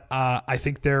 but I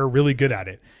think they're really good at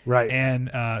it. Right. And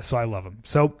so I love them.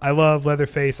 So I love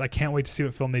Leatherface. I can't wait to see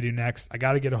what film they do next. I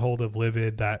got to get a hold of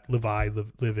Livid.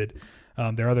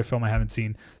 Their other film I haven't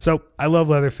seen. So I love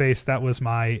Leatherface. That was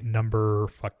my number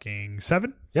fucking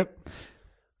 7. Yep.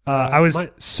 I was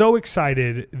so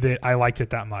excited that I liked it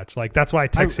that much. Like, that's why I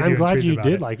texted you. I'm glad you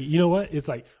did it. Like it. You know what? It's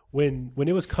like when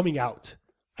it was coming out,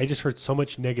 I just heard so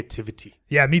much negativity.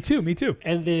 Yeah, me too.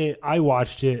 And then I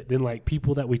watched it. Then like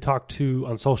people that we talked to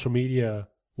on social media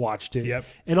watched it. Yep.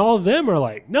 And all of them are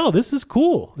like, no, this is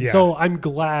cool. Yeah. So I'm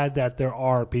glad that there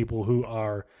are people who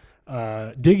are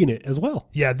digging it as well.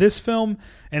 Yeah, this film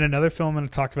and another film I'm going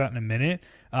to talk about in a minute,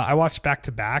 I watched back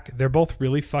to back. They're both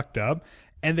really fucked up.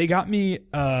 And they got me,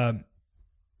 I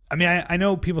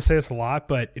know people say this a lot,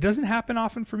 but it doesn't happen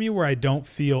often for me where I don't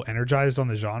feel energized on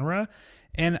the genre.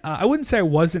 And I wouldn't say I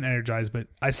wasn't energized, but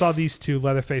I saw these two,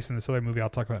 Leatherface and this other movie I'll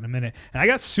talk about in a minute, and I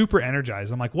got super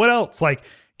energized. I'm like, what else? Like,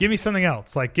 give me something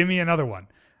else. Like, give me another one.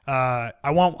 I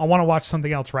want to watch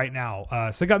something else right now.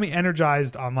 So it got me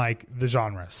energized on like the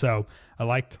genre. So I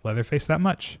liked Leatherface that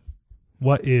much.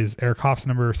 What is Eric Hoff's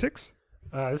number 6?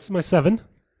 This is my 7.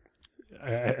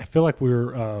 I feel like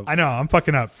we're I know I'm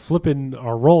fucking up, flipping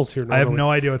our roles here. I have no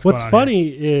idea what's going on. What's funny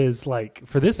is, like,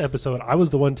 for this episode, I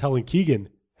was the one telling Keegan,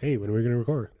 hey, when are we going to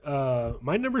record?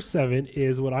 My number 7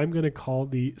 is what I'm going to call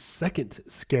the second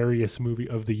scariest movie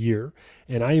of the year,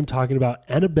 and I am talking about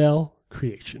Annabelle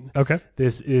Creation. Okay.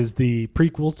 This is the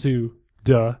prequel to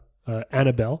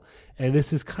Annabelle, and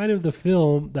this is kind of the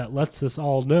film that lets us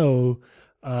all know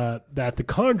that The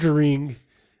Conjuring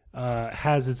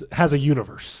has a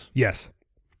universe. Yes.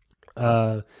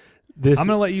 I'm going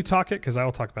to let you talk it because I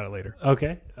will talk about it later.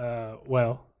 Okay.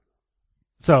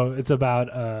 So it's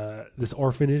about this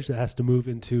orphanage that has to move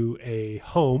into a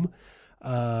home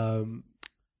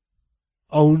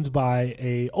owned by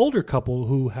a older couple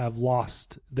who have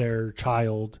lost their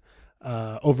child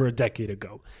over a decade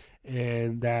ago,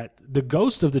 and that the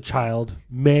ghost of the child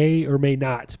may or may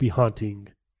not be haunting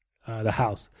the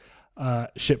house.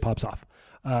 Shit pops off.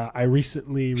 I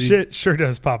recently shit sure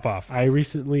does pop off. I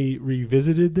recently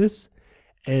revisited this,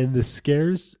 and the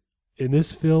scares in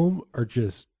this film are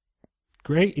just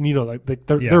great. And like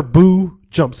they're boo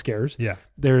jump scares. Yeah,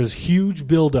 there's huge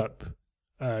buildup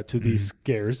to these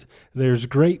scares. There's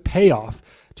great payoff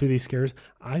to these scares.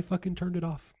 I fucking turned it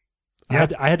off. Yeah.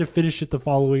 I had to finish it the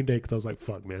following day because I was like,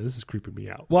 "Fuck, man, this is creeping me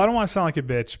out." Well, I don't want to sound like a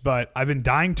bitch, but I've been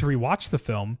dying to rewatch the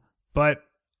film, but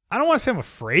I don't want to say I'm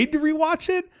afraid to rewatch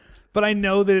it. But I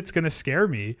know that it's going to scare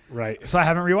me, right? So I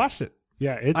haven't rewatched it.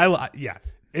 Yeah,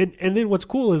 and then what's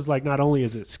cool is, like, not only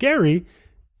is it scary,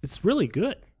 it's really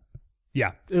good.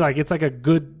 Yeah, like it's like a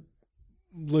good,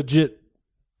 legit,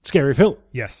 scary film.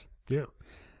 Yes. Yeah.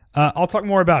 I'll talk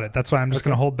more about it. That's why I'm just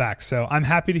going to hold back. So I'm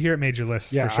happy to hear it made your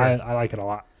list. Yeah, for sure. I like it a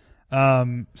lot.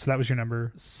 So that was your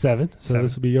number 7. So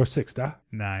this will be your 6th, huh?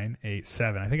 9, 8,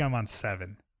 7. I think I'm on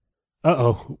 7.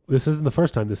 This isn't the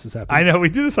first time this has happened. I know, we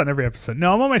do this on every episode.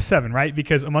 No, I'm on my 7, right?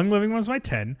 Because Among Living was my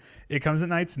 10. It Comes at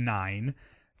Night's 9.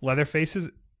 Leatherface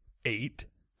is 8.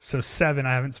 So 7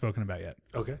 I haven't spoken about yet.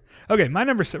 Okay, my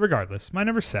number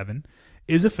 7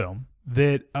 is a film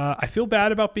that I feel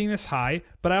bad about being this high,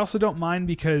 but I also don't mind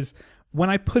because when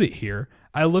I put it here,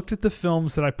 I looked at the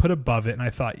films that I put above it and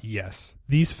I thought, yes,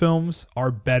 these films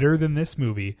are better than this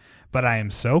movie, but I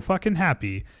am so fucking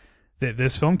happy that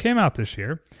this film came out this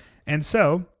year. And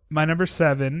so my number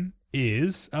 7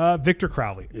 is Victor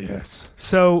Crowley. Yes.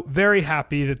 So very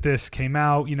happy that this came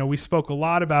out. You know, we spoke a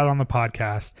lot about it on the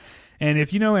podcast. And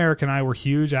if you know Eric and I, we're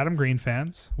huge Adam Green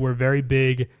fans. We're very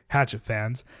big Hatchet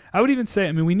fans. I would even say,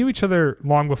 I mean, we knew each other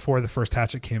long before the first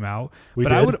Hatchet came out.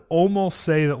 I would almost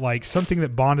say that, like, something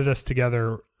that bonded us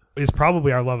together is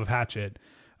probably our love of Hatchet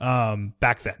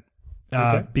back then.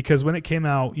 Because when it came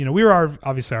out, you know, we were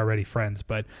obviously already friends,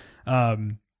 but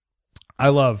I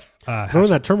love throwing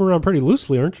that term around pretty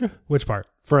loosely, aren't you? Which part?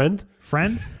 Friend?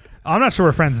 I'm not sure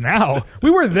we're friends now.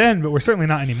 We were then, but we're certainly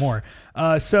not anymore.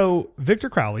 So Victor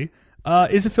Crowley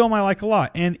is a film I like a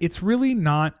lot, and it's really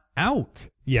not out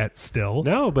yet still.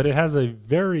 No, but it has a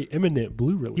very imminent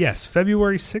Blu release. Yes,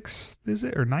 February 6th, is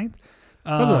it, or 9th?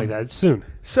 Something like that. It's soon.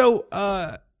 So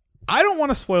I don't want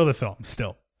to spoil the film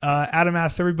still. Adam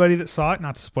asked everybody that saw it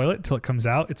not to spoil it until it comes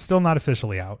out. It's still not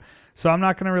officially out. So I'm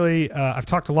not going to really, I've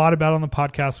talked a lot about it on the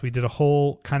podcast. We did a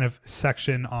whole kind of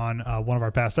section on one of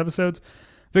our past episodes.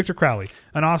 Victor Crowley,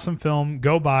 an awesome film.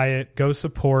 Go buy it. Go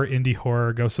support indie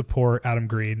horror. Go support Adam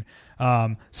Green.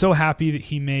 So happy that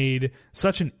he made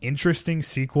such an interesting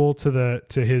sequel to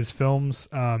his films.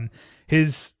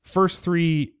 His first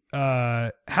 3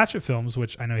 Hatchet films,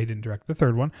 which I know he didn't direct the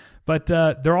third one, but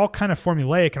they're all kind of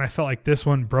formulaic, and I felt like this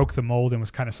one broke the mold and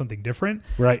was kind of something different.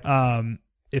 Right.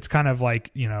 It's kind of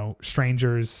like, you know,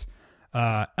 Strangers.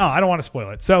 I don't want to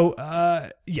spoil it. So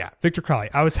Victor Crowley.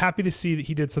 I was happy to see that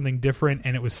he did something different,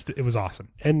 and it was awesome.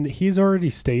 And he's already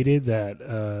stated that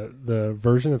the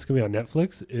version that's going to be on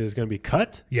Netflix is going to be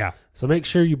cut. Yeah. So make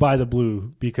sure you buy the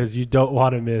blue because you don't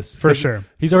want to miss. For sure.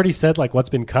 He's already said, like, what's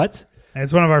been cut. And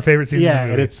it's one of our favorite scenes. Yeah, in the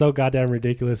movie. And it's so goddamn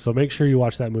ridiculous. So make sure you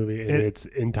watch that movie in its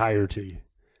entirety.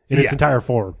 In its entire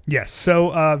form. Yes.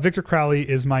 So Victor Crowley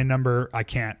is my number. I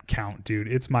can't count, dude.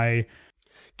 It's my...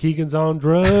 Keegan's on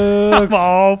drugs. I'm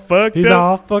all fucked up. He's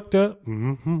all fucked up.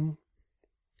 Mm-hmm.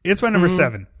 It's my number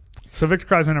 7. So Victor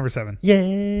Crowley's my number 7.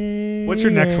 Yeah. What's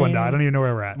your next one, Dad? I don't even know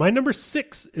where we're at. My number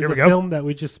 6 is a film that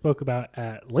we just spoke about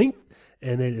at length,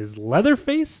 and it is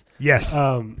Leatherface. Yes.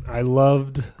 I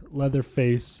loved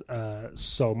Leatherface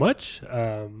so much.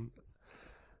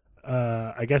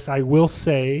 I guess I will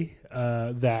say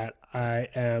that I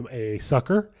am a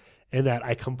sucker, and that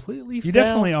I completely You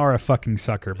definitely are a fucking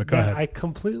sucker, but go ahead. I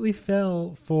completely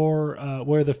fell for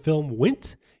where the film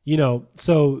went. You know,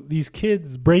 so these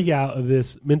kids break out of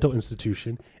this mental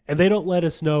institution, and they don't let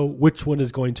us know which one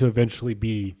is going to eventually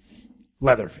be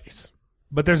Leatherface.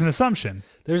 But there's an assumption.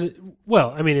 Obviously,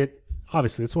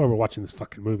 that's why we're watching this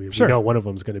fucking movie. Sure. We know one of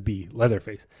them is going to be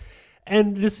Leatherface.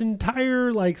 And this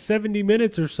entire 70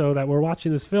 minutes or so that we're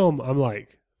watching this film, I'm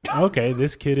like, okay,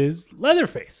 this kid is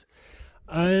Leatherface.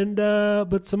 And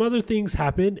but some other things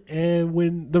happen, and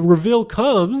when the reveal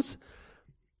comes,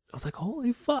 I was like,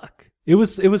 holy fuck. It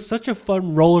was such a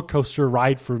fun roller coaster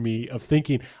ride for me of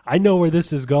thinking, I know where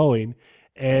this is going.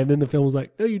 And then the film was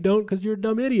like, no, you don't, because you're a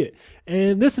dumb idiot.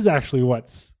 And this is actually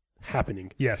what's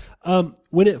happening. Yes.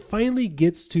 When it finally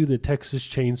gets to the Texas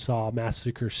Chainsaw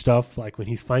Massacre stuff, like when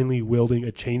he's finally wielding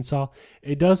a chainsaw,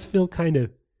 it does feel kind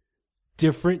of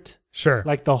different. Sure.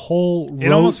 Like the whole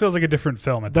It almost feels like a different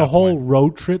film at that point. The whole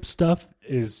road trip stuff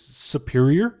is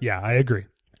superior. Yeah, I agree.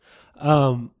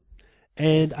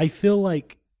 And I feel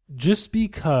like just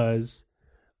because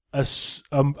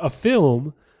a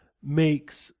film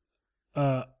makes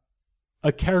a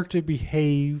character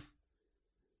behave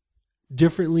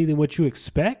differently than what you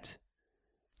expect,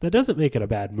 that doesn't make it a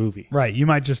bad movie. Right. You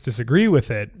might just disagree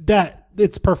with it. That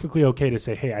it's perfectly okay to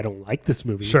say, hey, I don't like this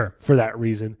movie for that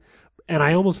reason. And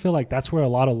I almost feel like that's where a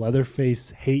lot of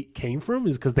Leatherface hate came from,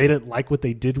 is because they didn't like what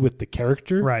they did with the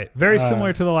character. Right. Very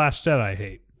similar to The Last Jedi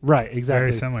hate. Right, exactly.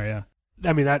 Very similar, yeah.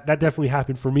 I mean, that definitely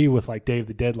happened for me with Day of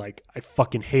the Dead. I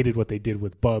fucking hated what they did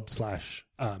with Bub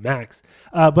 / Max.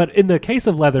 But in the case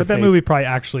of Leatherface... But that movie probably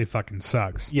actually fucking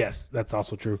sucks. Yes, that's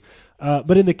also true.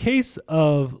 But in the case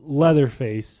of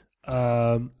Leatherface,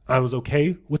 I was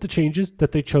okay with the changes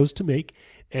that they chose to make.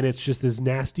 And it's just this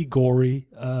nasty, gory,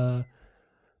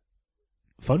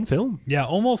 fun film. Yeah,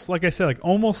 almost, like I said,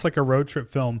 almost like a road trip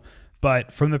film,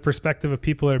 but from the perspective of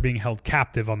people that are being held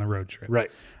captive on the road trip. Right.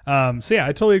 So yeah, I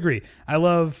totally agree. I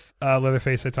love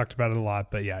Leatherface. I talked about it a lot,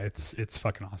 but yeah, it's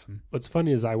fucking awesome. What's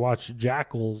funny is I watched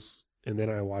Jackals and then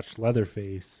I watched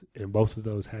Leatherface, and both of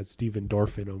those had Steven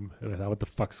Dorff in them, and I thought, what the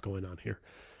fuck's going on here?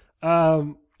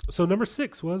 So number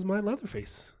 6 was my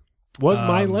Leatherface.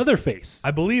 My Leatherface. I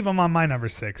believe I'm on my number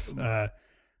 6.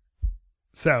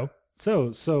 So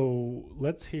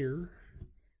let's hear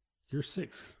your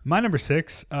 6. My number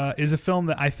 6 is a film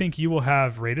that I think you will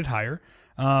have rated higher.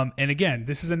 And again,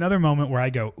 this is another moment where I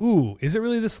go, ooh, is it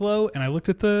really this low? And I looked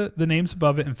at the names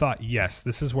above it and thought, yes,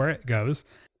 this is where it goes.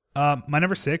 My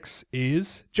number 6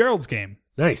 is Gerald's Game.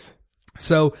 Nice.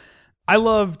 So I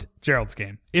loved Gerald's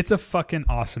Game. It's a fucking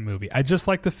awesome movie. I just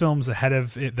like the films ahead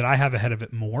of it that I have ahead of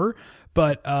it more,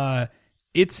 but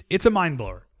it's a mind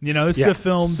blower. This is a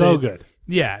film so good.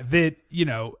 Yeah, that,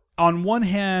 on one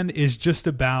hand is just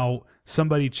about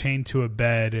somebody chained to a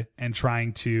bed and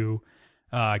trying to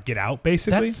get out,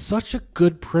 basically. That's such a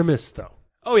good premise, though.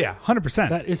 Oh, yeah, 100%.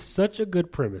 That is such a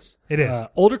good premise. It is.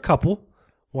 Older couple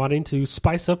wanting to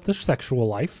spice up their sexual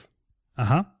life.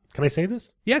 Uh-huh. Can I say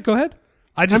this? Yeah, go ahead.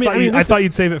 I thought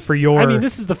you'd save it for your... I mean,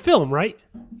 this is the film, right?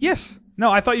 Yes.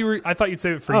 No, I thought you'd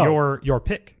save it for your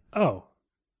pick. Oh.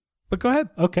 But go ahead.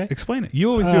 Okay. Explain it. You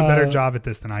always do a better job at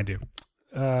this than I do.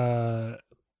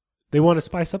 They want to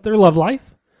spice up their love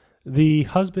life. The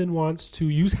husband wants to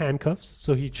use handcuffs,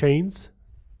 so he chains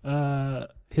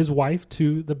his wife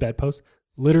to the bedpost.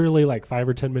 Literally, 5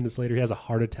 or 10 minutes later, he has a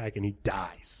heart attack and he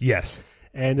dies. Yes.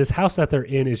 And this house that they're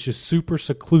in is just super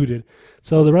secluded.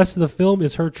 So the rest of the film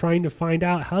is her trying to find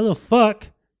out, how the fuck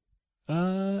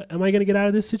am I going to get out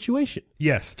of this situation?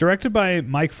 Yes. Directed by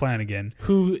Mike Flanagan,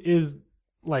 who is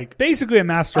basically a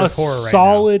master of horror right now.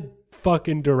 Solid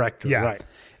fucking director. Yeah. Right.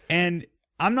 And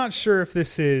I'm not sure if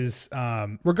this is,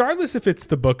 regardless if it's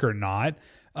the book or not,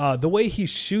 the way he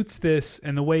shoots this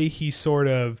and the way he sort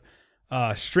of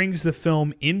strings the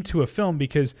film into a film,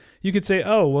 because you could say,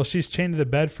 oh, well, she's chained to the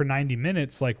bed for 90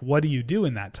 minutes. What do you do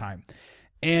in that time?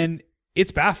 And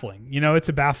it's baffling. It's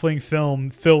a baffling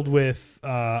film filled with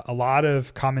a lot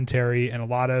of commentary and a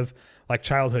lot of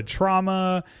childhood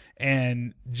trauma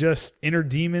and just inner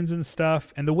demons and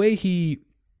stuff. And the way he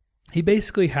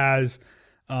basically has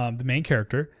the main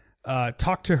character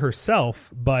talk to herself,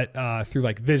 but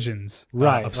through visions,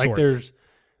 right? Of sorts. There's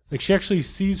she actually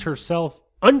sees herself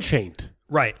unchained,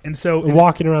 right? And so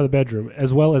walking around the bedroom,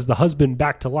 as well as the husband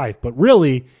back to life. But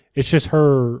really, it's just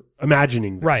her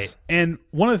imagining this. Right. And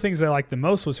one of the things I liked the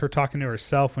most was her talking to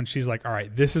herself when she's like, all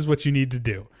right, this is what you need to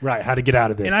do. Right. How to get out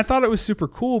of this. And I thought it was super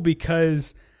cool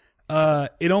because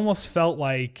it almost felt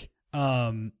like,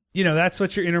 that's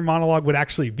what your inner monologue would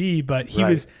actually be. But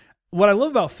what I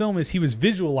love about film is he was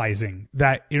visualizing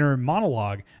that inner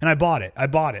monologue, and I bought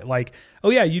it. Like, oh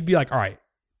yeah, you'd be like, all right,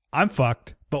 I'm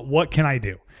fucked, but what can I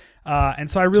do? And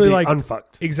so I really like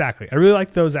unfucked. Exactly. I really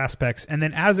like those aspects. And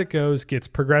then as it goes, gets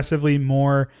progressively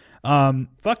more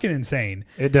fucking insane.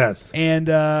 It does. And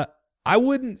I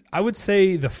would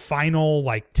say the final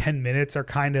like 10 minutes are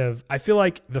kind of, I feel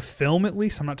like the film, at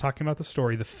least, I'm not talking about the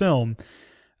story, the film,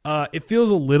 it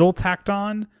feels a little tacked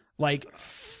on, like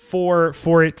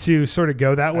for it to sort of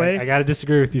go that way. I got to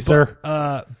disagree with you, sir.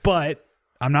 But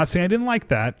I'm not saying I didn't like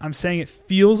that. I'm saying it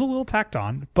feels a little tacked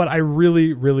on, but I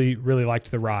really, really, really liked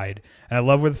the ride. And I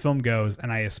love where the film goes.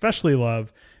 And I especially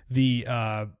love the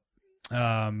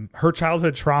her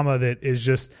childhood trauma that is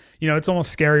just, it's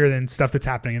almost scarier than stuff that's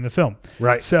happening in the film.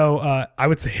 Right. So I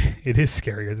would say it is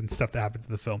scarier than stuff that happens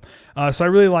in the film. So I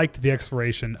really liked the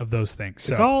exploration of those things.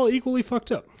 So, it's all equally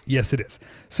fucked up. Yes, it is.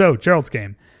 So Gerald's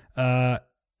Game.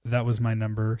 That was my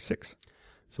number 6.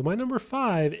 So my number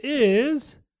 5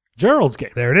 is Gerald's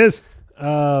Game. There it is.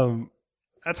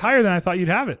 That's higher than I thought you'd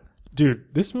have it.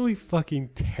 Dude, this movie fucking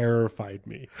terrified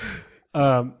me.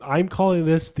 I'm calling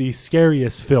this the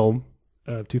scariest film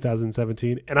of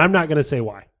 2017, and I'm not going to say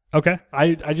why. Okay.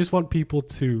 I just want people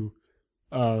to,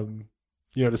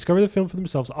 discover the film for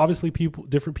themselves. Obviously,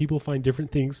 different people find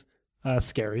different things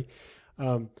scary.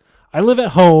 I live at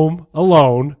home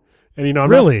alone, and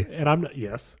I'm not.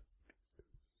 Yes.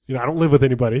 I don't live with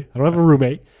anybody. I don't have a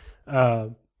roommate.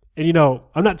 And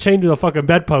I'm not chained to the fucking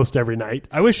bedpost every night.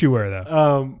 I wish you were,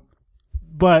 though.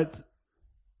 But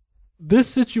this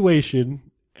situation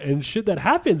and shit that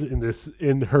happens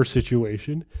in her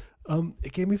situation,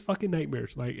 it gave me fucking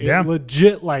nightmares. Like, it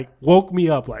legit woke me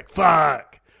up. Like,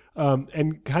 fuck.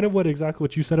 And kind of exactly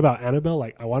what you said about Annabelle.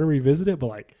 Like, I want to revisit it,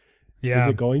 but is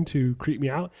it going to creep me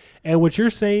out? And what you're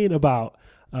saying about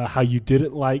how you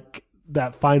didn't like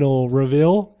that final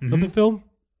reveal of the film,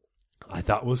 I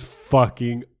thought was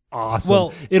fucking awesome.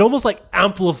 Well, it almost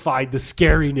amplified the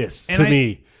scariness to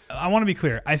me. I want to be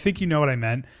clear. I think you know what I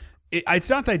meant. It's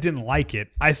not that I didn't like it.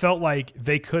 I felt like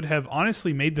they could have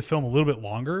honestly made the film a little bit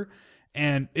longer,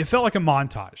 and it felt like a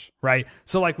montage, right?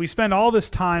 So we spend all this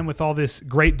time with all this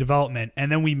great development,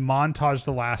 and then we montage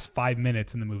the last 5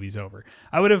 minutes and the movie's over.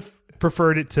 I would have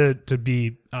preferred it to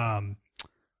be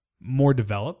more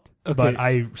developed, but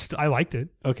I liked it.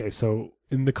 Okay, so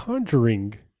in The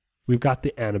Conjuring, we've got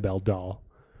the Annabelle doll.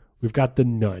 We've got the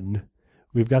nun.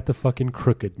 We've got the fucking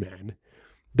crooked man.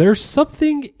 There's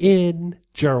something in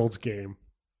Gerald's Game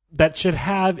that should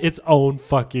have its own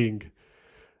fucking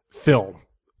film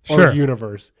or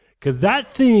universe. Because that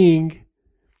thing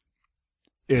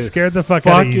is scared the fuck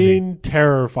out of easy. Fucking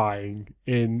terrifying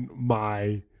in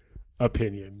my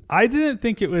opinion. I didn't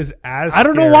think it was as I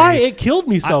don't know why it killed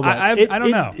me so much. I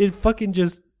don't know. It fucking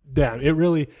just... Damn, it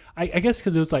really... I guess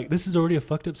because it was this is already a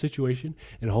fucked up situation,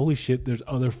 and holy shit, there's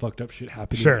other fucked up shit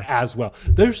happening as well.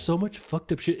 There's so much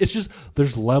fucked up shit. It's just,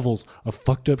 there's levels of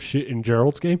fucked up shit in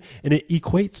Gerald's Game, and it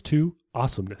equates to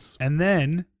awesomeness. And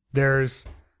then there's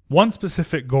one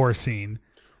specific gore scene,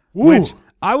 which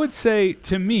I would say,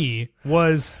 to me,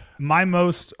 was my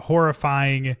most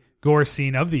horrifying gore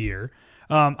scene of the year.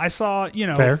 I saw,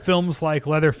 films like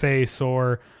Leatherface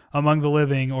or Among the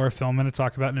Living, or a film I'm going to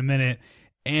talk about in a minute,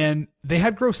 and they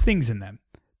had gross things in them.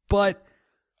 But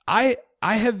I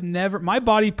have never, my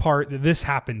body part that this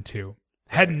happened to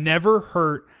had never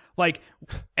hurt.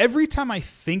 Every time I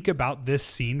think about this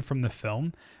scene from the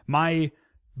film,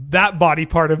 that body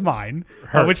part of mine,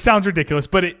 which sounds ridiculous,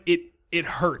 but it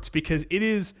hurts because it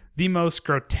is the most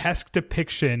grotesque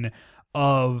depiction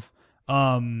of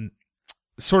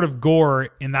sort of gore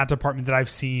in that department that I've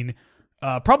seen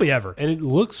probably ever. And it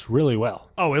looks really well.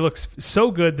 Oh, it looks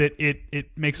so good that it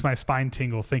makes my spine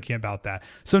tingle thinking about that.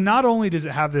 So not only does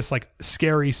it have this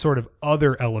scary sort of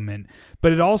other element,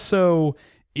 but it also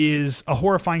is a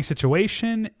horrifying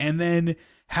situation, and then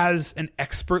has an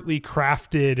expertly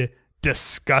crafted,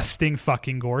 disgusting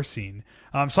fucking gore scene.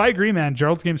 So I agree, man.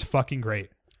 Gerald's Game's fucking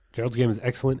great. Gerald's Game is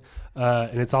excellent.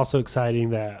 And it's also exciting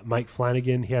that Mike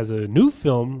Flanagan, he has a new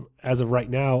film as of right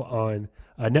now on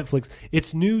Netflix.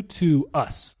 It's new to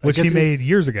us. Which he made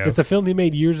years ago. It's a film he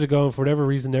made years ago, and for whatever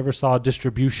reason never saw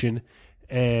distribution.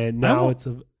 And now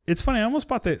it's funny. I almost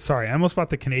bought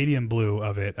the Canadian Blue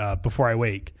of it before I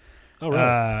wake. Oh,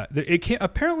 right.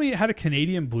 Apparently it had a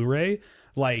Canadian Blu-ray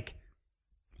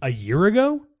a year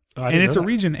ago. And it's a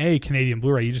Region A Canadian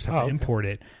Blu-ray. You just have to import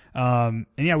it. And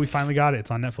yeah, we finally got it.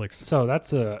 It's on Netflix.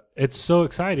 So it's so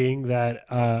exciting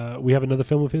that we have another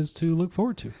film of his to look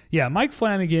forward to. Yeah, Mike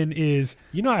Flanagan is.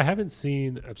 I haven't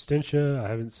seen Absentia. I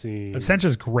haven't seen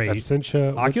Absentia's great.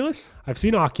 Absentia. Oculus? I've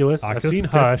seen Oculus. I've seen is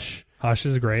good. Hush. Hush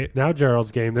is great. Now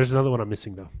Gerald's Game. There's another one I'm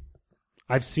missing though.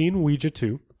 I've seen Ouija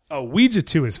 2. Oh, Ouija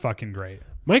 2 is fucking great.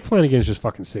 Mike Flanagan is just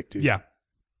fucking sick, dude. Yeah,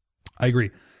 I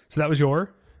agree. So that was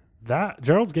your. That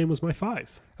Gerald's Game was my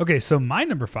 5. Okay, so my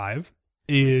number 5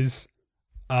 is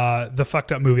the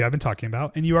fucked up movie I've been talking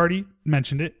about, and you already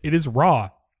mentioned it. It is Raw.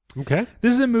 Okay.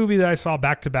 This is a movie that I saw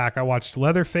back to back. I watched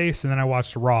Leatherface and then I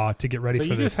watched Raw to get ready for this.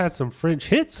 So you just had some French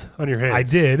hits on your hands. I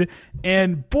did,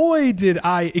 and boy did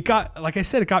I! It got, like I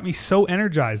said, it got me so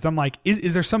energized. I'm like,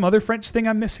 is there some other French thing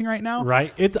I'm missing right now?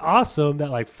 Right. It's awesome that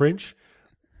like French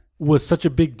was such a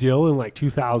big deal in like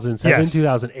 2007, Yes.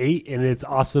 2008, and it's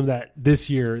awesome that this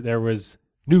year there was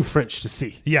new French to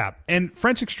see. Yeah, and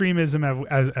French extremism,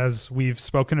 as we've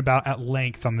spoken about at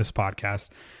length on this podcast,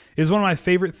 is one of my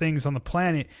favorite things on the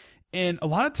planet. And a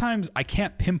lot of times I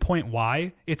can't pinpoint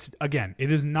why. It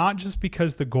is not just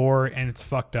because the gore and it's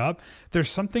fucked up. There's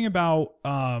something about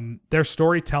their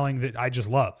storytelling that I just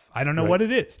love. I don't know what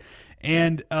it is.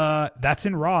 And that's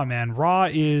in Raw, man. Raw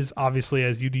is obviously,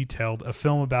 as you detailed, a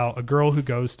film about a girl who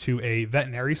goes to a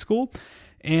veterinary school,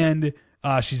 and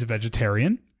she's a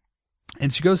vegetarian.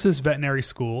 And she goes to this veterinary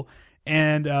school,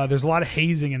 and there's a lot of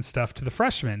hazing and stuff to the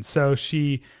freshmen. So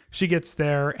she gets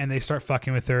there, and they start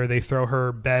fucking with her. They throw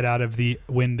her bed out of the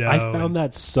window. I found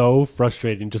that so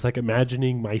frustrating, just like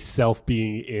imagining myself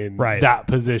being in that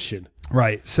position.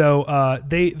 Right. So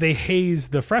they haze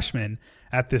the freshmen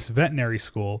at this veterinary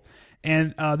school.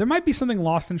 And there might be something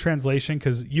lost in translation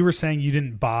because you were saying you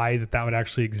didn't buy that would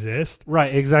actually exist.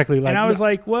 Right, exactly. And I was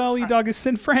like, well, dog is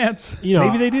in France.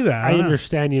 Maybe they do that. I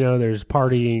understand, there's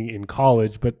partying in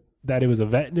college, but that it was a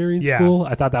veterinary school,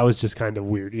 I thought that was just kind of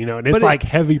weird, and it's like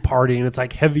heavy partying, it's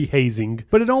like heavy hazing.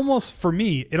 But it almost, for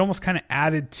me, kind of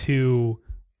added to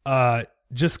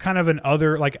just kind of an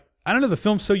other, like, I don't know, the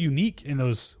film's so unique in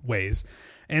those ways.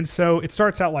 And so it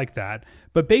starts out like that.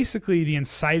 But basically the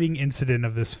inciting incident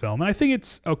of this film, and I think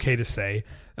it's okay to say,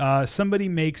 somebody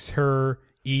makes her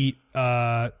eat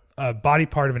a body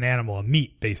part of an animal, a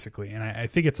meat, basically. And I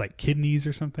think it's like kidneys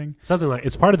or something. Something like,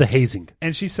 it's part of the hazing.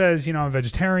 And she says, I'm a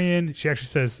vegetarian. She actually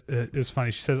says, it's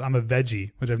funny, she says, I'm a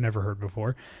veggie, which I've never heard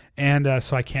before. And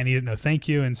so I can't eat it, no thank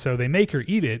you. And so they make her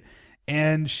eat it,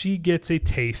 and she gets a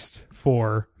taste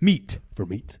for meat.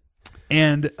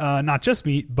 And not just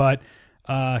meat, but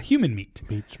human meat.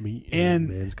 Meat, and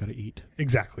man's got to eat.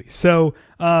 Exactly. So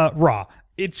Raw.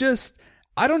 It just,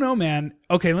 I don't know, man.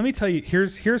 Okay, let me tell you.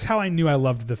 Here's how I knew I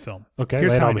loved the film. Okay,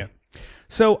 here's how I knew.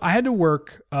 So I had to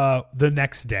work the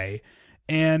next day,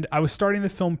 and I was starting the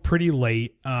film pretty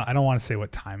late. I don't want to say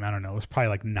what time. I don't know. It was probably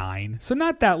like 9. So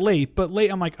not that late, but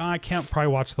late. I'm like, I can't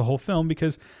probably watch the whole film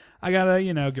because I gotta,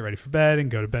 get ready for bed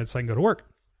and go to bed so I can go to work.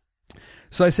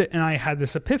 So I sit and I had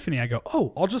this epiphany. I go,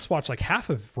 I'll just watch like half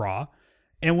of Raw.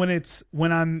 And when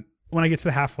I get to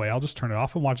the halfway, I'll just turn it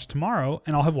off and watch it tomorrow,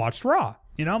 and I'll have watched Raw.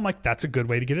 I'm like, that's a good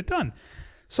way to get it done.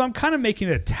 So I'm kind of making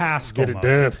it a task almost.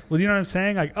 Get it done. Well, you know what I'm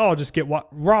saying? Like, I'll just get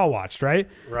Raw watched, right?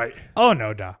 Right. Oh,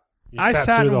 no, duh. I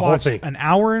sat and watched an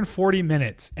hour and 40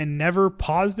 minutes and never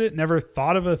paused it, never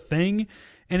thought of a thing.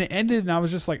 And it ended, and I was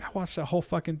just like, I watched that whole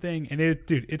fucking thing. And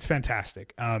it's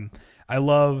fantastic. I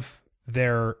love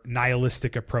their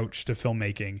nihilistic approach to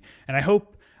filmmaking. And I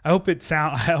hope I'm not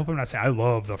saying I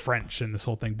love the French in this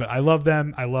whole thing, but I love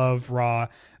them. I love Raw.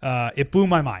 It blew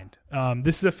my mind.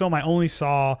 This is a film I only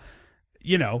saw,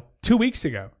 2 weeks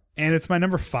ago, and it's my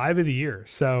number 5 of the year.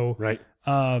 So right.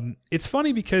 It's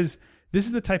funny because this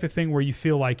is the type of thing where you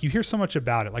feel like you hear so much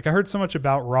about it. Like I heard so much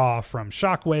about Raw from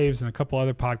Shockwaves and a couple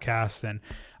other podcasts, and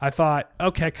I thought,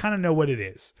 okay, I kind of know what it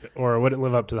is. Or it wouldn't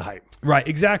live up to the hype. Right,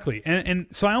 exactly. And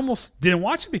so I almost didn't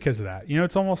watch it because of that.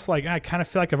 It's almost like I kind of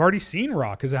feel like I've already seen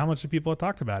Raw because of how much people have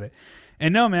talked about it.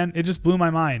 And no, man, it just blew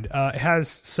my mind. It has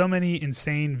so many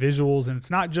insane visuals, and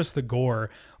it's not just the gore.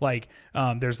 Like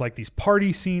there's like these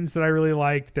party scenes that I really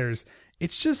liked.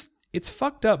 It's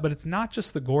fucked up, but it's not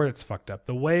just the gore that's fucked up.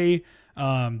 The way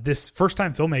this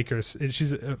first-time filmmaker,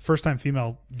 she's a first-time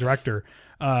female director,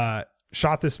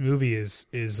 shot this movie is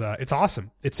it's awesome.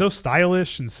 It's so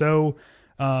stylish and so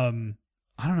I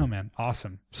don't know, man,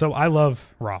 awesome. So I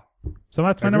love Raw. So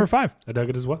that's my number 5. I dug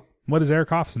it as well. What is Eric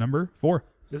Hoff's number 4?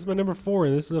 This is my number 4,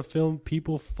 and this is a film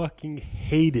people fucking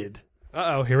hated.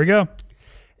 Uh-oh, here we go.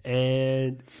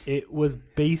 And it was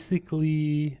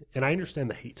basically, and I understand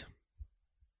the hate.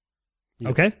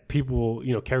 Okay. People,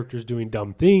 characters doing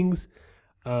dumb things.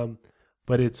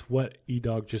 but it's what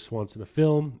E-Dog just wants in a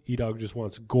film. E-Dog just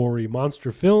wants gory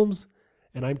monster films,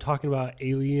 and I'm talking about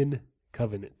Alien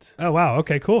Covenant. Oh, wow.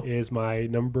 Okay, cool. Is my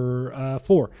number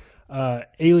 4.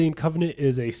 Alien Covenant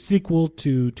is a sequel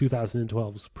to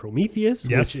 2012's Prometheus,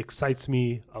 Yes. which excites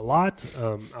me a lot.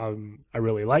 I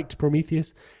really liked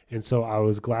Prometheus, and so I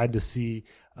was glad to see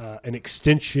an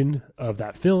extension of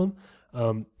that film.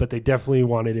 But they definitely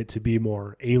wanted it to be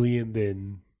more alien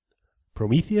than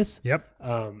Prometheus. Yep.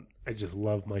 I just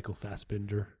love Michael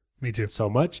Fassbender Me too. so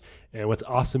much. And what's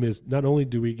awesome is not only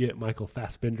do we get Michael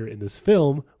Fassbender in this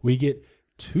film, we get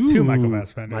two Michael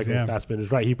Fassbenders. Michael Yeah.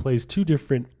 Fassbenders, right? He plays 2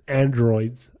 different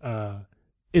androids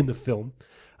in the film.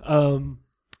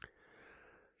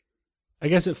 I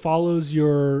guess it follows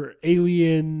your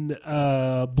alien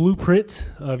blueprint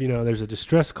of, there's a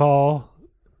distress call.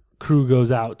 Crew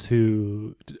goes out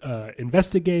to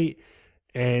investigate,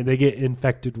 and they get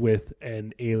infected with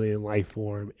an alien life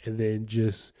form, and then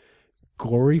just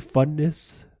gory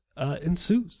funness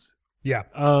ensues. Yeah.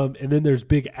 And then there's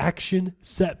big action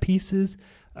set pieces,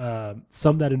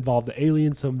 some that involve the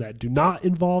alien, some that do not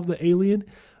involve the alien.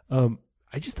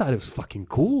 I just thought it was fucking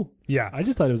cool. Yeah. I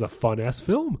just thought it was a fun ass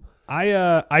film. I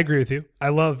agree with you. I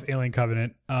love Alien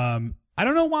Covenant. I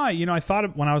don't know why. I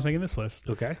thought when I was making this list,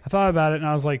 Okay. I thought about it and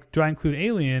I was like, do I include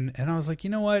Alien? And I was like, you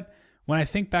know what? When I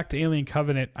think back to Alien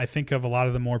Covenant, I think of a lot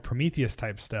of the more Prometheus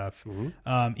type stuff.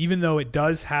 Mm-hmm. Even though it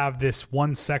does have this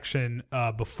one section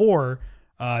before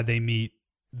they meet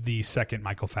the second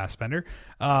Michael Fassbender,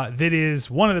 that is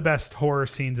one of the best horror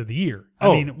scenes of the year.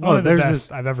 One of the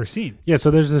best I've ever seen. Yeah,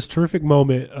 so there's this terrific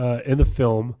moment in the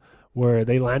film where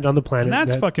they land on the planet. And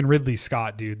that's fucking Ridley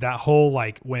Scott, dude. That whole,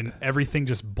 when everything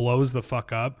just blows the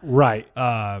fuck up. Right.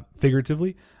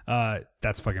 Figuratively.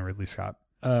 That's fucking Ridley Scott.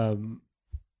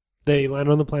 They land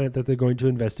on the planet that they're going to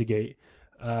investigate.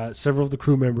 Several of the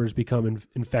crew members become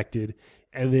infected,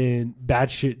 and then bad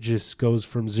shit just goes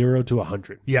from 0 to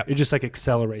 100. Yeah. It just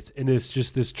accelerates, and it's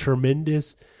just this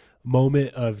tremendous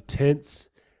moment of tense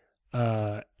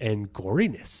and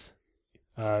goriness.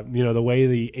 The way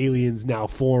the aliens now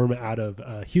form out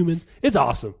of humans. It's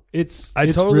awesome. It's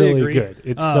totally really agree. good.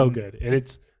 It's so good. And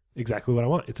it's exactly what I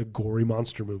want. It's a gory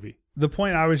monster movie. The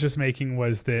point I was just making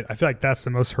was that I feel like that's the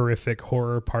most horrific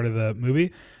horror part of the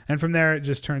movie. And from there, it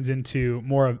just turns into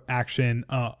more of action,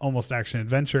 almost action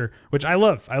adventure, which I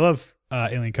love. I love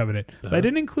Alien Covenant. But I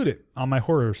didn't include it on my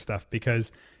horror stuff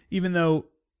because even though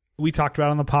we talked about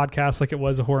it on the podcast like it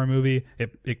was a horror movie,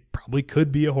 it probably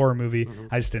could be a horror movie.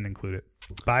 I just didn't include it.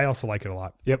 But I also like it a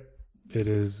lot. Yep. It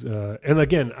is. And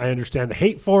again, I understand the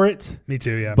hate for it. Me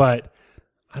too, yeah. But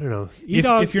I don't know.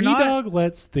 If you're not, E-Dog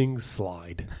lets things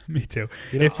slide. Me too.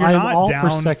 If you're I'm not all down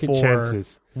for second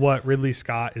chances, what Ridley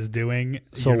Scott is doing,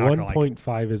 so you're not gonna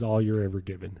 1.5 is all you're ever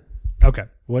given. Okay.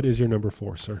 What is your number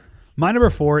 4, sir? My number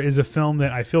 4 is a film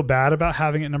that I feel bad about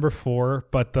having at number 4,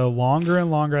 but the longer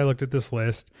and longer I looked at this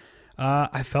list,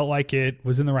 I felt like it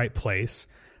was in the right place.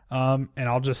 And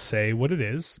I'll just say what it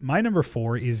is. My number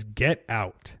 4 is Get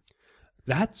Out.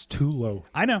 That's too low.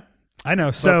 I know.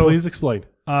 So but please explain.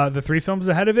 The 3 films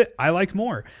ahead of it, I like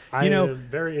more. I am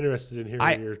very interested in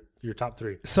hearing your top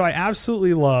 3. So I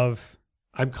absolutely love.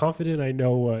 I'm confident I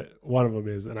know what one of them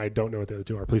is, and I don't know what the other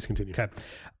 2 are. Please continue. Okay.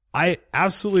 I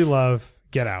absolutely love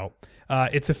Get Out.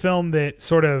 It's a film that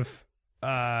sort of,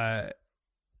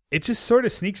 it just sort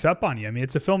of sneaks up on you. I mean,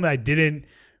 it's a film that I didn't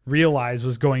realize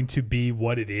was going to be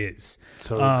what it is.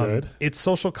 So good. It's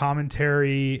social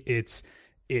commentary. It's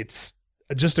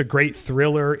just a great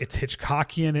thriller. It's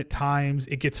Hitchcockian at times.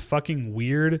 It gets fucking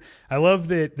weird. I love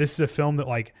that this is a film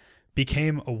that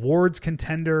became awards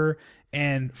contender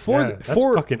and that's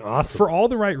fucking awesome for all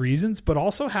the right reasons, but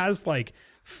also has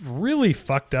really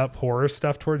fucked up horror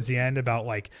stuff towards the end about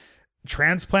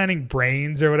transplanting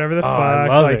brains or whatever the fuck. I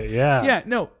love it. Yeah. Yeah.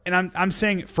 No. And I'm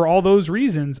saying for all those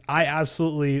reasons, I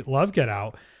absolutely love Get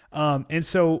Out. And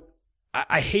so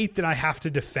I hate that I have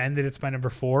to defend that it's my number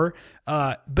 4.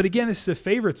 But again, this is a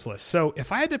favorites list. So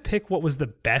if I had to pick what was the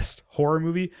best horror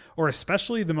movie, or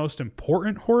especially the most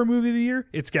important horror movie of the year,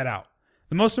 it's Get Out.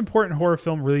 The most important horror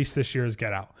film released this year is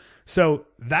Get Out. So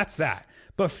that's that.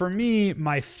 But for me,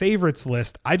 my favorites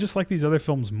list, I just like these other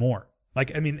films more.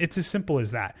 It's as simple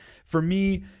as that. For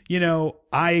me,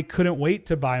 I couldn't wait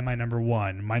to buy my number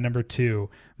 1, my number 2,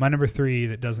 my number 3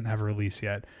 that doesn't have a release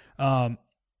yet. And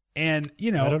I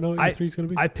don't know what your 3 is going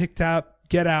to be. I picked up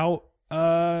Get Out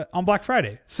on Black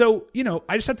Friday. So,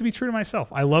 I just have to be true to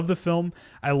myself. I love the film.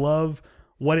 I love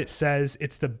what it says.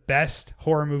 It's the best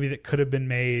horror movie that could have been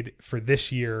made for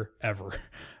this year ever.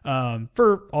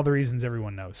 For all the reasons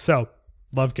everyone knows. So,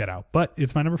 love Get Out. But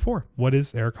it's my number 4. What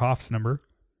is Eric Hoff's number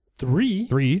 3?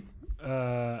 3.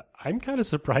 I'm kind of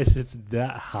surprised it's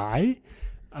that high.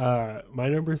 My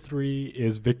number 3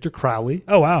 is Victor Crowley.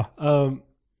 Oh, wow.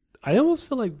 I almost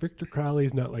feel like Victor Crowley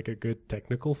is not like a good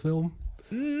technical film.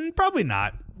 Probably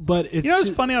not. But it's it's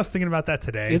funny. I was thinking about that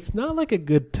today. It's not like a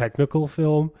good technical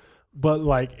film, but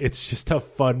like it's just a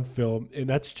fun film, and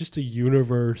that's just a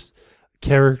universe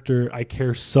character I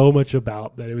care so much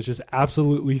about that it was just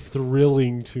absolutely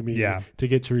thrilling to me to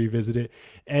get to revisit it.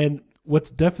 And what's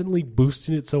definitely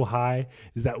boosting it so high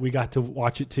is that we got to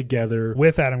watch it together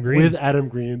with Adam Green.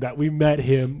 That we met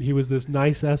him. He was this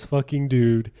nice ass fucking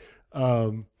dude.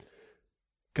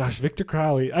 Gosh, Victor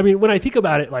Crowley. I mean, when I think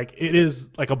about it, like it is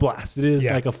like a blast. It is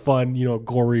like a fun,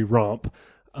 gory romp.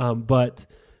 But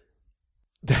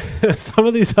some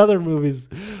of these other movies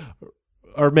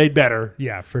are made better.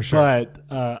 Yeah, for sure.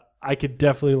 But I could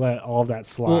definitely let all of that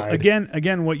slide. Well,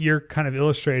 again, what you're kind of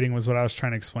illustrating was what I was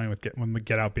trying to explain with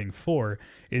Get Out being 4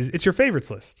 is it's your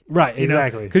favorites list. Right,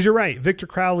 exactly. Because you're right. Victor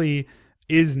Crowley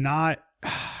is not...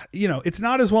 it's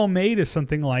not as well made as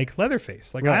something like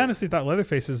Leatherface. Like, right. I honestly thought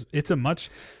Leatherface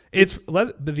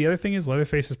but the other thing is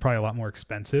Leatherface is probably a lot more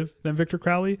expensive than Victor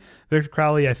Crowley. Victor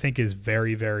Crowley, I think, is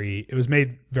very, very, it was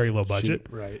made very low budget.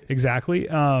 Right. Exactly.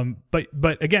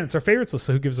 But again, it's our favorites list,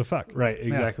 so who gives a fuck? Right.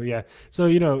 Exactly. Yeah.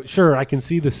 So, sure, I can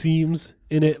see the seams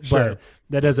in it, but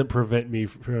that doesn't prevent me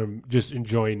from just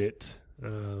enjoying it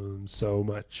so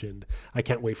much, and I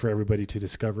can't wait for everybody to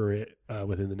discover it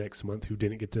within the next month who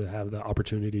didn't get to have the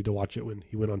opportunity to watch it when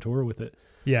he went on tour with it.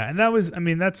 Yeah, and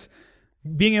that's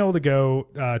being able to go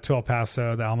to El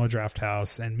Paso, the Alamo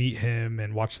Drafthouse, and meet him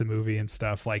and watch the movie and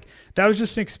stuff. Like, that was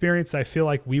just an experience I feel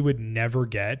like we would never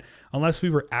get unless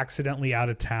we were accidentally out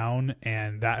of town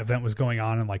and that event was going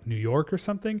on in like New York or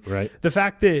something. Right. The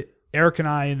fact that Eric and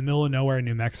I in the middle of nowhere in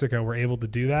New Mexico were able to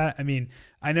do that. I mean,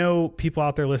 I know people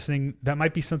out there listening, that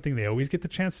might be something they always get the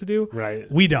chance to do.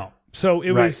 Right. We don't. So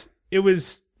it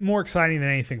was more exciting than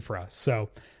anything for us. So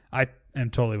I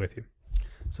am totally with you.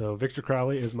 So Victor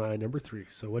Crowley is my number 3.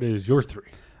 So what is your 3?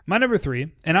 My number 3,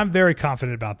 and I'm very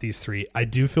confident about these 3. I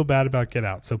do feel bad about Get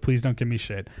Out, so please don't give me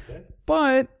shit. Okay.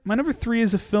 But my number 3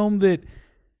 is a film that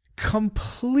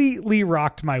completely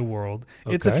rocked my world.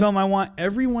 Okay. It's a film I want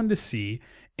everyone to see.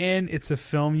 And it's a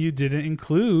film you didn't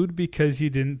include because you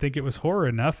didn't think it was horror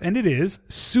enough. And it is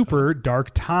Super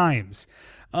Dark Times.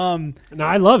 No,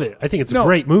 I love it. I think it's a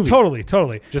great movie.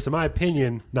 Totally. Just in my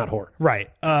opinion, not horror. Right.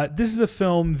 This is a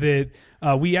film that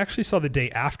we actually saw the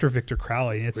day after Victor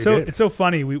Crowley. And it's so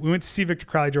funny. We went to see Victor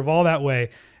Crowley, drove all that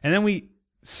way. And then we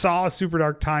saw Super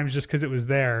Dark Times just because it was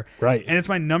there. Right. And it's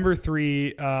my number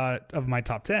 3 of my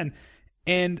top 10.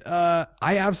 And I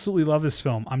absolutely love this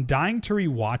film. I'm dying to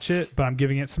rewatch it, but I'm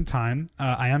giving it some time.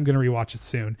 I am going to rewatch it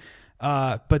soon.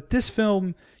 But this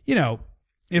film,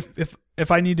 if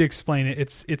I need to explain it,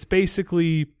 it's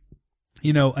basically, a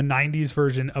 90s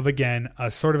version of, again,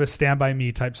 a sort of a Stand By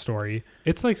Me type story.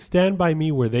 It's like Stand By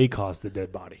Me where they caused the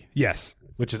dead body. Yes.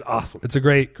 Which is awesome. It's a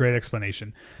great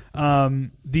explanation.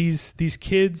 These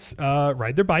kids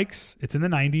ride their bikes. It's in the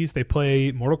 90s. They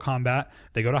play Mortal Kombat.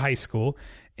 They go to high school.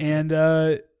 And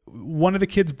one of the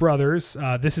kids' brothers,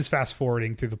 this is fast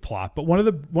forwarding through the plot, but one of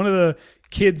the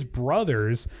kids'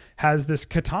 brothers has this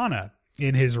katana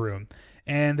in his room,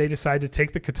 and they decide to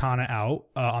take the katana out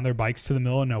on their bikes to the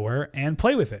middle of nowhere and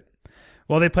play with it.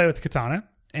 Well, they play with the katana,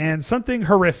 and something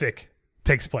horrific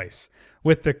takes place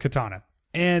with the katana.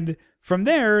 And from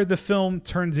there, the film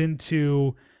turns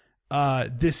into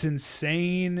this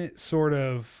insane sort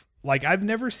of, like, I've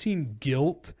never seen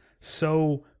guilt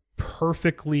so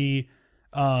perfectly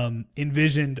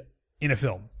envisioned in a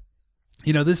film.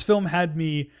 This film had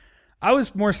me, I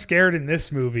was more scared in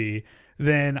this movie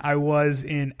than I was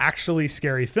in actually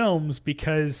scary films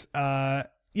because, I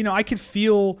could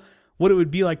feel what it would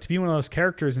be like to be one of those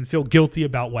characters and feel guilty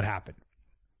about what happened.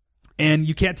 And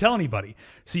you can't tell anybody.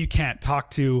 So you can't talk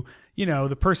to,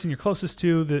 the person you're closest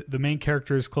to, the main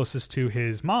character is closest to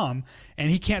his mom,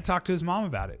 and he can't talk to his mom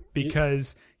about it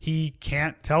because he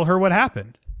can't tell her what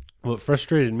happened. Well, it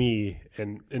frustrated me,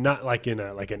 and not like in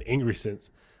an angry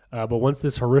sense, but once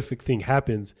this horrific thing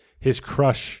happens, his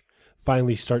crush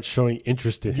finally starts showing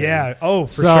interest in him. Yeah. Oh,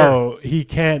 for sure. So he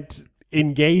can't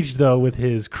engage though with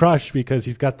his crush because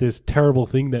he's got this terrible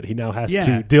thing that he now has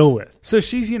to deal with. So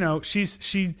she's,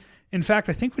 in fact,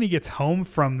 I think when he gets home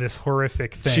from this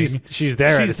horrific thing, she's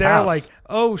there. She's there, house. Like,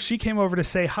 oh, she came over to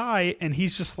say hi, and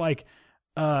he's just like,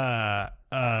 like,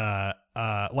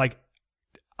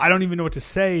 I don't even know what to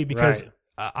say because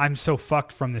I'm so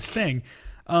fucked from this thing.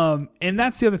 And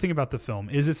that's the other thing about the film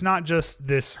is it's not just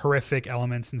this horrific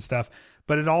elements and stuff,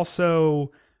 but it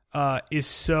also it's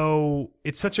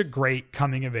such a great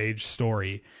coming of age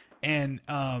story. And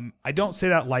I don't say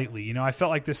that lightly. You know, I felt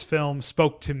like this film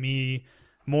spoke to me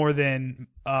more than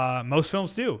most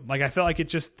films do. Like, I felt like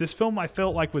this film I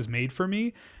felt like was made for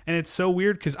me. And it's so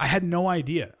weird because I had no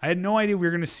idea. I had no idea we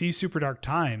were going to see Super Dark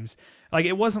Times. Like,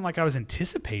 it wasn't like I was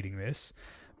anticipating this.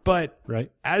 But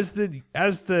right. as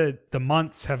the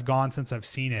months have gone since I've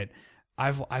seen it,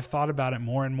 I've thought about it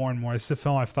more and more and more. This is a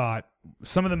film I've thought,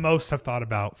 some of the most I've thought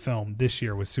about film this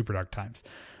year was Super Dark Times.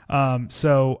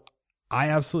 So I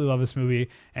absolutely love this movie.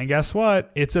 And guess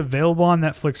what? It's available on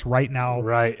Netflix right now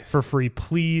for free.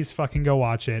 Please fucking go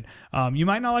watch it. You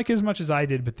might not like it as much as I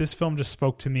did, but this film just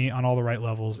spoke to me on all the right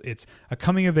levels. It's a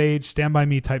coming of age, Stand By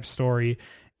Me type story.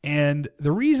 And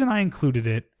the reason I included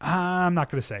it, I'm not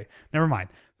going to say. Never mind.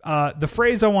 The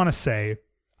phrase I want to say,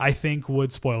 I think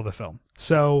would spoil the film.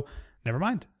 So never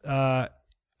mind.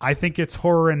 I think it's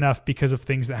horror enough because of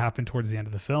things that happen towards the end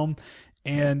of the film.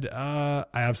 And I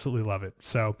absolutely love it.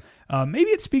 So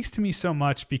maybe it speaks to me so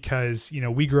much because, you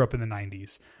know, we grew up in the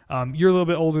 90s. You're a little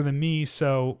bit older than me,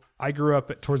 so I grew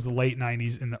up towards the late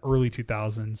 90s and the early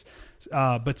 2000s.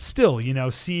 But still, you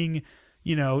know, seeing,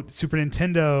 you know, Super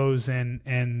Nintendos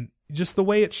and just the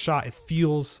way it's shot, it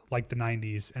feels like the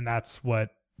 90s. And that's what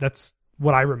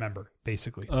I remember,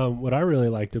 basically. What I really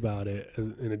liked about it,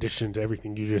 in addition to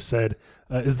everything you just said,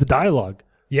 is the dialogue.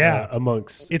 Yeah,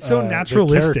 amongst it's so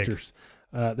naturalistic. The characters.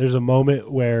 There's a moment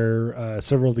where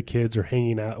several of the kids are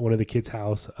hanging out at one of the kids'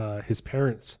 house. His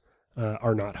parents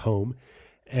are not home,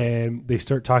 and they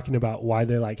start talking about why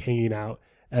they like hanging out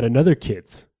at another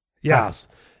kid's house.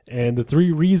 And the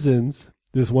 3 reasons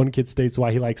this one kid states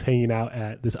why he likes hanging out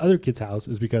at this other kid's house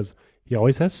is because he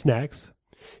always has snacks,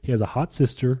 he has a hot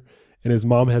sister, and his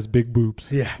mom has big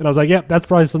boobs. Yeah. And I was like, yep, that's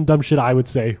probably some dumb shit I would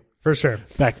say. For sure.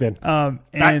 Back then.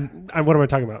 And what am I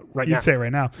talking about right now? You'd say it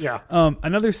right now. Yeah.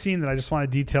 Another scene that I just want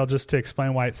to detail just to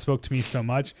explain why it spoke to me so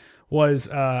much was,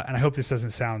 and I hope this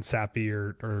doesn't sound sappy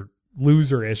or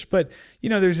loser-ish, but, you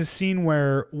know, there's a scene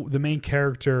where the main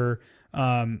character,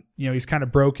 you know, he's kind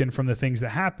of broken from the things that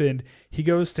happened. He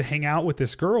goes to hang out with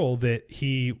this girl that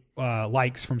he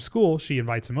likes from school. She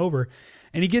invites him over,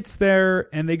 and he gets there,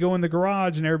 and they go in the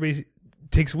garage, and everybody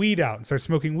takes weed out and starts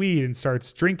smoking weed and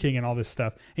starts drinking and all this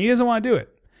stuff. And he doesn't want to do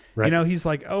it. Right. You know, he's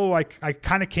like, oh, I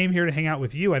kind of came here to hang out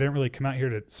with you. I didn't really come out here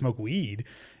to smoke weed.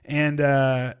 And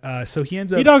so he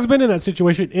ends up... B-Dog's been in that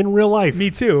situation in real life. Me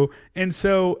too. And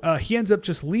so he ends up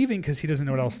just leaving because he doesn't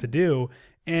know what else to do.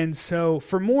 And so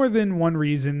for more than one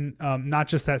reason, not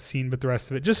just that scene, but the rest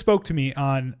of it just spoke to me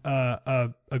on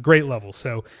a great level.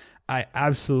 So I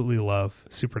absolutely love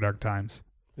Super Dark Times.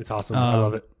 It's awesome. I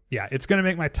love it. Yeah, it's going to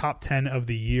make my top 10 of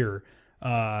the year,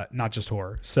 not just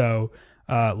horror. So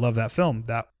love that film.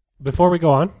 Before we go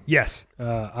on, yes,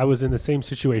 I was in the same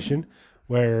situation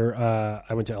where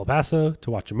I went to El Paso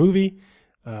to watch a movie,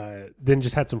 then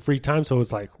just had some free time. So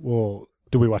it's like, well,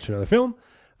 do we watch another film?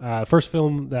 First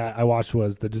film that I watched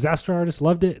was The Disaster Artist.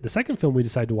 Loved it. The second film we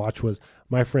decided to watch was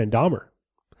My Friend Dahmer.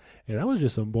 And that was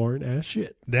just some boring ass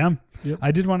shit. Damn. Yep.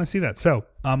 I did want to see that. So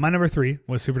my number 3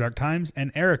 was Super Dark Times.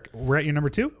 And Eric, we're at your number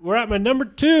 2? We're at my number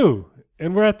 2.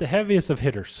 And we're at the heaviest of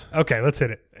hitters. Okay, let's hit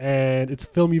it. And it's a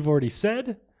film you've already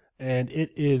said. And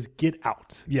it is Get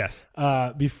Out. Yes.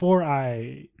 How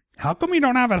come you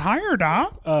don't have it higher,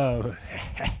 Dom?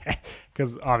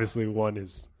 Because obviously one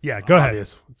is... Yeah, go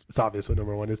obvious. ahead. It's obvious what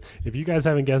number 1 is. If you guys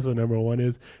haven't guessed what number 1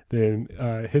 is, then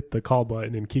hit the call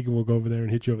button and Keegan will go over there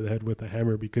and hit you over the head with a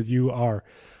hammer because you are...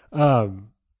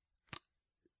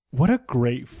 what a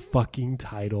great fucking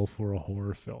title for a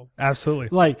horror film. Absolutely.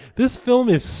 Like, this film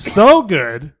is so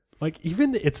good. Like,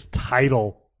 even its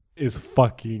title is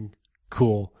fucking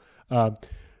cool.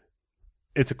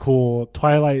 It's a cool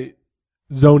Twilight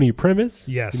Zone-y premise.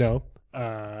 Yes. You know,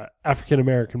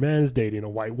 African-American man is dating a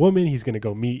white woman. He's going to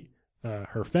go meet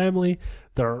her family.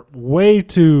 They're way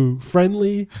too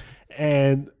friendly.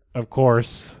 And, of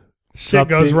course, shit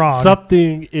goes wrong.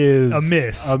 Something is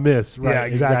amiss. Right, yeah,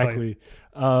 exactly.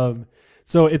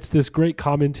 So it's this great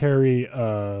commentary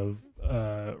of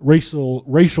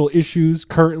racial issues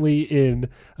currently in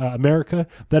America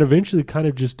that eventually kind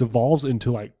of just devolves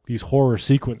into like these horror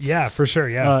sequences. Yeah, for sure.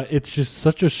 Yeah. It's just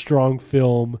such a strong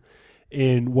film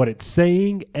in what it's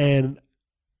saying and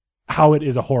how it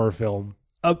is a horror film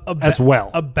as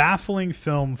well. A baffling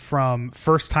film from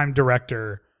first-time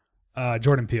director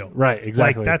Jordan Peele. Right,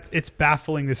 exactly. Like it's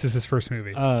baffling. This is his first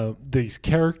movie. These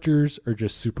characters are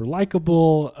just super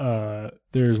likable.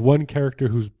 There's one character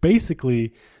who's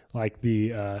basically like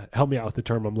the help me out with the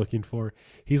term I'm looking for.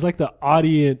 He's like the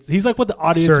audience. He's like what the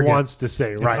audience surrogate. Wants to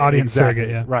say. It's right, audience exactly. surrogate.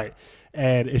 Yeah, right.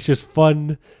 And it's just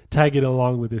fun tagging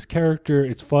along with this character.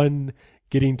 It's fun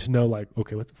getting to know, like,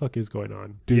 okay, what the fuck is going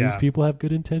on? Do Yeah. these people have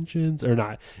good intentions or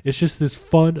not? It's just this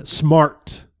fun,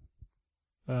 smart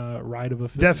ride of a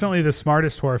film. Definitely the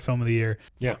smartest horror film of the year.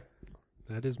 Yeah.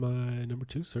 That is my number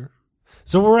 2, sir.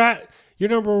 So we're at your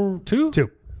number 2?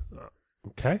 2.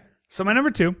 Okay. So my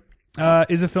number 2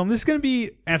 is a film. This is going to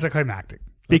be anticlimactic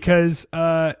because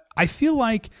I feel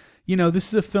like, this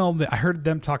is a film that I heard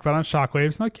them talk about on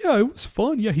Shockwaves. Like, yeah, it was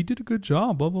fun. Yeah, he did a good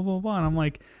job. Blah, blah, blah, blah. And I'm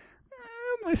like,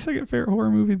 my second favorite horror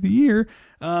movie of the year.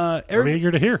 I'm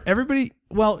eager to hear. Everybody,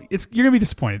 well, you're going to be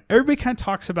disappointed. Everybody kind of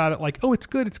talks about it like, oh, it's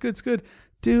good, it's good, it's good.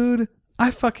 Dude, I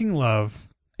fucking love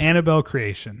Annabelle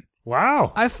Creation.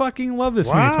 Wow. I fucking love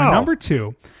this movie. It's my number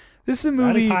 2. This is a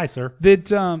movie that is high, sir.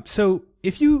 That so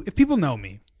if people know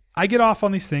me, I get off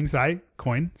on these things that I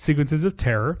coin sequences of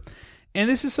terror, and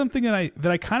this is something that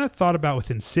I kind of thought about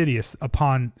with Insidious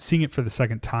upon seeing it for the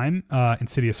second time.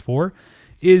 Insidious 4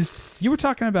 is you were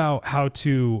talking about how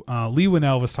to Lee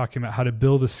Winnell was talking about how to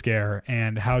build a scare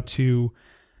and how to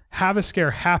have a scare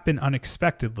happen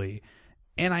unexpectedly,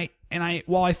 and I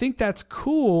while I think that's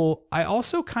cool, I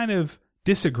also kind of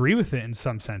disagree with it in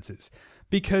some senses.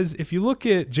 Because if you look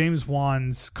at James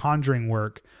Wan's Conjuring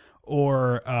work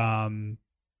or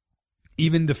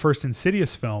even the first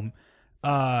Insidious film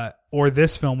or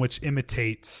this film, which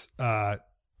imitates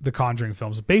the Conjuring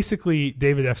films, basically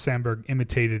David F. Sandberg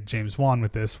imitated James Wan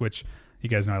with this, which you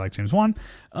guys know I like James Wan.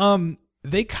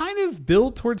 They kind of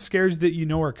build towards scares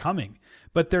that are coming,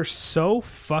 but they're so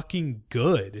fucking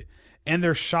good. And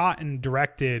they're shot and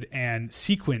directed and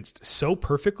sequenced so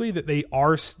perfectly that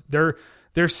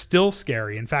they're still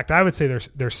scary. In fact, I would say they're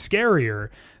scarier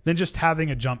than just having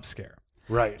a jump scare.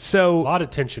 Right. So a lot of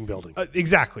tension building.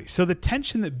 Exactly. So the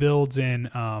tension that builds in,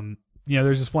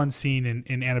 there's this one scene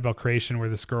in Annabelle Creation where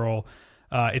this girl,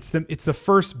 it's the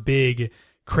first big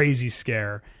crazy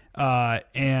scare,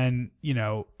 and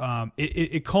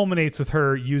it culminates with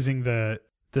her using the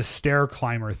stair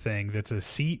climber thing that's a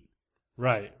seat.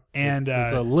 Right. And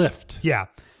it's a lift. Yeah.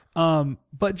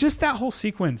 But just that whole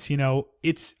sequence,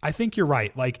 I think you're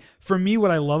right. Like for me, what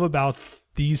I love about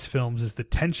these films is the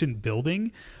tension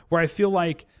building where I feel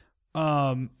like,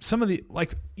 some of the,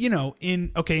 like,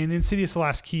 in Insidious: The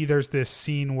Last Key, there's this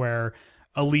scene where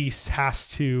Elise has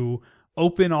to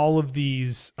open all of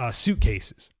these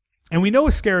suitcases and we know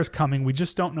a scare is coming. We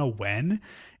just don't know when.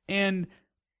 And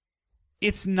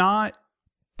it's not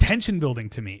tension building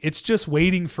to me. It's just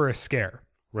waiting for a scare.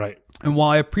 Right. And while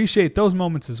I appreciate those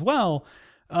moments as well,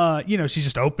 she's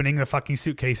just opening the fucking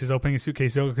suitcases,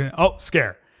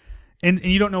 scare. And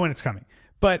you don't know when it's coming.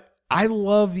 But I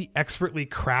love the expertly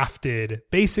crafted,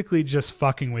 basically just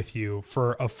fucking with you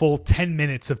for a full 10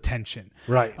 minutes of tension.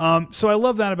 Right. So I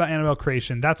love that about Annabelle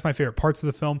Creation. That's my favorite parts of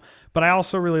the film. But I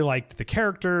also really liked the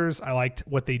characters. I liked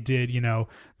what they did,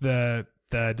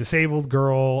 the disabled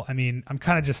girl. I mean, I'm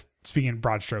kind of just speaking in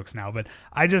broad strokes now, but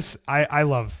I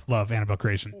love Annabelle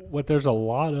Creation. What there's a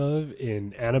lot of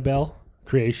in Annabelle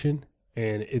Creation,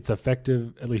 and it's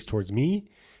effective, at least towards me,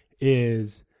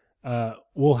 is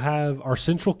we'll have our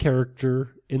central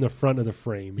character in the front of the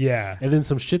frame. Yeah. And then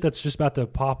some shit that's just about to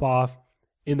pop off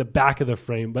in the back of the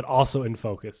frame, but also in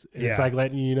focus. And it's like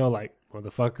letting you know, like,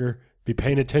 motherfucker, be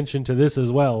paying attention to this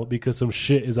as well, because some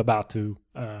shit is about to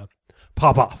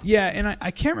pop off. Yeah, and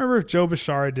I can't remember if Joe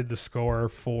Bishara did the score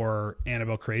for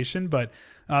Annabelle Creation, but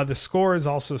the score is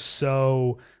also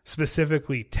so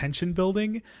specifically tension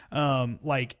building.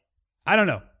 Like, I don't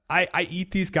know. I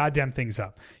eat these goddamn things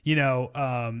up,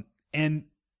 and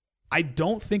I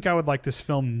don't think I would like this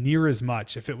film near as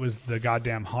much if it was the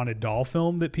goddamn haunted doll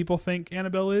film that people think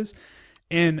Annabelle is.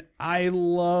 And I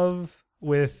love,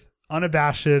 with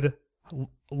unabashed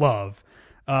love,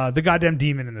 the goddamn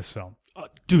demon in this film.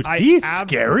 Dude, he's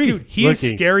scary. Dude, he is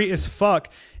scary as fuck.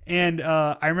 And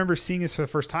I remember seeing this for the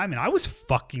first time, and I was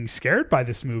fucking scared by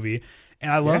this movie. And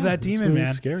I love that demon,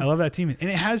 man. Scary. I love that demon. And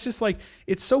it has just like,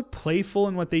 it's so playful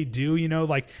in what they do,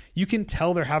 like you can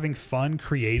tell they're having fun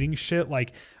creating shit.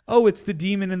 Like, oh, it's the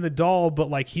demon in the doll, but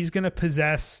like he's going to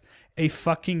possess a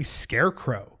fucking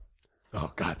scarecrow.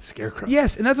 Oh God, the scarecrow.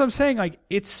 Yes. And that's what I'm saying. Like,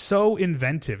 it's so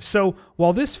inventive. So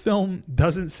while this film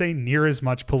doesn't say near as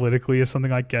much politically as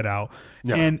something like Get Out,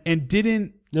 and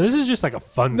didn't. No, this is just like a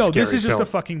fun, no, scary this is just film. a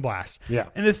fucking blast. Yeah.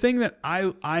 And the thing that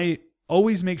I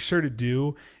always make sure to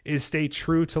do is stay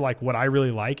true to like what I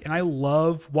really like. And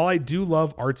while I do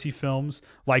love artsy films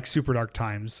like Super Dark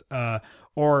Times,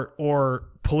 or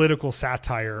political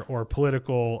satire or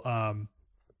political,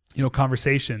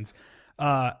 conversations,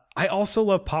 I also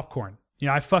love popcorn.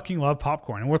 I fucking love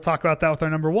popcorn, and we'll talk about that with our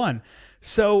number 1.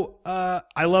 So,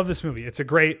 I love this movie. It's a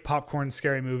great popcorn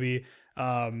scary movie.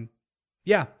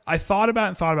 yeah, I thought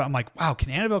about it. I'm like, wow, can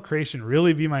Annabelle Creation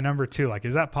really be my number 2? Like,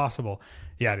 is that possible?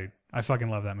 Yeah, dude, I fucking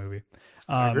love that movie.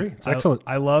 I agree. It's excellent.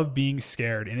 I love being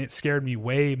scared, and it scared me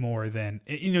way more than,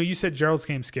 you said Gerald's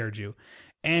Game scared you.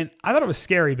 And I thought it was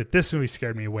scary, but this movie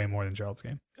scared me way more than Gerald's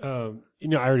Game. I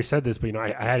already said this, but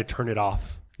I had to turn it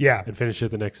off. Yeah. And finish it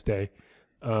the next day.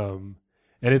 And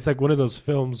it's like one of those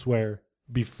films where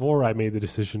before I made the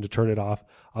decision to turn it off,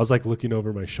 I was like looking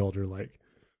over my shoulder like,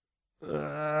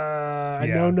 I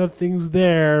know nothing's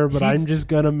there, but I'm just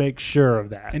going to make sure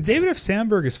of that. And David F.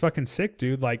 Sandberg is fucking sick,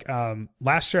 dude. Like,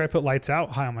 last year I put Lights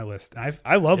Out high on my list.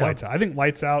 I love Lights Out. I think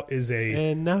Lights Out is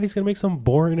And now he's going to make some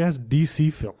boring-ass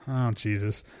DC film. Oh,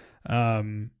 Jesus.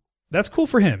 That's cool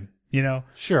for him,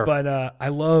 Sure. But I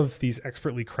love these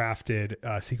expertly crafted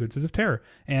sequences of terror.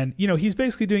 And, he's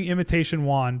basically doing Imitation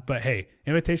Juan, but hey,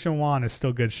 Imitation Juan is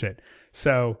still good shit.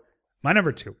 So my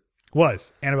number 2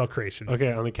 was Annabelle Creation.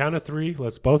 Okay, on the count of 3,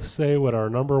 let's both say what our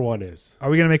number 1 is. Are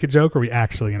we going to make a joke or are we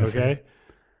actually going to say it?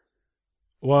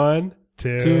 1,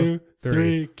 2,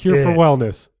 3. Cure for Yeah.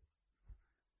 Wellness.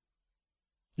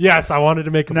 Yes, I wanted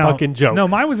to make a fucking joke. No,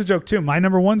 mine was a joke too. My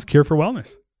number 1's Cure for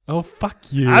Wellness. Oh, fuck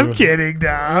you. I'm kidding,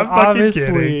 Dom.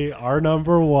 Obviously, our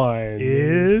number 1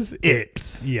 is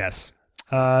it. Yes.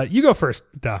 You go first,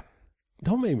 duh.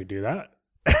 Don't make me do that.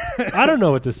 I don't know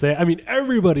what to say. I mean,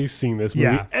 everybody's seen this movie.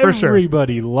 Yeah, for sure.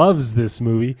 Everybody loves this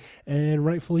movie, and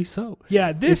rightfully so.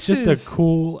 Yeah, it's just a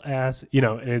cool ass.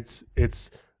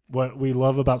 It's what we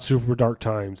love about Super Dark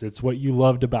Times. It's what you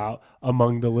loved about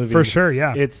Among the Living. For sure,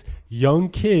 yeah. It's young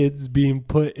kids being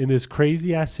put in this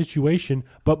crazy ass situation,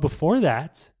 but before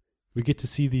that, we get to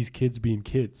see these kids being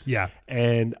kids. Yeah,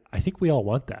 and I think we all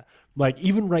want that. Like,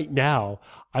 even right now,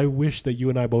 I wish that you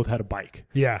and I both had a bike.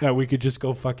 Yeah. That we could just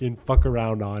go fuck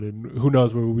around on, and who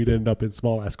knows where we'd end up in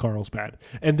small ass Carlsbad.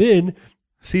 And then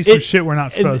see some shit we're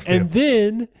not supposed to. And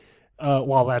then,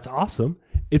 while that's awesome,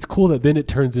 it's cool that then it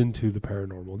turns into the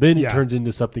paranormal. Then it turns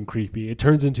into something creepy. It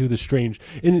turns into the strange.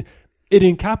 And it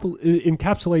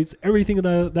encapsulates everything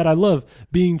that I love,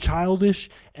 being childish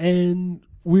and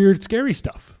weird, scary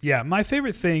stuff. Yeah. My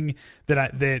favorite thing that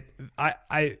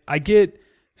I get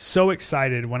so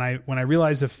excited when I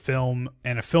realize a film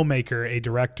and a filmmaker, a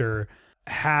director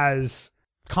has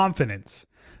confidence.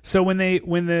 So when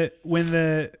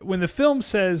the film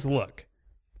says, look,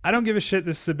 I don't give a shit,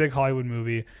 this is a big Hollywood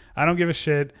movie. I don't give a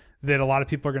shit that a lot of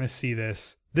people are going to see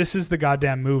this. This is the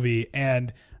goddamn movie,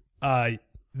 and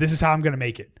this is how I'm going to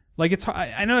make it. Like,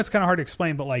 I know it's kind of hard to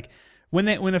explain, but like when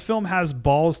a film has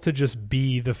balls to just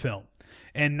be the film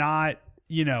and not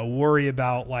worry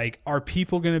about like, are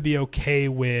people going to be okay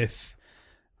with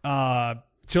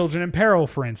children in peril,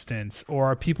 for instance, or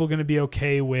are people going to be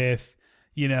okay with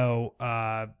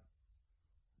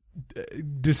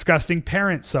disgusting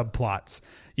parent subplots?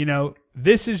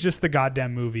 This is just the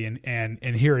goddamn movie,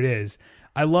 and here it is.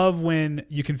 I love when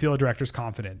you can feel a director's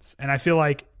confidence, and I feel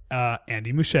like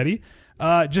Andy Muschietti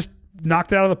just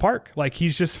knocked it out of the park. Like,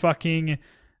 he's just fucking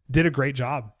did a great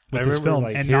job with this film,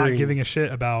 and not giving a shit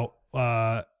about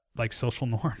like social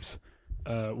norms.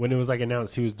 When it was like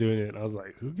announced he was doing it, I was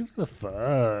like, who gives a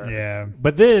fuck? Yeah.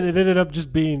 But then it ended up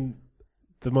just being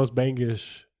the most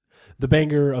the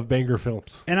banger of banger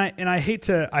films. And I hate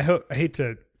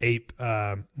to ape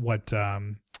what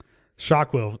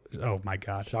Shockwills. Oh my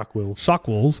God,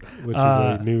 Shockwills, which is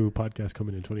a new podcast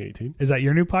coming in 2018. Is that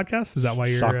your new podcast? Is that why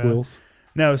you're Shockwills?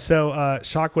 No. So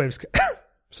Shockwaves.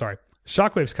 Sorry.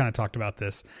 Shockwaves kind of talked about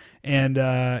this, and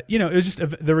it was just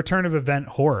the return of event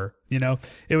horror.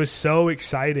 It was so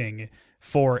exciting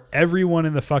for everyone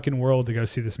in the fucking world to go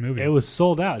see this movie. It was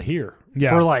sold out here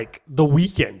for like the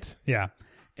weekend. Yeah,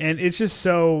 and it's just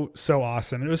so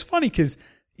awesome. And it was funny because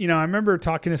I remember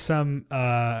talking to some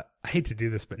I hate to do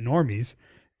this, but normies,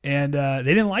 and they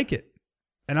didn't like it,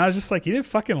 and I was just like, you didn't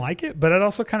fucking like it, but it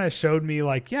also kind of showed me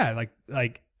like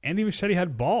Andy Muschietti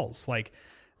had balls, like.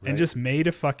 Right. And just made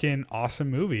a fucking awesome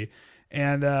movie.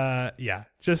 And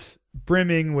just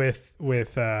brimming with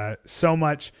so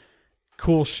much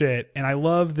cool shit. And I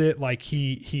love that like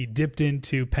he dipped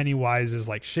into Pennywise's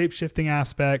like shape-shifting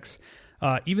aspects.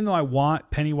 Even though I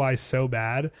want Pennywise so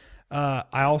bad,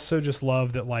 I also just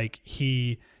love that like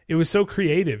it was so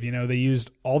creative. They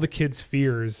used all the kids'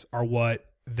 fears are what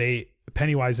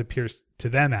Pennywise appears to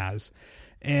them as.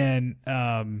 And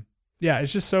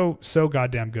it's just so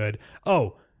goddamn good.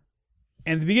 Oh,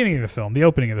 and the beginning of the film, the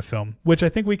opening of the film, which I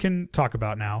think we can talk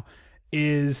about now,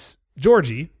 is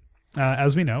Georgie,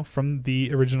 as we know from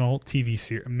the original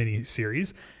TV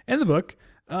mini-series and the book,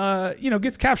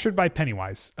 gets captured by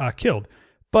Pennywise, killed.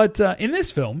 But in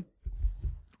this film,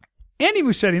 Andy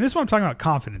Muschietti, and this is what I'm talking about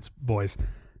confidence, boys,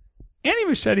 Andy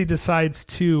Muschietti decides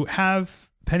to have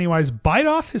Pennywise bite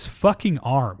off his fucking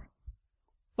arm.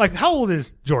 Like, how old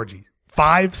is Georgie?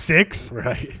 5, 6?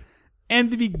 Right. And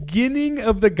the beginning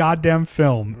of the goddamn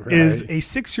film is a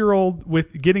 6-year-old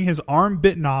with getting his arm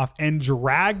bitten off and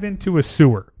dragged into a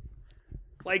sewer.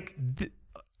 Like,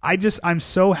 I'm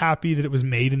so happy that it was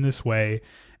made in this way.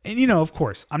 And, you know, of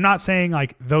course, I'm not saying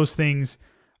like those things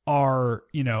are,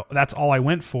 you know, that's all I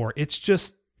went for. It's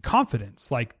just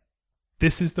confidence. Like,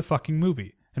 this is the fucking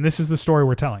movie. And this is the story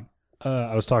we're telling.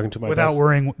 I was talking to my without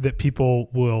worrying that people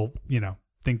will, you know,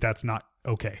 think that's not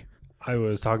okay. I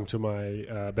was talking to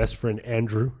my best friend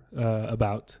Andrew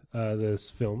about this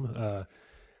film.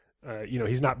 You know,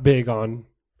 he's not big on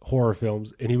horror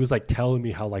films, and he was like telling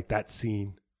me how like that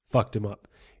scene fucked him up.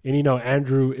 And you know,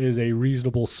 Andrew is a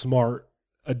reasonable, smart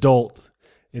adult,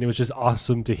 and it was just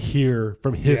awesome to hear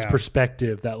from his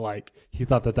perspective that like he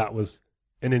thought that was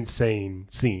an insane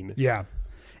scene. Yeah,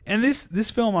 and this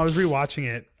film, I was rewatching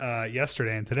it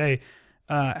yesterday and today,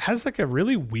 has like a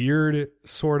really weird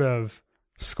sort of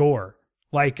score.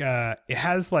 Like it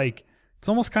has like, it's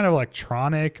almost kind of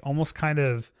electronic, almost kind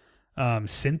of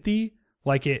synthy.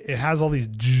 Like it has all these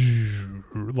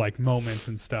like moments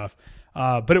and stuff,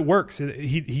 but it works.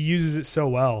 He uses it so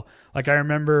well. Like I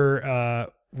remember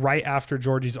right after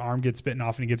Georgie's arm gets bitten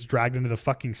off and he gets dragged into the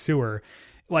fucking sewer,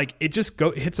 like it just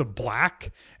hits a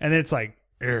black, and then it's like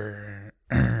it's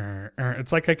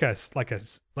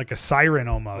like a siren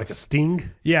almost, like a sting.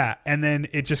 Yeah, and then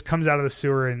it just comes out of the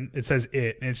sewer and it says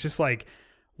 "it," and it's just like,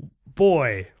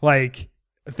 boy, like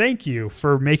thank you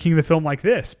for making the film like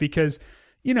this, because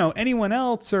you know anyone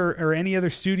else or any other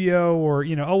studio, or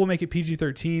you know, oh, we'll make it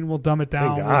PG-13, we'll dumb it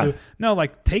down, no,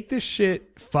 like take this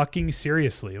shit fucking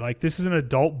seriously. Like this is an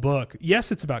adult book.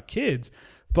 Yes, it's about kids,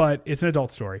 but it's an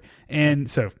adult story. And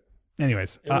so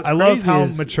anyways, I love how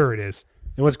mature it is.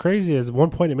 And what's crazy is at one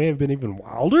point it may have been even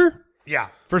wilder. Yeah,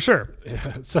 for sure.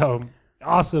 So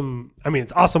awesome. I mean,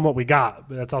 it's awesome what we got,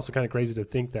 but that's also kind of crazy to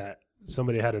think that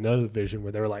somebody had another vision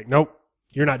where they were like, nope,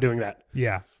 you're not doing that.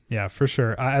 Yeah, for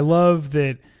sure. I love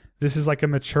that this is like a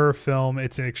mature film.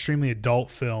 It's an extremely adult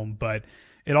film, but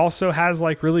it also has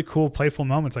like really cool playful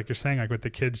moments, like you're saying, like with the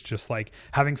kids just like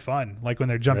having fun, like when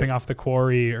they're jumping off the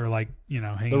quarry, or like, you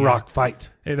know, hanging the rock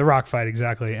fight. The rock fight,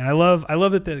 exactly. And I love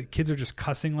that the kids are just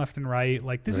cussing left and right.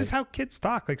 Like this is how kids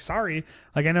talk. Like, sorry,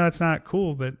 like I know it's not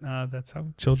cool, but that's how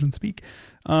children speak.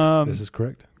 This is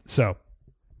correct. So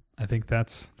I think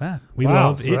that's that. We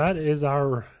love it. That is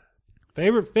our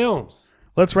favorite films.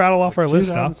 Let's rattle off our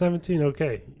list. 2017.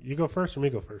 Okay, you go first or me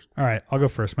go first? All right, I'll go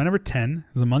first. My number 10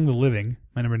 is Among the Living.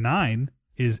 My number 9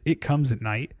 is It Comes at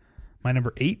Night. My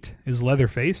number 8 is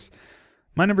Leatherface.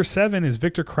 My number 7 is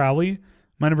Victor Crowley.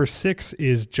 My number 6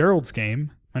 is Gerald's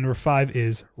Game. My number 5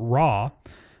 is Raw.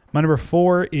 My number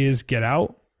 4 is Get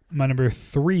Out. My number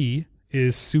 3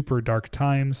 is Super Dark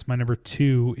Times. My number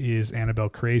 2 is Annabelle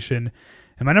Creation.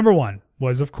 And my number 1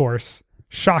 was, of course,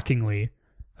 shockingly,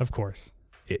 of course,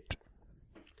 It.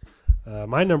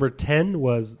 My number 10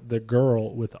 was The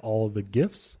Girl with All of the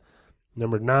Gifts.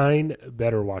 Number 9,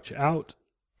 Better Watch Out.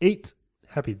 8,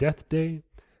 Happy Death Day.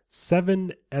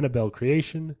 7, Annabelle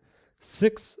Creation.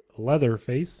 6,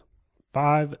 Leatherface.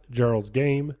 5, Gerald's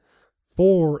Game.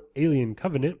 4, Alien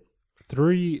Covenant.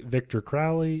 3, Victor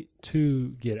Crowley.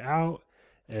 2, Get Out.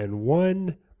 And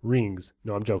 1, Rings.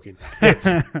 No, I'm joking.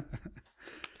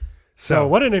 So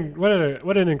what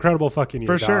an incredible fucking year.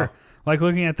 For sure. Like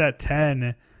looking at that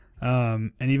 10,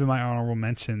 and even my honorable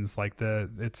mentions, like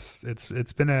it's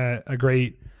been a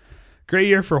great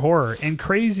year for horror, and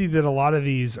crazy that a lot of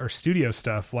these are studio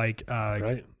stuff, like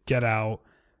Get Out,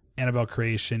 Annabelle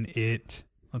Creation, It.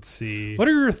 Let's see. What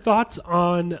are your thoughts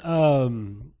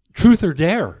on Truth or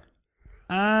Dare?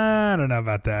 I don't know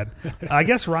about that. I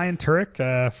guess Ryan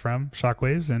Turek from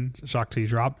Shockwaves and Shock Till You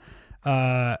Drop.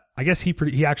 I guess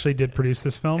he actually did produce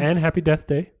this film, and Happy Death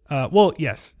Day. Well,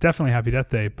 yes, definitely Happy Death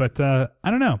Day, but I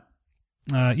don't know.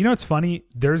 You know, it's funny.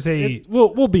 There's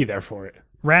we'll be there for it.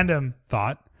 Random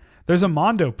thought. There's a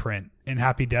Mondo print in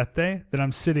Happy Death Day that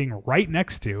I'm sitting right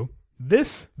next to.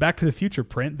 This Back to the Future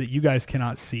print that you guys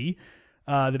cannot see,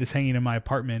 that is hanging in my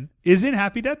apartment, is in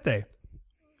Happy Death Day.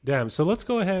 Damn. So let's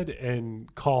go ahead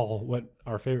and call what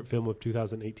our favorite film of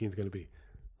 2018 is going to be.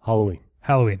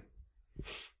 Halloween.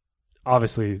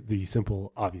 Obviously, the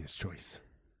simple, obvious choice.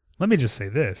 Let me just say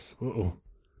this. Uh-oh.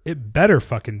 It better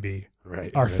fucking be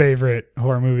our favorite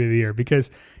horror movie of the year,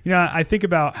 because, you know, I think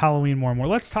about Halloween more and more.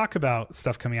 Let's talk about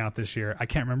stuff coming out this year. I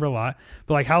can't remember a lot,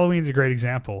 but like Halloween's a great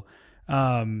example.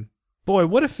 Boy,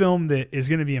 what a film that is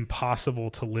going to be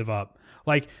impossible to live up.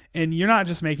 Like, and you're not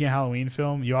just making a Halloween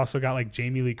film. You also got like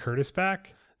Jamie Lee Curtis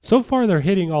back. So far, they're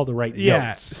hitting all the right Yeah.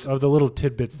 notes of the little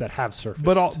tidbits that have surfaced.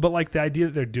 But like the idea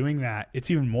that they're doing that,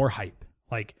 it's even more hype.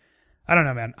 Like, I don't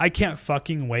know, man. I can't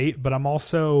fucking wait, but I'm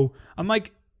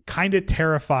like kind of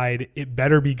terrified. It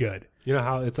better be good. You know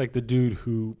how it's like the dude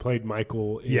who played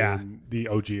Michael in the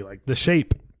OG, like The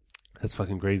Shape. that's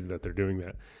fucking crazy that they're doing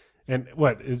that. And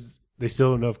they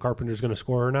still don't know if Carpenter's going to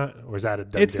score or not, or is that a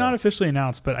done It's deal? not officially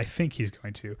announced, but I think he's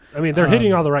going to. I mean, they're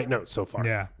hitting all the right notes so far.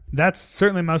 Yeah, that's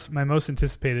certainly my most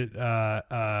anticipated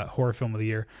horror film of the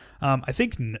year. I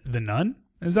think The Nun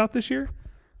is out this year.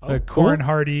 The cool. Corin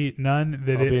Hardy Nun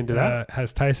that I'll be into that.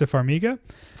 has Taissa Farmiga.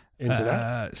 Into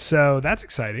that. So that's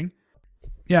exciting.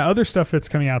 Yeah, other stuff that's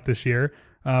coming out this year.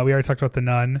 We already talked about The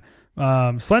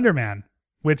Nun. Slender Man,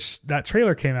 which that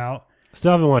trailer came out.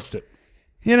 Still haven't watched it.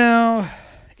 You know,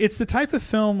 it's the type of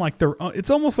film like it's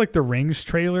almost like the Rings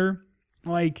trailer.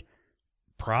 Like,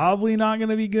 probably not going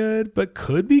to be good, but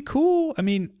could be cool. I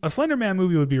mean, a Slender Man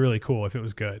movie would be really cool if it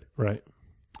was good. Right.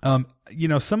 You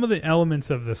know, some of the elements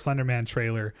of the Slender Man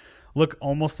trailer look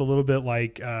almost a little bit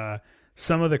like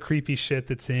some of the creepy shit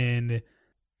that's in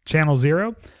Channel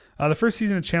Zero. The first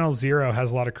season of Channel Zero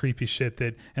has a lot of creepy shit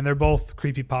and they're both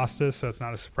creepypastas, so it's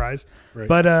not a surprise. Right.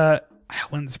 But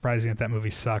it wouldn't surprise me if that movie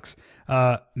sucks.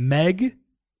 Meg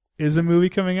is a movie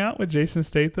coming out with Jason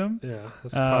Statham. Yeah,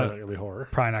 that's probably not going to be horror.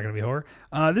 Probably not going to be horror.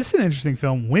 This is an interesting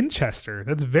film, Winchester.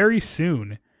 That's very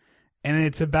soon. And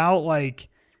it's about, like,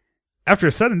 after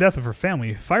a sudden death of her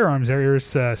family, firearms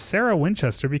heiress Sarah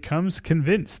Winchester becomes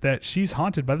convinced that she's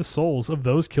haunted by the souls of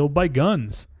those killed by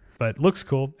guns. But looks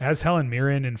cool. It has Helen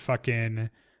Mirren and fucking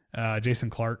Jason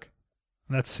Clarke.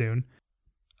 That's soon.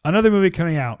 Another movie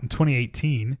coming out in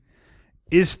 2018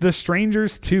 is The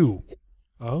Strangers 2.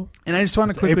 Oh? And I just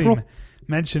want to quickly April?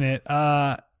 mention it.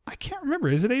 I can't remember.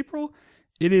 Is it April?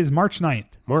 It is March 9th.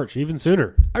 March, even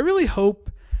sooner. I really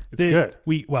hope It's good.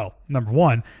 Number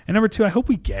one. And number two, I hope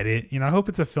we get it. You know, I hope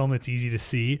it's a film that's easy to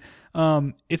see.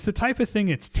 It's the type of thing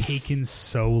that's taken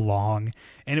so long.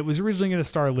 And it was originally going to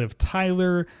star Liv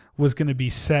Tyler, was going to be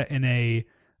set in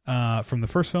from the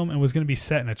first film, and was going to be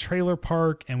set in a trailer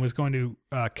park, and was going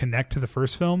to connect to the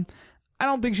first film. I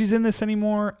don't think she's in this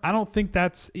anymore. I don't think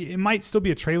it might still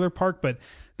be a trailer park, but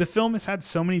the film has had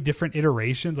so many different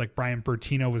iterations. Like Brian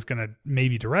Bertino was going to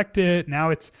maybe direct it.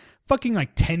 Now it's fucking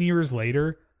like 10 years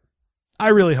later. I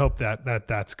really hope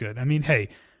that's good. I mean, hey,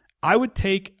 I would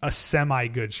take a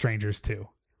semi-good Strangers 2.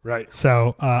 Right.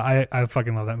 So I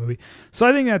fucking love that movie. So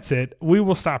I think that's it. We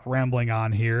will stop rambling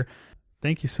on here.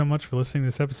 Thank you so much for listening to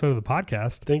this episode of the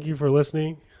podcast. Thank you for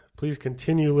listening. Please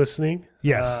continue listening.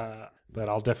 Yes. But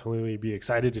I'll definitely be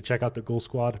excited to check out the Ghoul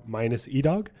Squad minus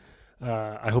E-Dog.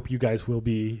 I hope you guys will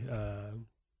be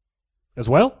as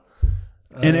well.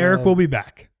 And Eric will be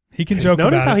back. He can joke about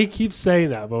it. Notice how he keeps saying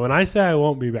that, but when I say I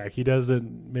won't be back, he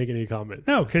doesn't make any comments.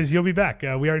 No, because you'll be back. We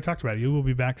already talked about it. You will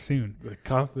be back soon. The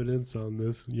confidence on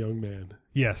this young man.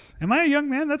 Yes. Am I a young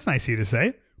man? That's nice of you to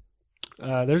say.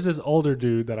 There's this older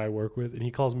dude that I work with, and he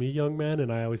calls me young man,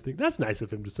 and I always think that's nice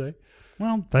of him to say.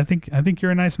 Well, I think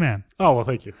you're a nice man. Oh, well,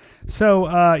 thank you.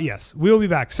 So, yes, we will be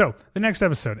back. So, the next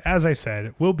episode, as I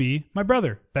said, will be my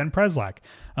brother, Ben Preslak.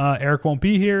 Eric won't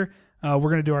be here. We're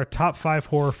going to do our top 5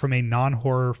 horror from a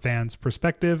non-horror fan's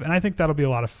perspective, and I think that'll be a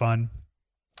lot of fun.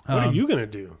 What are you going to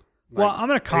do? Well, I'm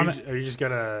going to comment. Are you just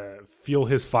going to fuel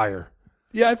his fire?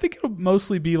 Yeah, I think it'll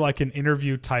mostly be like an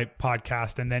interview type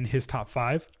podcast and then his top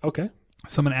 5. Okay.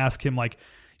 So I'm going to ask him, like,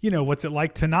 what's it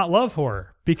like to not love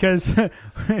horror? Because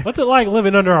what's it like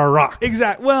living under a rock?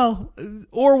 Exactly. Well,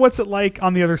 or what's it like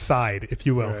on the other side, if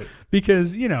you will? Right.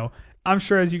 Because, I'm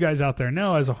sure as you guys out there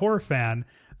know, as a horror fan,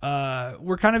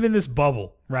 we're kind of in this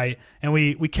bubble, right? And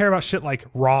we care about shit like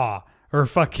Raw or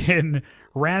fucking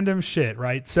random shit,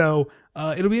 right? So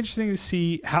it'll be interesting to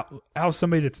see how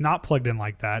somebody that's not plugged in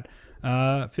like that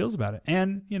feels about it.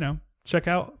 And, check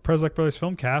out Preslak Brothers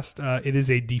Filmcast. It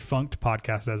is a defunct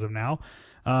podcast as of now.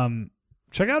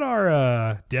 Check out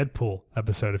our Deadpool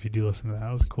episode if you do listen to that.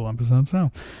 That was a cool episode.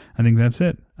 So I think that's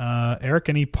it. Eric,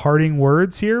 any parting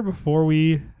words here before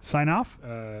we sign off?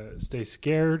 Stay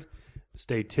scared.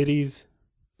 Stay titties.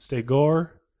 Stay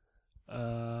gore.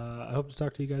 I hope to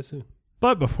talk to you guys soon.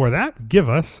 But before that, give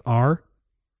us our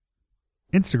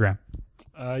Instagram.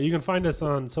 You can find us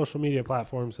on social media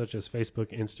platforms such as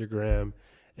Facebook, Instagram,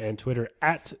 and Twitter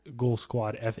at Ghoul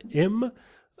Squad FM.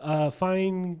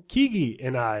 Find Kigi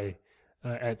and I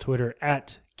at Twitter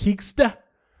at Keeksta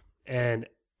and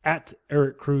at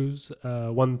Eric Cruz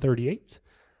 138.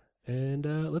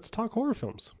 And let's talk horror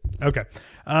films. Okay.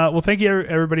 Well, thank you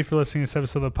everybody for listening to this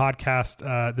episode of the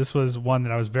podcast. This was one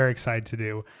that I was very excited to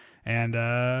do. And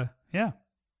yeah,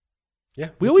 Yeah.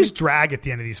 We always drag at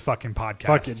the end of these fucking podcasts.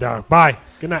 Fuck it, dog. Bye.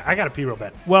 Good night. I got to pee real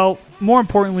bad. Well, more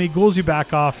importantly, Ghouls, you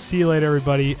back off. See you later,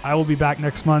 everybody. I will be back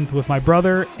next month with my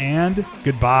brother, and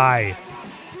goodbye.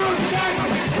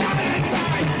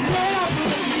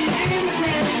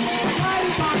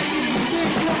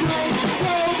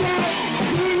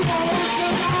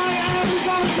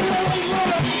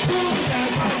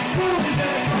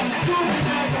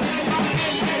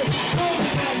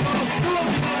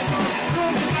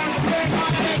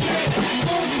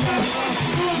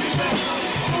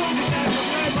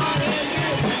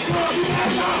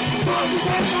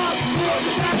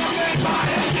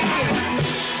 Everybody